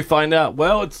 Where do we find out?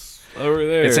 Well, it's over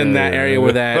there. It's in that area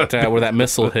where that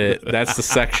missile hit. That's the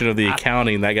section of the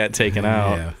accounting that got taken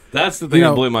out. Yeah. That's the thing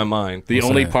that blew my mind. The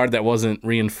only that? part that wasn't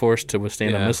reinforced to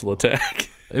withstand a missile attack.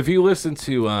 If you listen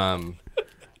to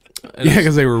Yeah,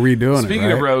 because they were redoing speaking it.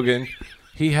 Right? of Rogan,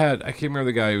 he had, I can't remember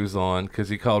the guy he was on because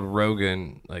he called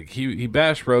Rogan, like he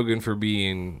bashed Rogan for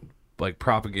being like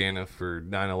propaganda for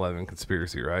 9/11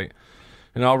 conspiracy, right?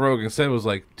 And all Rogan said was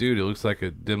like, dude, it looks like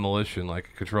a demolition, like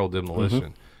a controlled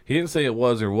demolition. He didn't say it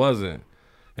was or wasn't.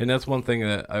 And that's one thing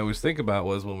that I always think about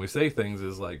was when we say things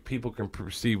is like people can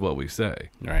perceive what we say.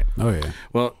 Right. Oh yeah.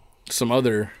 Well, some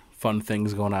other fun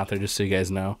things going out there, just so you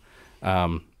guys know.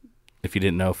 If you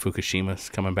didn't know, Fukushima's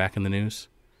coming back in the news.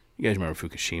 You guys remember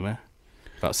Fukushima?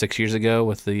 About 6 years ago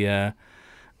with the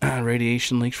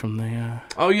radiation leaks from the...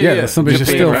 Oh, yeah. Somebody's just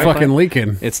Japan, still right? fucking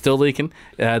leaking. It's still leaking.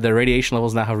 The radiation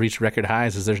levels now have reached record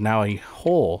highs as there's now a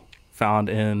hole found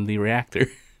in the reactor.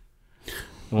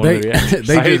 One of the reactors.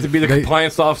 I hate to be the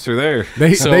compliance officer there.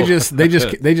 They So-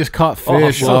 just caught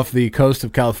fish well- off the coast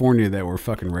of California that were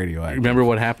fucking radioactive. Remember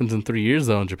what happens in 3 years,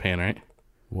 though, in Japan, right?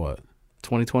 What?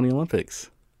 2020 Olympics.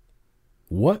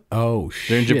 What? Oh shit!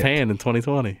 They're in Japan in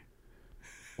 2020.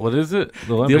 What is it? The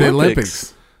The Olympics?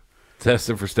 Olympics.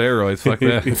 Tested for steroids. Fuck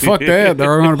that. Fuck that!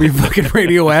 They're going to be fucking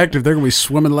radioactive. They're going to be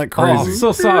swimming like Oh, crazy.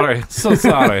 so sorry. So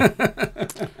sorry.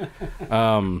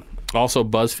 Also,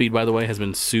 BuzzFeed, by the way, has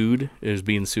been sued. Is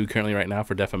being sued currently right now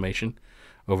for defamation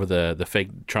over the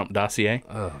fake Trump dossier.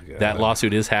 Oh, God. That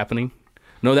lawsuit is happening.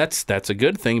 No, that's a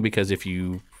good thing because if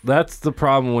you That's the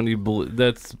problem when you believe.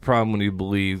 That's the problem when you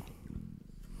believe.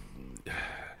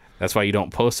 that's why you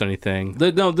don't post anything.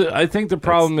 I think the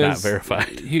problem not is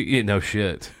verified. No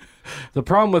shit. The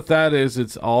problem with that is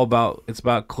it's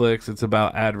about clicks, it's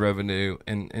about ad revenue,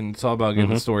 and it's all about getting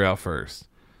the story out first.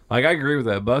 Like I agree with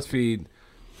that. BuzzFeed,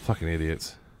 fucking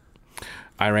idiots.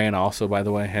 Iran also, by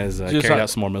the way, has carried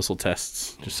out some more missile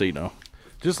tests. Just so you know.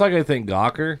 Just like I think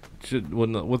Gawker should,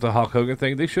 with the Hulk Hogan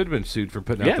thing, they should have been sued for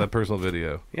putting out that personal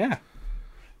video. Yeah.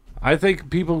 I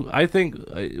think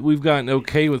we've gotten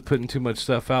okay with putting too much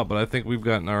stuff out, but I think we've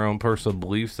gotten our own personal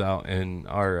beliefs out in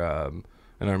our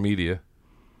media.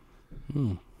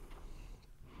 And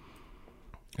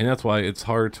that's why it's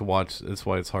hard to watch. That's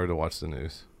why it's hard to watch the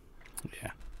news.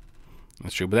 Yeah,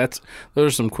 that's true. But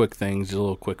those are some quick things, just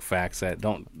little quick facts that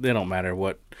don't matter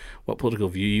what political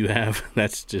view you have.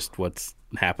 That's just what's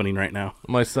happening right now.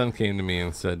 My son came to me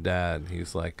and said, "Dad,"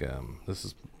 he's like, this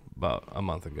is about a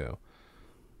month ago.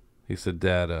 He said,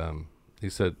 "Dad," he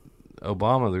said,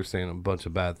 "Obama, they're saying a bunch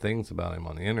of bad things about him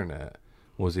on the internet.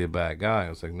 Was he a bad guy?" I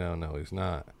was like, "No, he's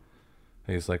not."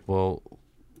 And he's like, "Well,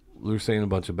 they're saying a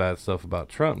bunch of bad stuff about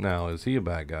Trump now. Is he a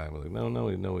bad guy?" I was like,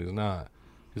 No, he's not."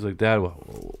 He's like, "Dad,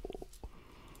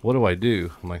 what do I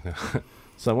do?" I'm like,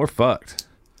 "Son, we're fucked."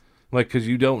 Like, because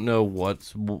you don't know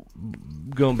what's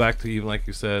going back to even like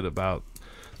you said about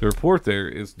the report. There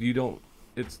is you don't.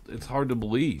 It's hard to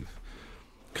believe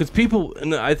because people,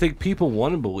 and I think people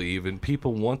want to believe, and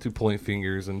people want to point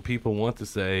fingers, and people want to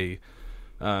say,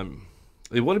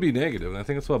 they want to be negative, and I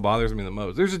think that's what bothers me the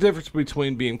most. There's a difference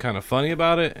between being kind of funny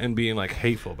about it and being like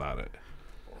hateful about it.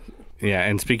 Yeah,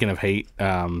 and speaking of hate,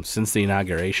 since the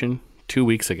inauguration 2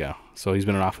 weeks ago, so he's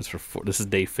been in office for this is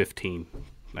day 15,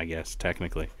 I guess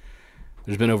technically.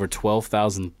 There's been over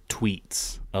 12,000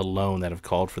 tweets alone that have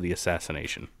called for the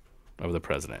assassination of the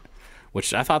president,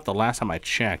 which I thought the last time I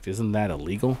checked, isn't that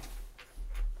illegal?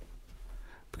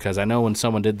 Because I know when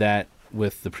someone did that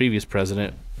with the previous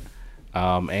president,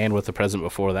 and with the president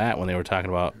before that, when they were talking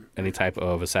about any type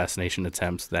of assassination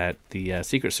attempts, that the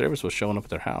Secret Service was showing up at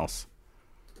their house.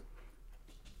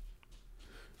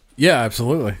 Yeah,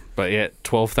 absolutely. But yet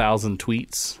 12,000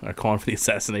 tweets are calling for the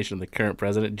assassination of the current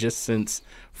president just since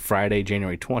Friday,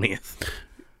 January 20th.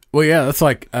 Well, yeah, that's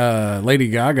like Lady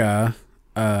Gaga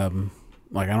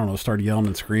like I don't know, started yelling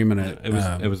and screaming at.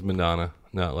 It was Madonna,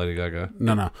 not Lady Gaga.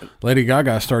 No. Lady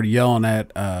Gaga started yelling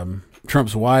at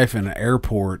Trump's wife in an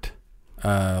airport.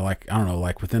 Like I don't know,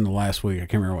 like within the last week, I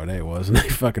can't remember what day it was, and they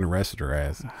fucking arrested her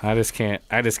ass. I just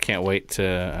can't wait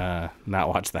to not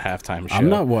watch the halftime show. I'm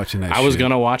not watching that. I was shit.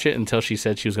 gonna watch it until she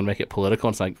said she was gonna make it political.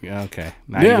 It's like, okay,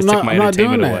 now Yeah, you just I'm took my not doing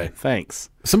entertainment that. away. Thanks.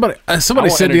 Somebody I will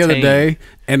said the other entertain. day,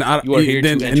 and I You are here to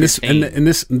and this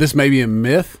entertain. this may be a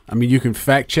myth. I mean, you can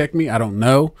fact check me. I don't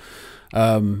know,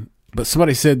 but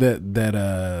somebody said that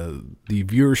the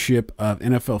viewership of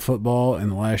NFL football in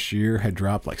the last year had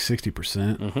dropped like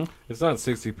 60%. It's not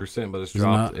 60%, but it's Is it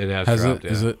dropped. not? It has Has dropped.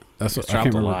 it? Is yeah. it? That's what I dropped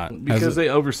can't a remember. lot. Has Because it? they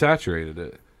oversaturated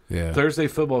it. Yeah. Thursday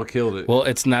football killed it. Well,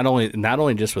 it's not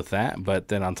only just with that, but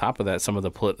then on top of that, some of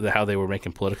how they were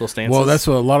making political stances. Well, that's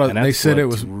what a lot of And they that's said it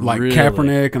what's was like really-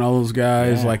 Kaepernick and all those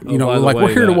guys. Yeah. Like Oh, by the like way, we're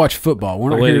here to that- watch football. We're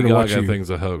the not here Lady to watch Gaga you. thing's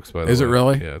a hoax, by the way. Is it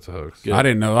really? Yeah, it's a hoax. I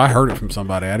didn't know. I heard it from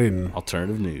somebody. I didn't.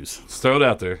 alternative news. Let's throw it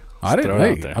out there. I didn't. throw it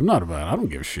out Hey, there. I'm not about it. I don't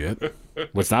give a shit.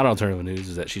 What's not alternative news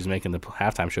is that she's making the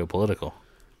halftime show political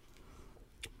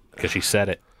because she said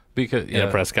it Because in a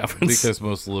press conference. Because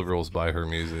most liberals buy her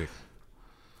music.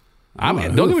 I mean,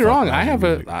 Who don't the get me fuck wrong. buys I her have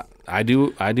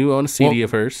music? I do own a CD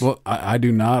of hers. Well, I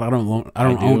do not. I don't I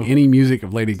own do. any music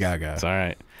of Lady Gaga. It's all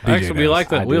right. DJ Actually, we does. like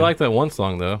that. I We do. like that one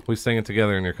song though. We sang it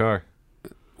together in your car.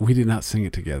 We did not sing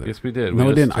it together. Yes, we did. No,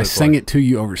 we listened didn't. to I it sang twice. it to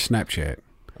you over Snapchat.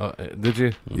 Did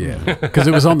you? Yeah, because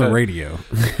it was on the radio.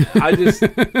 I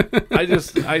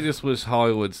just wish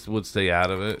Hollywood would stay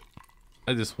out of it.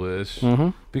 I just wish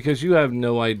because you have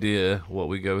no idea what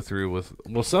we go through with.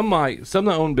 Well, some that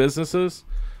own businesses.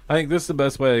 I think this is the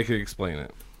best way I could explain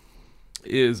it.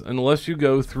 Is unless you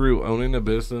go through owning a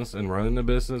business and running a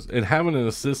business and having an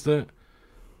assistant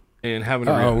and having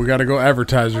a Oh, we got to go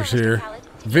advertisers here.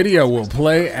 Video will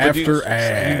play Do you after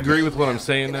ad. agree with what I'm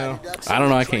saying now? I don't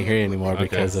know. I can't hear you anymore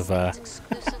because of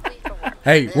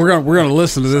Hey, we're gonna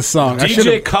listen to this song. I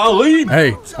should've- Khalid.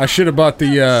 Hey, I should have bought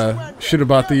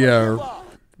the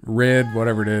red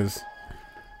whatever it is.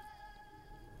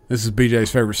 This is BJ's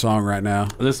favorite song right now.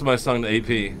 This is my song to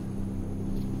AP.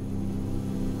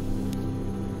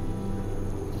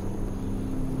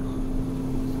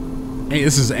 Hey,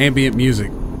 this is ambient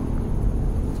music.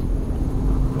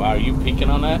 wow. Are you peeking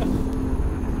on that?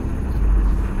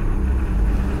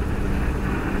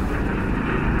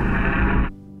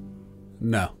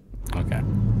 No. Okay.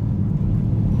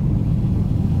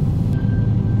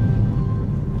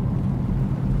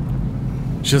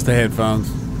 It's just the headphones.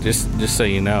 Just so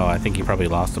you know, I think you probably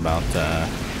lost about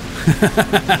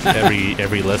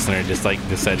every listener. Just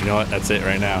said, you know what? That's it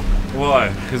right now. Why?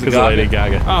 Because Because of Lady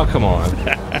Gaga. Oh, come on.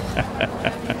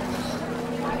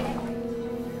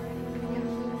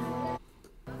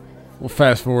 We'll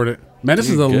fast forward it. Man, this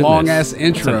is a Goodness. long ass That's an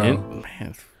intro.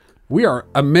 man, We are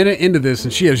a minute into this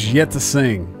and she has yet to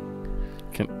sing.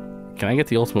 can I get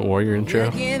the Ultimate Warrior intro?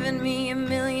 Giving me a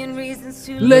million reasons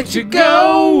to Let you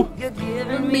go. You're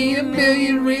giving me a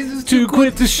million reasons to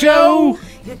quit the show.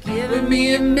 You're giving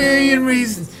Me a million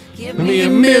reasons. giving Me a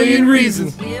million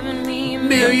reasons. giving me a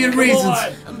Million reasons.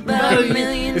 about a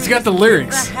million. It's got the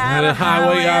lyrics. Had a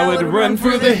highway I would run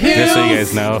for the Just so you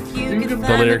guys know, the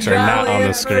lyrics are not on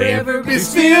the screen. Be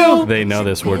still. They know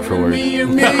this word for word. Me a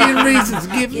million reasons.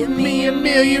 Give me a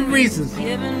million reasons.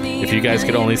 If you guys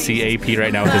could only see AP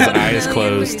right now with his eyes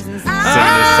closed, sing this song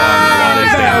while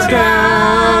he's dancing.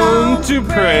 Down to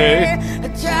pray. I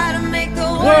try to make the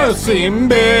World world seem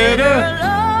better.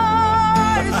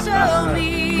 Lord, show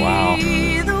me Wow.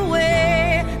 the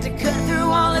way to cut through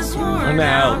all this worn An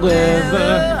out outliver.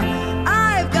 leather.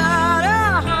 I've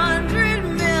got 100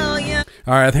 million.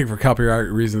 All right, I think for copyright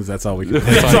reasons, that's all we can.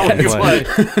 That's all we Play.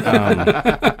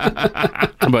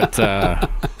 But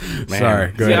man,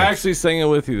 Sorry, go See, I ahead. actually sang it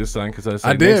with you this time because I said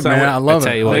I did, man. I love I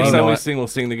tell it. you what, Next you know time we what? sing, we'll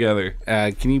sing together.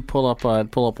 Can you pull up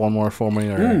one more for me,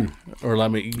 or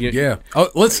let me? Yeah. Oh,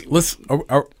 let's.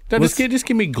 No, just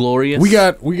give me glorious. We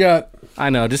got. I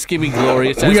know. Just give me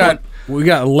glorious. We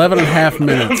got 11 and a half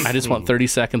minutes. I just want 30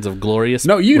 seconds of glorious.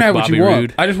 No, you can with have what Bobby you want.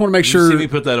 Roode. I just want to make Did you see me sure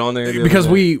put that on there the other because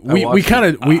day? we I watched kind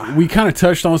it. of we kind of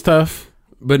touched on stuff,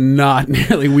 but not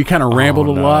nearly. We kind of rambled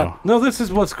a no. lot. No, this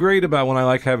is what's great about when I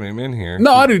like having him in here.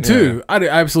 No, I do too. I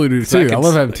absolutely do too. I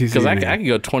love having TC. because I in here. could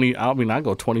go 20. I'll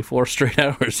go 24 straight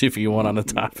hours if you want on a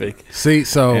topic, See,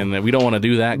 so and we don't want to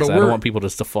do that because But I don't we're- want people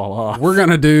just to fall off. we're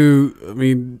gonna do. I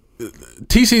mean,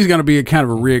 TC is gonna be a kind of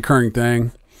a reoccurring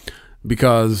thing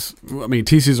because I mean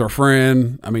TC's our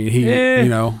friend. I mean he, Eh. you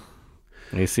know.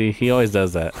 You see, he always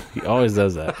does that. He always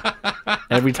does that.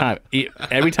 Every time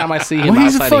I see him Well,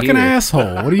 he's a outside of fucking here,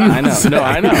 asshole. What do you? I know. No,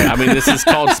 I know. I mean, this is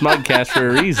called Smugcast for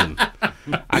a reason.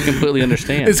 I completely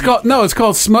understand. It's called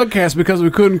Smugcast because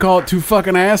we couldn't call it two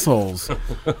fucking assholes.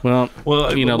 well,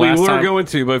 we last were time, going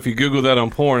to, but if you Google that on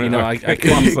porn, It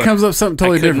comes up something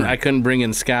totally different. I couldn't bring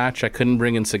in scotch. I couldn't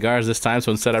bring in cigars this time,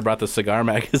 so instead I brought the cigar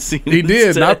magazine. He did.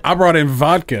 instead. I brought in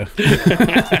vodka.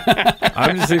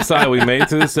 I'm just excited we made it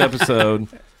to this episode.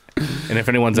 And if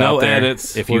anyone's No out there,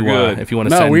 edits. if We're you good. if you want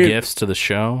to send gifts to the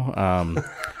show,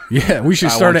 Yeah, we should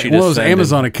I start want at you one to of those send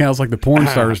Amazon accounts like the porn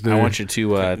stars do. I want you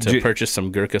to purchase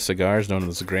some Gurkha cigars known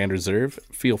as the Grand Reserve.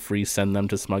 Feel free, send them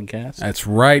to Smugcast. That's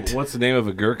right. What's the name of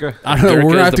a Gurkha? I don't know. Gurkha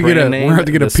We're gonna is have the to get a brand name, we're gonna have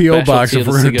to get a the PO box specialty if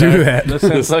of we're the gonna do cigar. that. That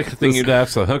sounds like a thing you'd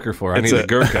ask a hooker for. I need a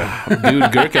Gurkha.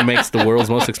 Dude, Gurkha makes the world's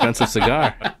most expensive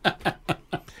cigar.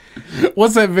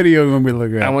 What's that video when we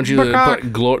look at? I want you to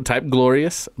type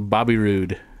 "glorious" Bobby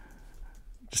Roode.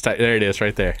 Just type, there it is,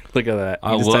 right there. Look at that.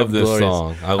 I You just love type this "glorious."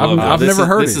 song. I love it. I've never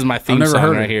heard This it. is my I've theme never song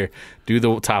heard right it. here. Do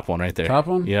the top one right there. Top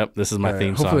one? Yep, this is my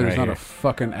theme Hopefully song there's right not here. a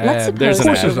fucking Let's ad. There's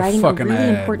suppose an you're ad. writing a fucking really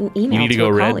ad. important email You need to to go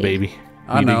a red, colleague. baby.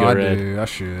 I You need to know. go I red. do. I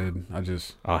should. I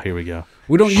just. Oh, here we go.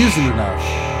 We don't use them enough.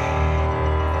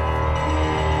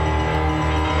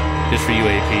 Just for you,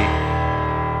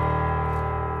 AP.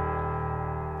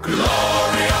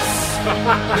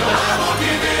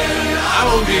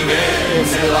 I will give in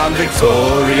till I'm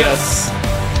victorious,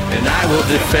 and I will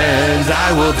defend.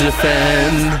 I will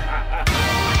defend.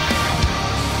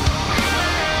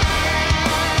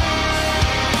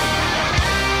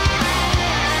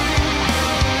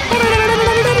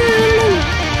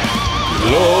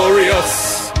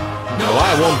 Glorious. No,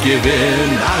 I won't give in.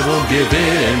 I won't give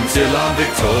in till I'm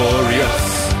victorious.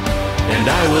 And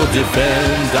I will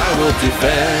defend,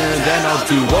 and I'll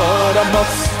do what I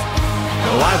must.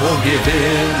 No, I won't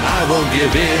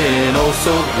give in, oh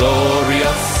so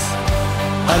glorious.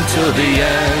 Until the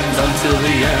end.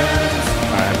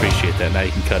 All right, I appreciate that. Now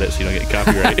you can cut it so you don't get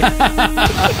copyright.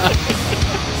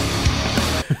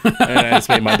 I just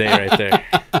made my day right there.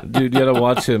 Dude, you gotta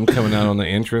watch him coming out on the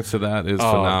entrance to that is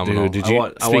phenomenal. Dude,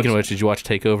 speaking of which, did you watch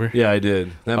Takeover? Yeah, I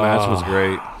did. That match was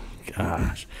great.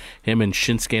 Gosh. Him and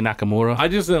Shinsuke Nakamura. I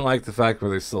just didn't like the fact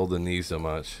where they sold the knee so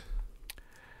much.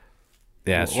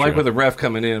 Yeah, that's Like true. with the ref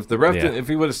coming in. If the ref Yeah. didn't, if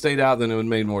he would have stayed out, then it would have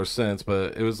made more sense.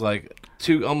 But it was like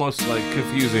too almost like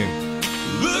confusing.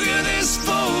 Look at this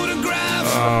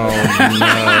photograph.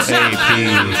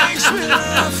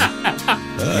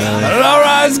 Our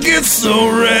eyes get so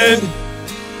red.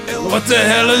 What the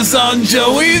hell is on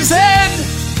Joey's head?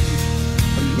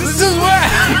 This is where.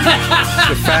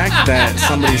 The fact that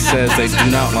somebody says they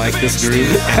do not like this group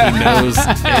and he knows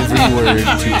every word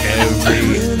to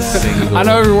every single. I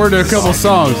know every word to a couple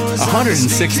songs.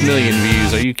 106 million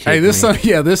views. Are you kidding Hey, this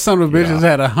me? this son of a bitch has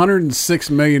had 106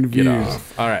 million Get views.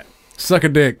 off. All right. Suck a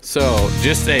dick. So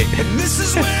just a. This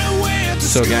is where we're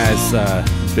So guys,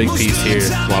 big piece here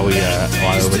while we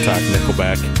talk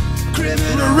Nickelback.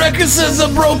 The record says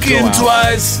I'm Go broken out.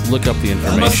 twice. Look up the Must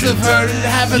information. have heard it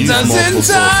half a Use dozen multiple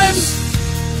times.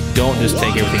 sources. Don't just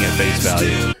take everything at face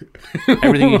value.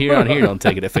 Everything you hear on here, don't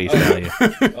take it at face value.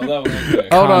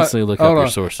 Constantly look up your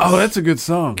sources. Oh, that's a good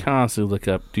song. Constantly look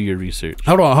up, do your research.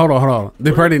 Hold on.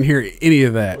 They probably didn't hear any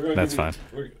of that. That's fine.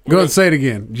 Go ahead and say it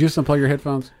again. Did you just unplug your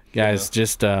headphones? Guys,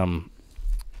 just don't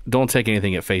take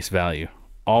anything at face value.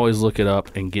 Always look it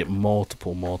up and get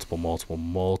multiple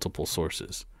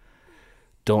sources.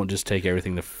 Don't just take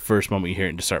everything the first moment you hear it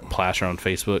and just start plastering on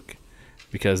Facebook,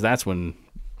 because that's when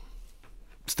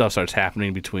stuff starts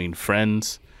happening between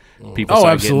friends. People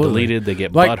start absolutely. getting deleted. They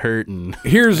get Like- butthurt and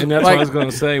Here's And that's like, what I was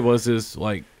going to say is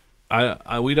like,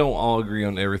 I we don't all agree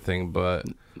on everything, but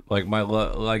like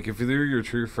like if they're your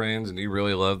true friends and you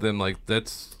really love them, like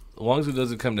that's as long as it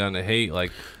doesn't come down to hate.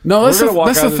 Like no, that's we're gonna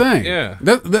walk the out of this- thing. yeah.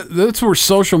 That's where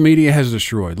social media has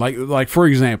destroyed. Like for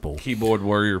example, keyboard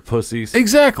warrior pussies.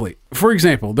 exactly. For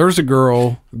example, there's a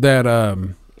girl that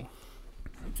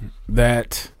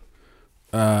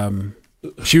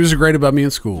she was a grade above me in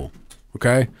school.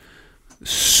 Okay,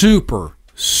 super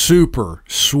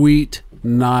sweet,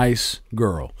 nice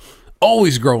girl.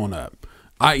 Always growing up.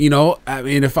 I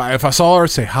mean, if I saw her, I'd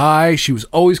say hi. She was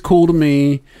always cool to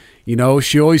me. You know,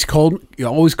 she always called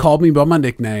me by my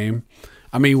nickname.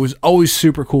 I mean, was always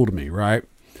super cool to me, right?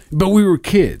 But we were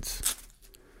kids.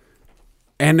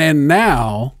 And then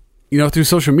now, through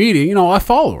social media, I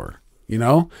follow her,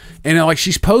 and like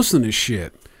she's posting this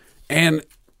shit, and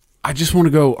I just want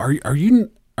to go, are you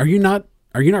not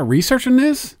researching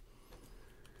this?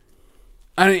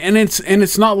 And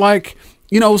it's not like,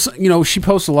 she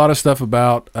posts a lot of stuff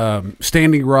about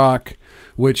Standing Rock,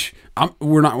 which I'm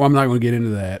not going to get into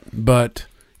that, but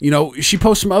she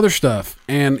posts some other stuff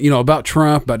and about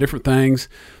Trump, about different things,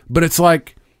 but it's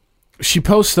like she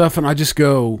posts stuff and I just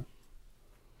go,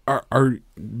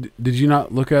 did you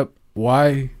not look up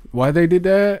why they did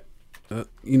that?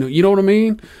 You know what I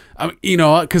mean?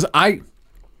 Because I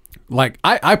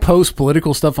post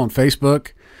political stuff on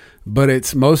Facebook, but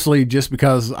it's mostly just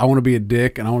because I want to be a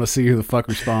dick and I want to see who the fuck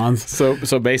responds. So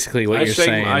basically, what you're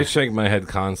saying, I shake my head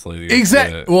constantly.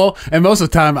 Exactly. Well, and most of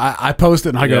the time I post it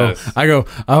and I go,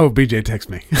 oh, BJ text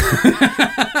me.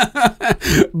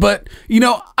 But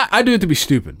I do it to be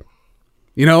stupid.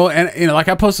 And like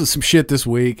I posted some shit this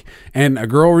week, and a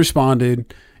girl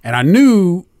responded, and I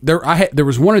knew there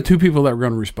was one or two people that were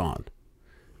going to respond,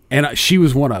 and she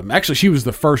was one of them. Actually, she was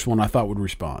the first one I thought would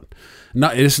respond.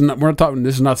 This is not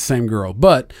the same girl,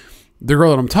 but the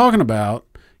girl that I'm talking about,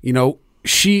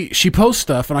 she posts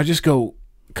stuff, and I just go,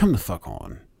 come the fuck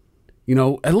on,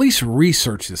 at least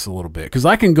research this a little bit, because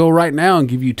I can go right now and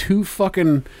give you two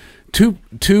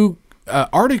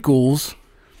articles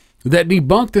that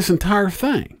debunk this entire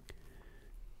thing,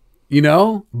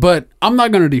 but I'm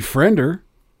not going to defriend her.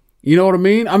 You know what I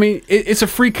mean? I mean, it's a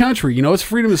free country, it's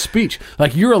freedom of speech.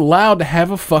 Like, you're allowed to have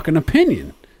a fucking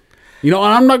opinion, and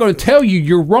I'm not going to tell you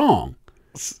you're wrong.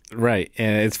 Right.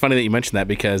 And it's funny that you mentioned that,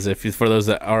 because for those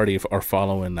that already are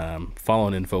following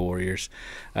InfoWarriors,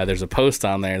 there's a post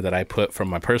on there that I put from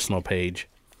my personal page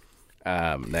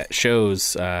that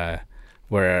shows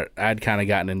where I'd kind of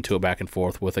gotten into a back and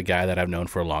forth with a guy that I've known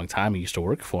for a long time. He used to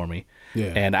work for me.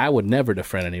 Yeah. And I would never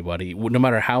defriend anybody, no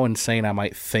matter how insane I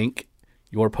might think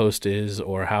your post is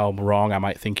or how wrong I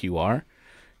might think you are.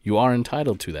 You are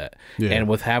entitled to that. Yeah. And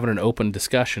with having an open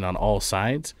discussion on all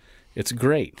sides, it's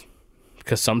great,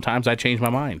 because sometimes I change my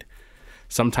mind.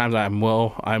 Sometimes I'm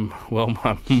more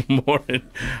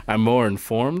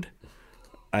informed.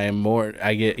 I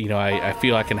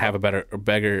feel I can have a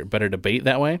better debate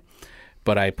that way.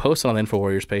 But I posted on the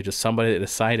InfoWarriors page as somebody that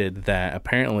decided that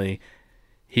apparently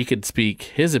he could speak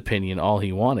his opinion all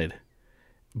he wanted.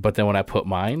 But then when I put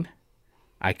mine,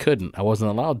 I couldn't. I wasn't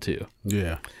allowed to.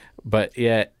 Yeah. But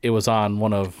yet it was on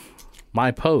one of my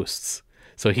posts.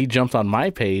 So he jumped on my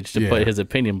page to put his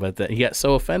opinion, but he got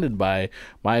so offended by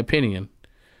my opinion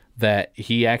that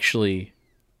he actually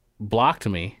blocked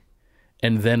me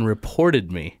and then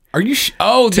reported me. Are you?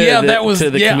 That was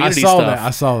to the community I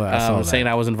stuff. saw that. Saying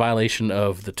I was in violation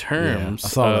of the terms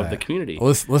of the community.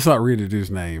 Well, let's not read the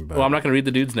dude's name. But. Well, I'm not going to read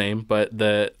the dude's name, but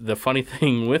the funny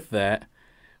thing with that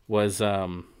was, if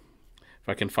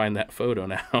I can find that photo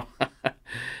now,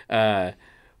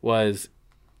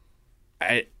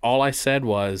 all I said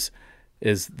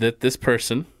is that this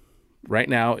person right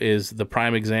now is the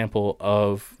prime example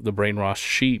of the brainwashed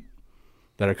sheep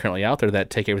that are currently out there that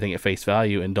take everything at face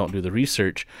value and don't do the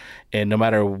research. And no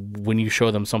matter when you show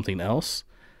them something else,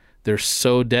 they're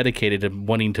so dedicated to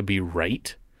wanting to be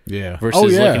right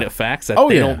versus looking at facts that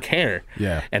they don't care.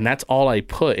 Yeah. And that's all I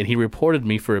put. And he reported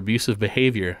me for abusive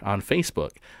behavior on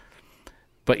Facebook.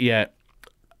 But yet,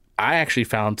 I actually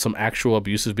found some actual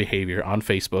abusive behavior on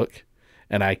Facebook,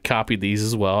 and I copied these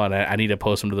as well, and I need to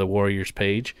post them to the Warriors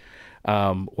page,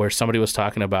 where somebody was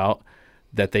talking about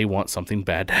that they want something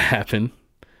bad to happen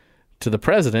to the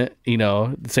president,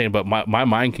 saying, but my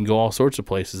mind can go all sorts of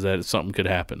places that something could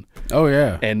happen. Oh,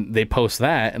 yeah. And they post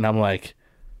that, and I'm like,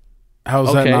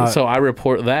 how's that not? So I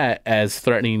report that as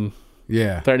threatening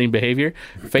behavior.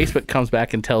 Facebook comes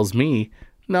back and tells me,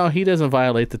 no, he doesn't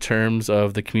violate the terms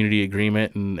of the community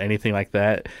agreement and anything like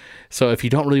that. So if you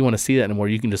don't really want to see that anymore,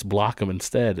 you can just block them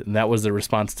instead. And that was the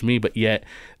response to me. But yet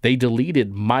they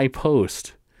deleted my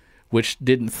post, which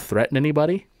didn't threaten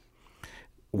anybody,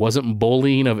 wasn't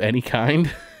bullying of any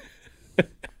kind. It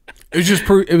was just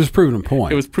it was proving a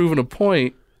point. It was proving a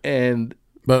point, and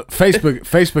but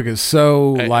Facebook is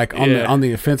so on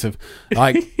the offensive.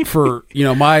 Like for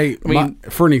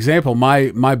for an example,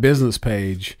 my business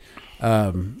page.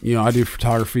 I do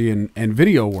photography and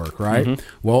video work, right? Mm-hmm.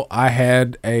 Well, I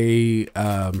had a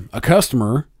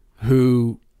customer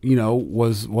who,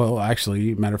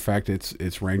 actually, matter of fact,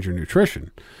 it's Ranger Nutrition.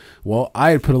 Well,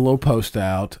 I had put a little post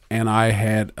out, and I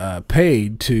had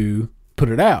paid to put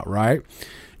it out, right?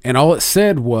 And all it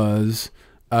said was,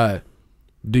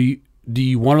 do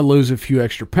you want to lose a few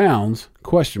extra pounds? ?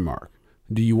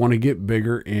 Do you want to get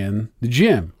bigger in the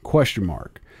gym? ?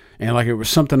 And like it was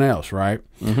something else, right?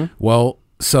 Mm-hmm. Well,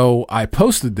 so I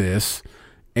posted this,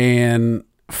 and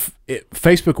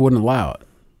Facebook wouldn't allow it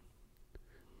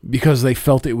because they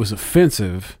felt it was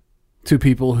offensive to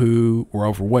people who were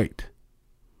overweight.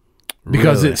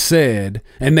 Because it said,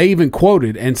 and they even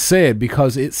quoted and said,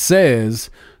 because it says,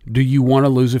 do you want to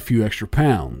lose a few extra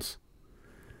pounds?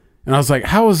 And I was like,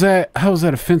 how is that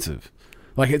offensive?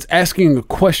 Like, it's asking a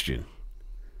question.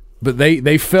 but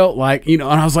they felt like, and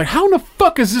I was like, how in the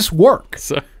fuck does this work?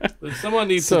 So, Someone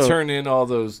needs to turn in all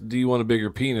those "Do you want a bigger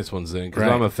penis" ones in, because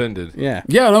Right. I'm offended. yeah.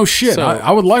 Yeah, no shit. So-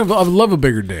 I would love a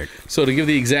bigger dick. So to give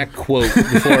the exact quote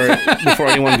before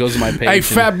anyone goes to my page, Hey, and-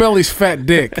 fat belly's fat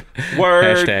dick. Word.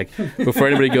 hashtag before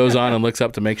anybody goes on and looks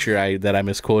up to make sure that I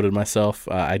misquoted myself,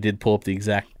 I did pull up the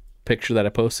exact picture that I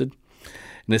posted,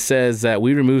 and it says that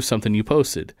we removed something you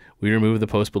posted. We removed the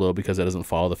post below because it doesn't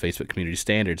follow the Facebook community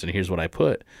standards. And here's what I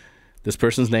put: this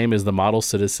person's name is the model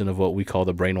citizen of what we call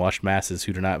the brainwashed masses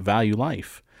who do not value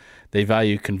life. They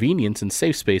value convenience and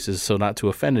safe spaces, so not to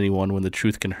offend anyone when the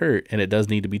truth can hurt, and it does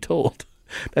need to be told.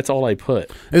 That's all I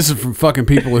put. This is from fucking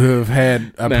people who have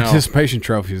had Now- participation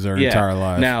trophies their entire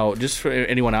life. Now, just for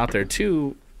anyone out there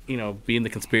too, being the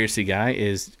conspiracy guy,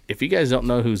 is if you guys don't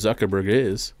know who Zuckerberg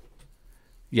is,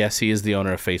 yes, he is the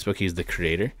owner of Facebook. He's the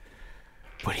creator.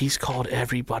 But he's called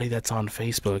everybody that's on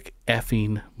Facebook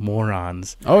effing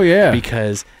morons. Oh yeah.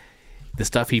 Because the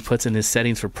stuff he puts in his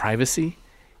settings for privacy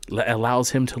allows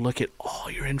him to look at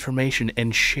all your information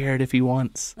and share it if he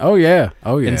wants Oh yeah.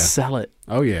 Oh yeah. and sell it.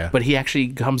 Oh yeah. But he actually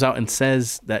comes out and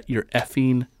says that you're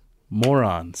effing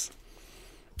morons.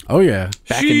 Oh yeah.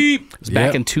 Back Sheep. it was back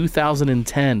Yep. in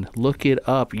 2010. Look it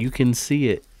up. You can see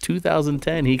it.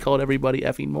 2010. He called everybody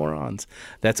effing morons.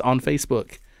 That's on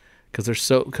Facebook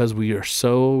because we are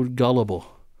so gullible,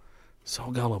 so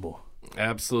gullible.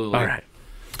 Absolutely. All right.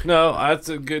 No, that's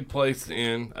a good place to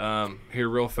end. Here,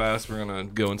 real fast, we're gonna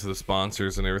go into the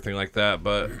sponsors and everything like that.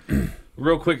 But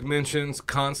real quick mentions: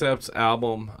 Concepts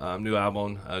album, new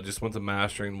album, just went to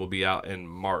mastering. Will be out in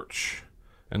March.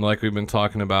 And like we've been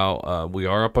talking about, we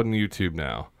are up on YouTube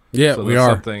now. Yeah, so we that's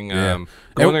are. Something. Yeah.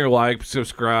 Go in there, like,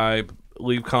 subscribe,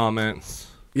 leave comments.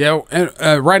 Yeah, and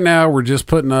right now we're just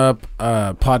putting up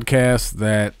podcasts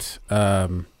that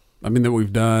that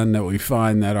we've done that we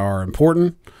find that are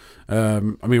important.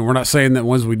 We're not saying that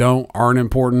ones we don't aren't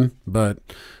important, but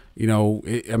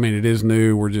it is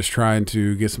new. We're just trying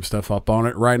to get some stuff up on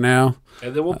it right now.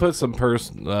 And then we'll put some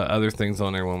other things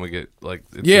on there when we get we'll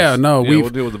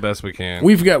do it the best we can.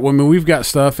 We've got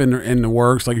stuff in the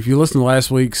works. Like if you listen to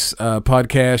last week's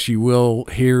podcast, you will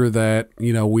hear that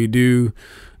we do.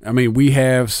 We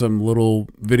have some little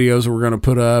videos that we're going to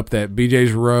put up that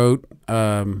BJ's wrote.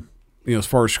 As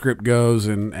far as script goes,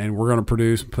 and we're going to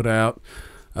produce and put out.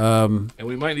 And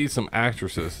we might need some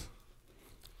actresses.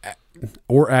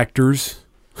 Or actors.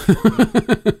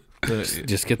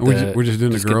 Just get We're just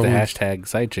doing the girl get the ones. hashtag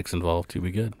side chicks involved. You'll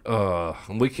be good.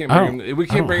 We can't I bring them, we I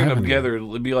can't don't bring have them any. together.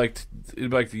 It'd be like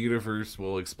the universe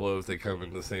will explode if they come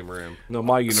in the same room. No,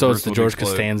 my universe. So it's the would George explode.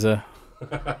 Costanza.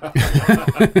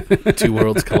 Two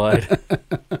worlds collide.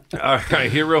 All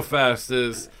right, here real fast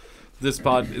is this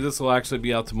pod. This will actually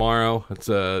be out tomorrow. It's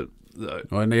Well,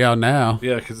 now.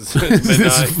 yeah, because it's It's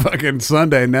midnight. fucking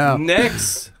Sunday now.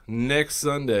 Next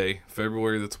Sunday,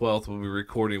 February the 12th, we'll be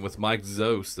recording with Mike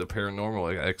Zos, the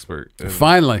paranormal expert. And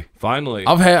Finally. finally,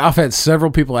 I've had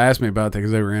several people ask me about that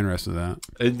because they were interested in that.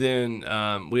 and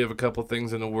then we have a couple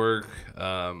things in the work.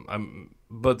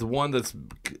 But the one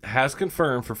has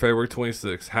confirmed for February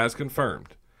 26th has confirmed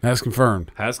That's confirmed.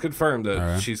 that All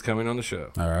right. she's coming on the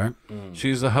show. All right.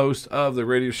 She's the host of the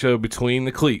radio show Between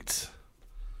the Cleats.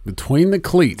 Between the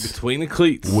Cleats. Between the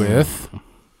Cleats With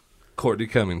Courtney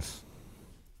Cummings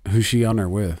who's she on there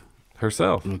with?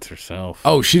 herself. It's herself.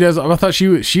 Oh, she does. I thought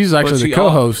she's actually she the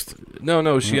co-host.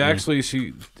 No, she actually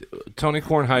Tony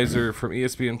Kornheiser from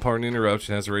ESPN Pardon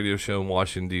Interruption has a radio show in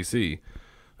Washington D.C.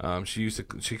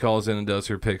 She calls in and does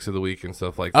her picks of the week and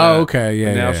stuff like that. Oh, okay, yeah,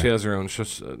 And now yeah. she has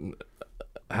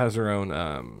her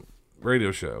own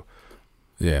radio show.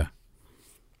 Yeah.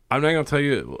 I'm not gonna tell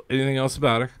you anything else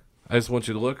about her. I just want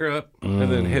you to look her up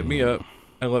and then hit me up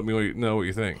and let me know what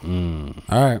you think.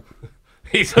 All right.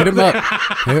 He's Hit him up.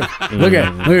 Look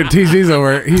at TC's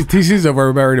over. TC's over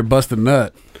about ready to bust a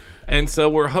nut. And so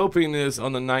we're hoping is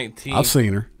on the 19th. I've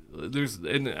seen her.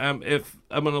 If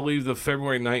I'm going to leave the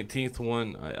February 19th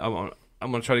one,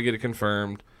 I'm going to try to get it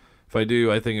confirmed. If I do,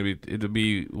 I think it'll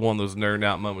be one of those nerd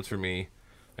out moments for me,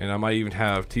 and I might even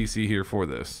have TC here for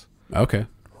this. Okay.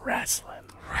 Wrestling.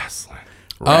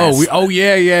 Oh,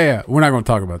 yeah. We're not going to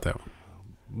talk about that one.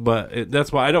 But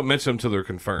that's why I don't mention them until they're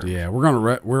confirmed. Yeah,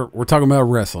 we're talking about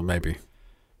wrestling, maybe.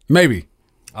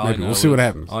 All I know We'll see what is-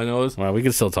 happens. All I know is Well, we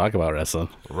can still talk about wrestling.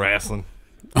 wrestling.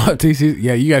 TC,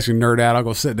 yeah, you guys can nerd out. I'll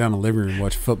go sit down in the living room and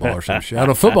watch football or some shit. I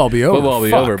know football will be over. Football will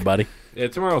be Fuck. over, buddy. Yeah,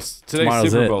 today's Tomorrow's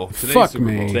Super it. Bowl. Today's Fuck Super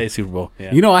me. Bowl. Today's Super Bowl.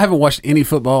 Yeah. You know, I haven't watched any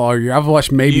football all year. I've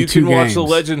watched maybe You two can watch games. the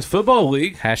Legends Football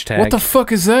League. Hashtag. What the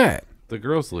fuck is that? The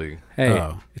girls' league. Hey,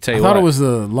 Oh. I tell I you thought what. it was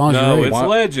the lingerie. No, it's Why-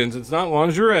 Legends. It's not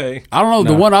lingerie. I don't know.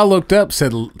 The No. one I looked up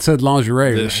said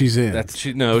lingerie that she's in. That's-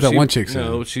 That one chick's in.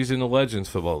 No, she's in the Legends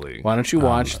football league. Why don't you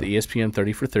watch the ESPN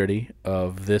 30 for 30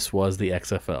 of This Was the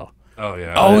XFL? Oh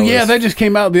yeah. oh that yeah, was- that just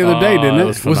came out the other day, didn't it?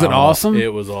 Was it phenomenal. awesome?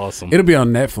 It was awesome. It'll be on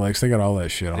Netflix. They got all that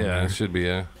shit on Yeah, there. it should be.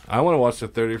 Yeah, I want to watch the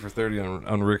 30 for 30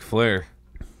 on Ric Flair.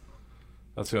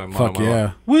 That's who I'm. Fuck I'm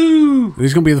yeah. Woo!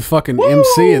 He's gonna be the fucking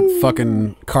MC at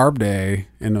fucking Carb Day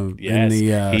in the Yes. in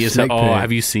the he is. snake Oh, pit.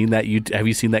 have you seen that? Have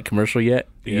you seen that commercial yet?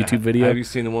 The Yeah. YouTube video? Have you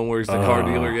seen the one where he's the car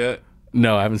dealer yet?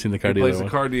 No, I haven't seen the car He dealer plays the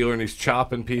one. car dealer and he's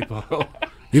chopping people.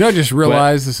 You know, I just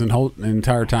realized this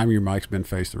entire time your mic's been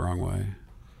faced the wrong way.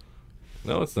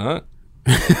 No, it's not.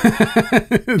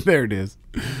 There it is.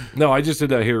 No, I just did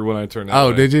that here when I turned. That Oh,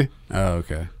 way. did you? Oh,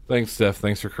 okay. Thanks, Steph.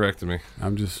 Thanks for correcting me.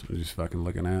 I'm just fucking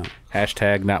looking out.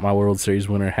 Hashtag not my World Series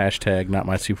winner. Hashtag not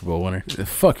my Super Bowl winner.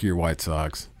 Fuck your White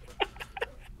Sox.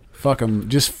 Fuck them.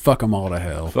 Just fuck them all to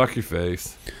hell. Fuck your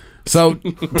face. So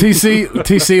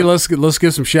TC, let's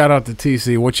give some shout out to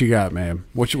TC. What you got, man?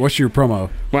 What's your promo?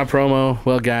 My promo.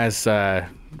 Well, guys,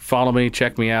 follow me.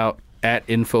 Check me out at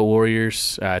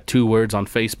InfoWarriors. 2 words on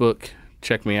Facebook.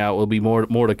 Check me out. Will be more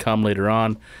to come later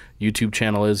on. YouTube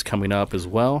channel is coming up as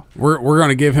well. We're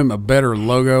gonna give him a better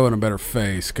logo and a better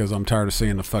face because I'm tired of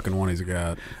seeing the fucking one he's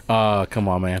got. Come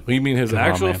on, man. You mean his Come on,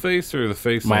 actual man. face or the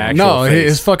face? My on it? actual No, face.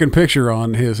 his fucking picture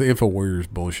on his InfoWarriors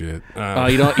bullshit.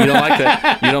 You don't like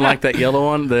that? You don't like that yellow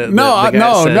one? The guy that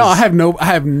No, says- I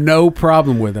have no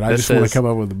problem with it. I That just want to says- come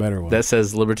up with a better one That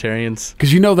says libertarians.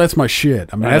 because you know that's my shit.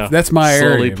 I mean, I know. that's my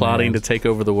slowly area. plotting man. to take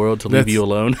over the world to leave That's- you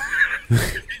alone.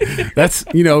 That's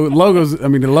logos. I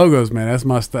mean, the logos, man. That's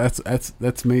my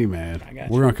that's me, man. got you.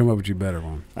 We're gonna come up with you a better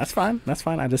one. That's fine. That's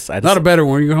fine. I just Not a better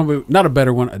one. You're gonna be, not a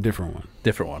better one. A different one.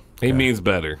 different one. He means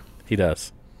better. He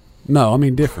does. No, I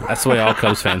mean different. That's the way all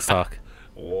Cubs fans talk.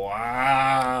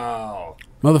 Wow.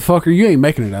 Motherfucker, you ain't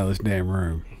making it out of this damn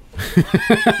room.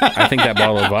 I think that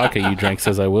bottle of vodka you drank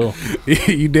says I will.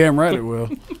 You damn right it will.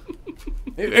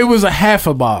 It was a half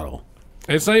a bottle.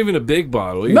 It's not even a big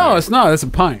bottle. Either. No, it's not. That's a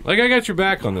pint. Like I got your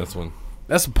back on this one.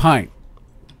 That's a pint.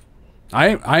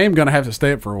 I am gonna have to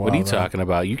stay up for a while. What are you though. talking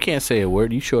about? You can't say a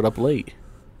word. You showed up late.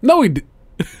 No, he did.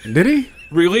 Did he?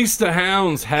 Release the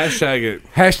hounds. Hashtag it.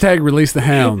 Hashtag release the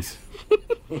hounds.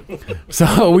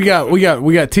 So we got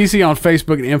TC on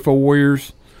Facebook and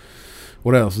InfoWarriors.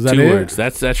 What else? Is that 2 it? words.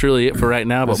 That's really it for right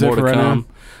now. But That's it more to for right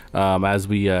come as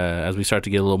we start to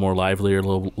get a little more livelier, a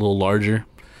little larger.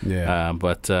 Yeah.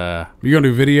 But You're gonna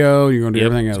do video. You're gonna do yep,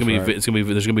 everything it's else. gonna be right?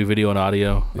 there's gonna be video and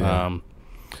audio. Yeah.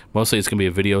 Mostly it's gonna be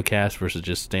a video cast versus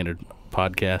just standard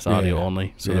podcast audio Yeah.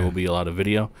 only. So Yeah. there will be a lot of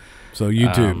video. So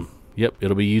YouTube. Yep,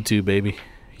 it'll be YouTube, baby.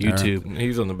 YouTube,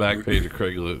 He's on the back page of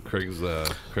Craigslist.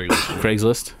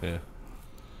 Craigslist. Yeah.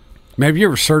 Man, have you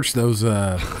ever searched those? It's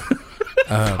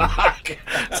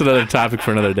another topic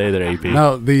for another day. There, AP.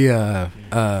 No, the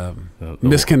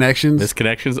misconnections.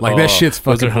 Misconnections. Like Oh, that shit's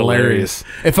those fucking are hilarious.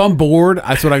 If I'm bored,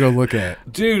 that's what I go look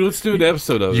at. Dude, let's do an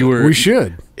episode of it. You were We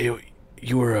should.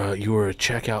 You were a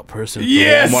checkout person for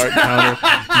Yes! the Walmart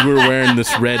counter. You were wearing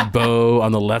this red bow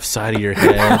on the left side of your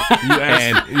head,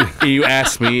 and you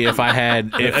asked me if I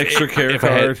had extra care if I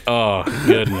had- card. oh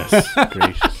goodness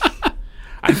gracious!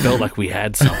 I felt like we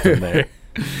had something there.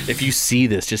 If you see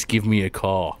this, just give me a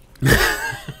call.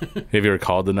 Have you ever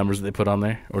called the numbers that they put on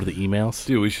there or the emails?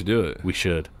 Dude, we should do it. We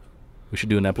should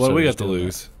do an episode. What do we got just to doing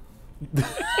lose?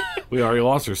 We already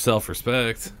lost our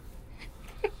self-respect.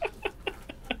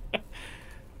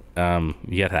 that.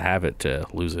 You got to have it to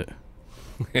lose it.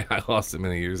 Yeah, I lost it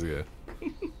many years ago.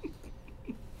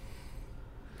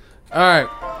 All right.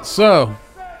 So,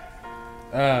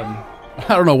 I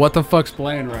don't know what the fuck's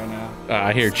playing right now.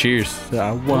 I hear cheers.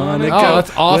 I wanna Oh, go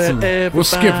that's awesome. where We'll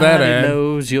skip that everybody ad.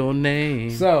 knows your name.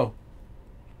 So,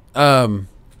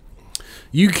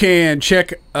 you can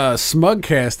check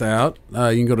Smugcast out. You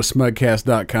can go to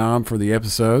smugcast.com for the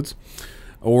episodes,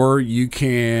 or you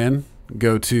can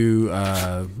go to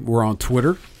we're on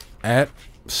Twitter at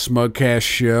Smugcast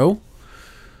Show.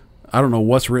 I don't know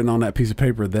what's written on that piece of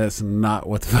paper. That's not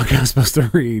what the fuck I'm supposed to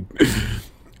read.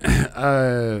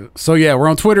 So yeah, we're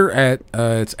on Twitter at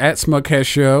it's at Smugcast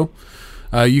Show.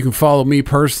 You can follow me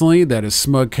personally. That is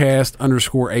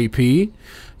Smugcast_AP.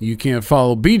 You can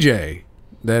follow BJ.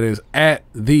 That is at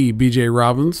the BJ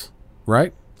Robbins,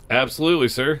 right? Absolutely,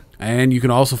 sir. And you can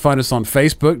also find us on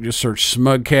Facebook. Just search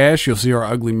Smugcast. You'll see our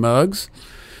ugly mugs.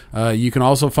 You can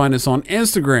also find us on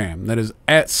Instagram. That is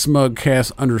at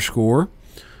Smugcast_.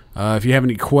 If you have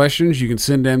any questions, you can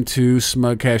send them to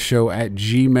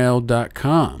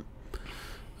smugcastshow@gmail.com.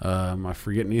 Am I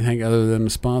forgetting anything other than the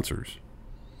sponsors?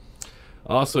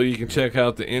 Also, you can check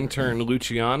out the intern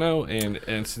Luciano and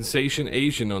Sensation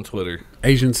Asian on Twitter.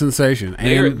 Asian Sensation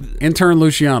They're- and intern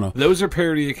Luciano. Those are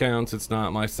parody accounts. It's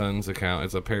not my son's account.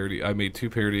 It's a parody. I made 2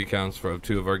 parody accounts for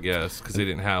 2 of our guests because they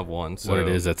didn't have one. So What it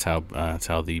is, that's how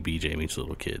the BJ meets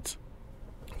little kids.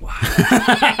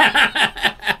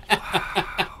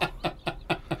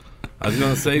 I was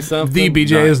going to say something. The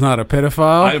BJ is not a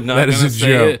pedophile. I'm not That going is to a say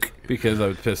joke. it because I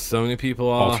would piss so many people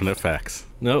off. Alternate facts.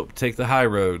 Nope. Take the high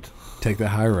road. Take the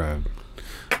high road.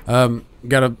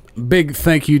 Got a big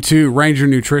thank you to Ranger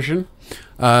Nutrition.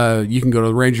 You can go to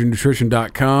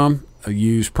rangernutrition.com.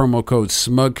 Use promo code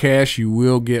SMUGCASH. You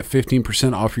will get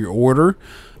 15% off your order.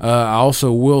 I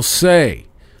also will say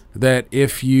that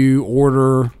if you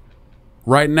order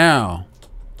right now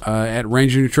at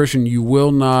Ranger Nutrition, you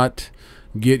will not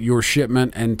get your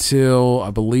shipment until, I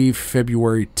believe,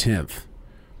 February 10th.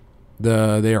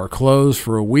 They are closed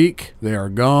for a week. They are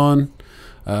gone.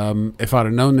 If I'd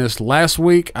have known this last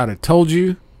week, I'd have told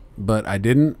you, but I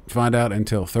didn't find out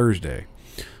until Thursday.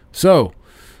 So,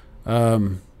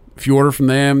 if you order from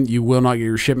them, you will not get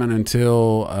your shipment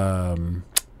until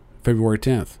February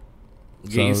 10th.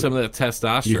 Get you So, some of that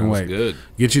testosterone. you can It's wait. good.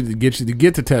 Get you to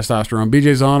get the testosterone.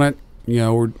 BJ's on it. You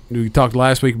know, we talked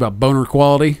last week about boner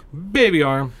quality. Baby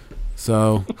arm.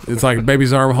 So it's like a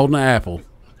baby's arm holding an apple.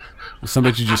 Some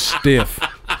bitch is just stiff.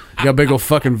 You got a big old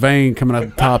fucking vein coming out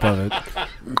the top of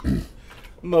it.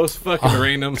 Most fucking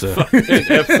random fucking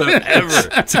episode ever.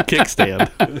 It's a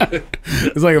kickstand.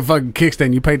 It's like a fucking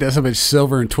kickstand. You paint that some bitch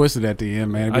silver and twist it at the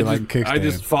end, man. It'd be like a kickstand. I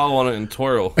just fall on it and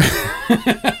twirl.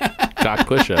 Cock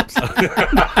push-ups.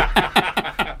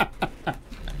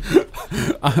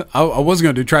 I was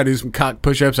going to try to do some cock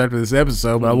push-ups after this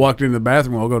episode, but I walked into the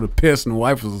bathroom. I'll go to piss, and the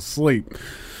wife was asleep.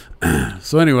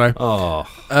 So anyway, Oh,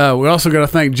 we also got to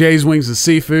thank Jay's Wings and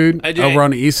Seafood Hey, Jay. over on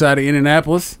the east side of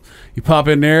Indianapolis. You pop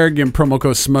in there, give them promo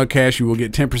code SMUGCASH. You will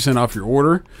get 10% off your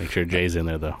order. Make sure Jay's in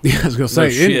there, though. Yeah, I was going to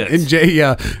say, shit. and Jay,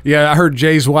 yeah, I heard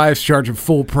Jay's wife's charging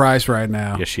full price right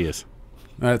now. Yes, she is.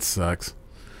 That sucks.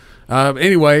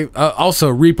 Anyway,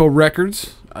 also Repo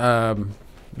Records.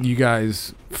 You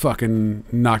guys fucking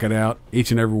knock it out each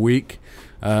and every week.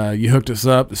 You hooked us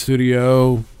up, the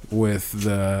studio, with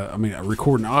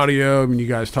recording audio. I mean, you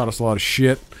guys taught us a lot of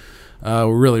shit. We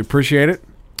really appreciate it.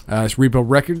 It's Repo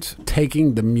Records,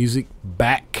 taking the music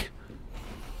back.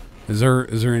 Is there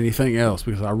anything else?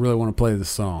 Because I really want to play this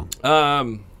song.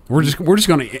 We're just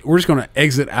gonna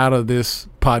exit out of this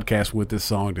podcast with this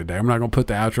song today. I'm not gonna put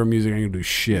the outro music. I ain't gonna do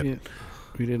shit.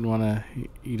 We didn't want to.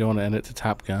 You don't want to end it to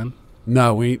Top Gun?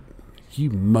 No, we ain't. You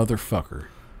motherfucker.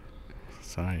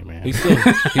 Sorry, man. he's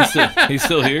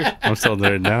still here. I'm still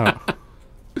there now.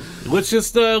 Let's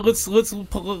just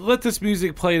let this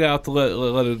music play it out to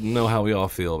let it know how we all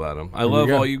feel about him. I love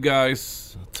go. all you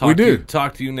guys. We do.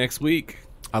 Talk to you next week.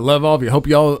 I love all of you. Hope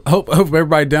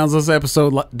everybody downloads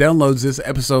this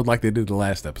episode like they did the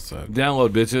last episode. Download,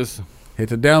 bitches. Hit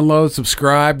the download,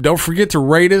 subscribe. Don't forget to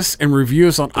rate us and review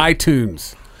us on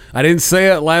iTunes. I didn't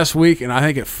say it last week, and I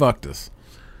think it fucked us.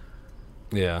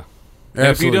 Yeah. And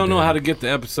if you Absolutely don't know did. how to get the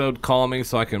episode, call me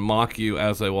so I can mock you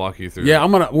as I walk you through. Yeah,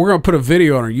 we're gonna put a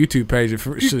video on our YouTube page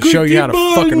to show you how to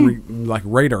fucking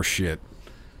rate our shit.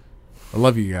 I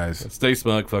love you guys. Stay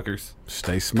smug, fuckers.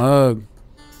 Stay smug.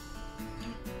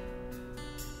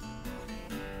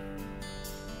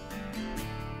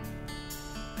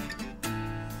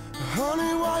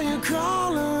 Honey, why you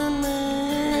calling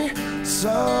me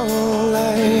so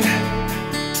late?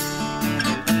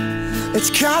 It's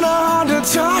kinda hard to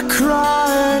talk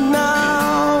right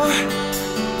now.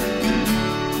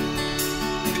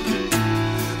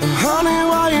 Honey,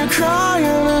 why you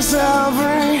crying? Is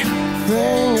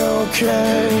everything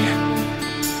okay?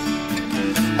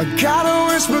 I gotta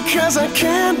whisper 'cause I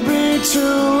can't be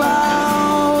too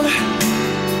loud.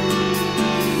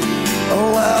 Oh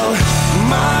well,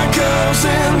 my girl's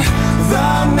in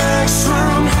the next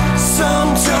room.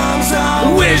 Sometimes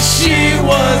I wish she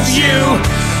was you.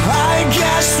 I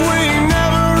guess we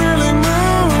never really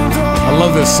moved on. I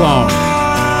love this song.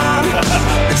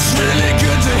 It's really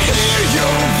good to hear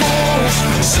your voice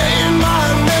saying my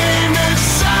name. It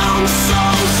sounds so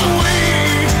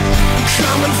sweet,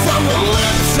 coming from the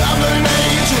lips of an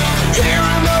angel.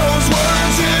 Hearing those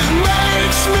words, it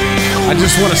makes me I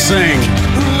just want to sing.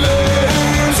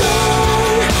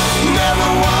 never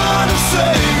want to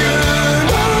say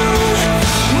goodbye,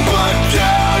 but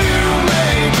girl, you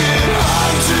make it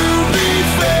hard to be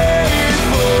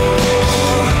faithful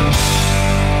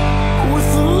with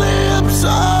the lips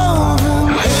of an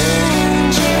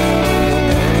angel.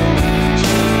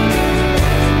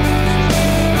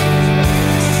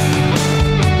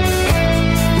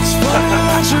 It's funny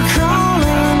that you're calling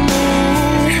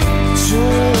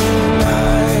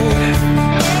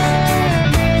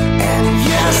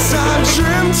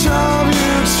of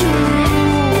you too.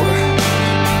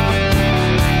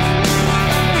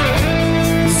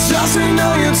 Does he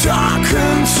know you're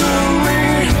talking to me?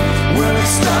 Will it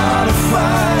start a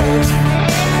fight?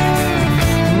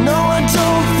 No, I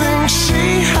don't think she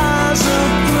has a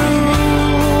clue.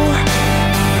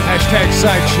 Hashtag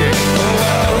side chick.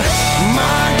 Well,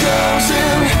 my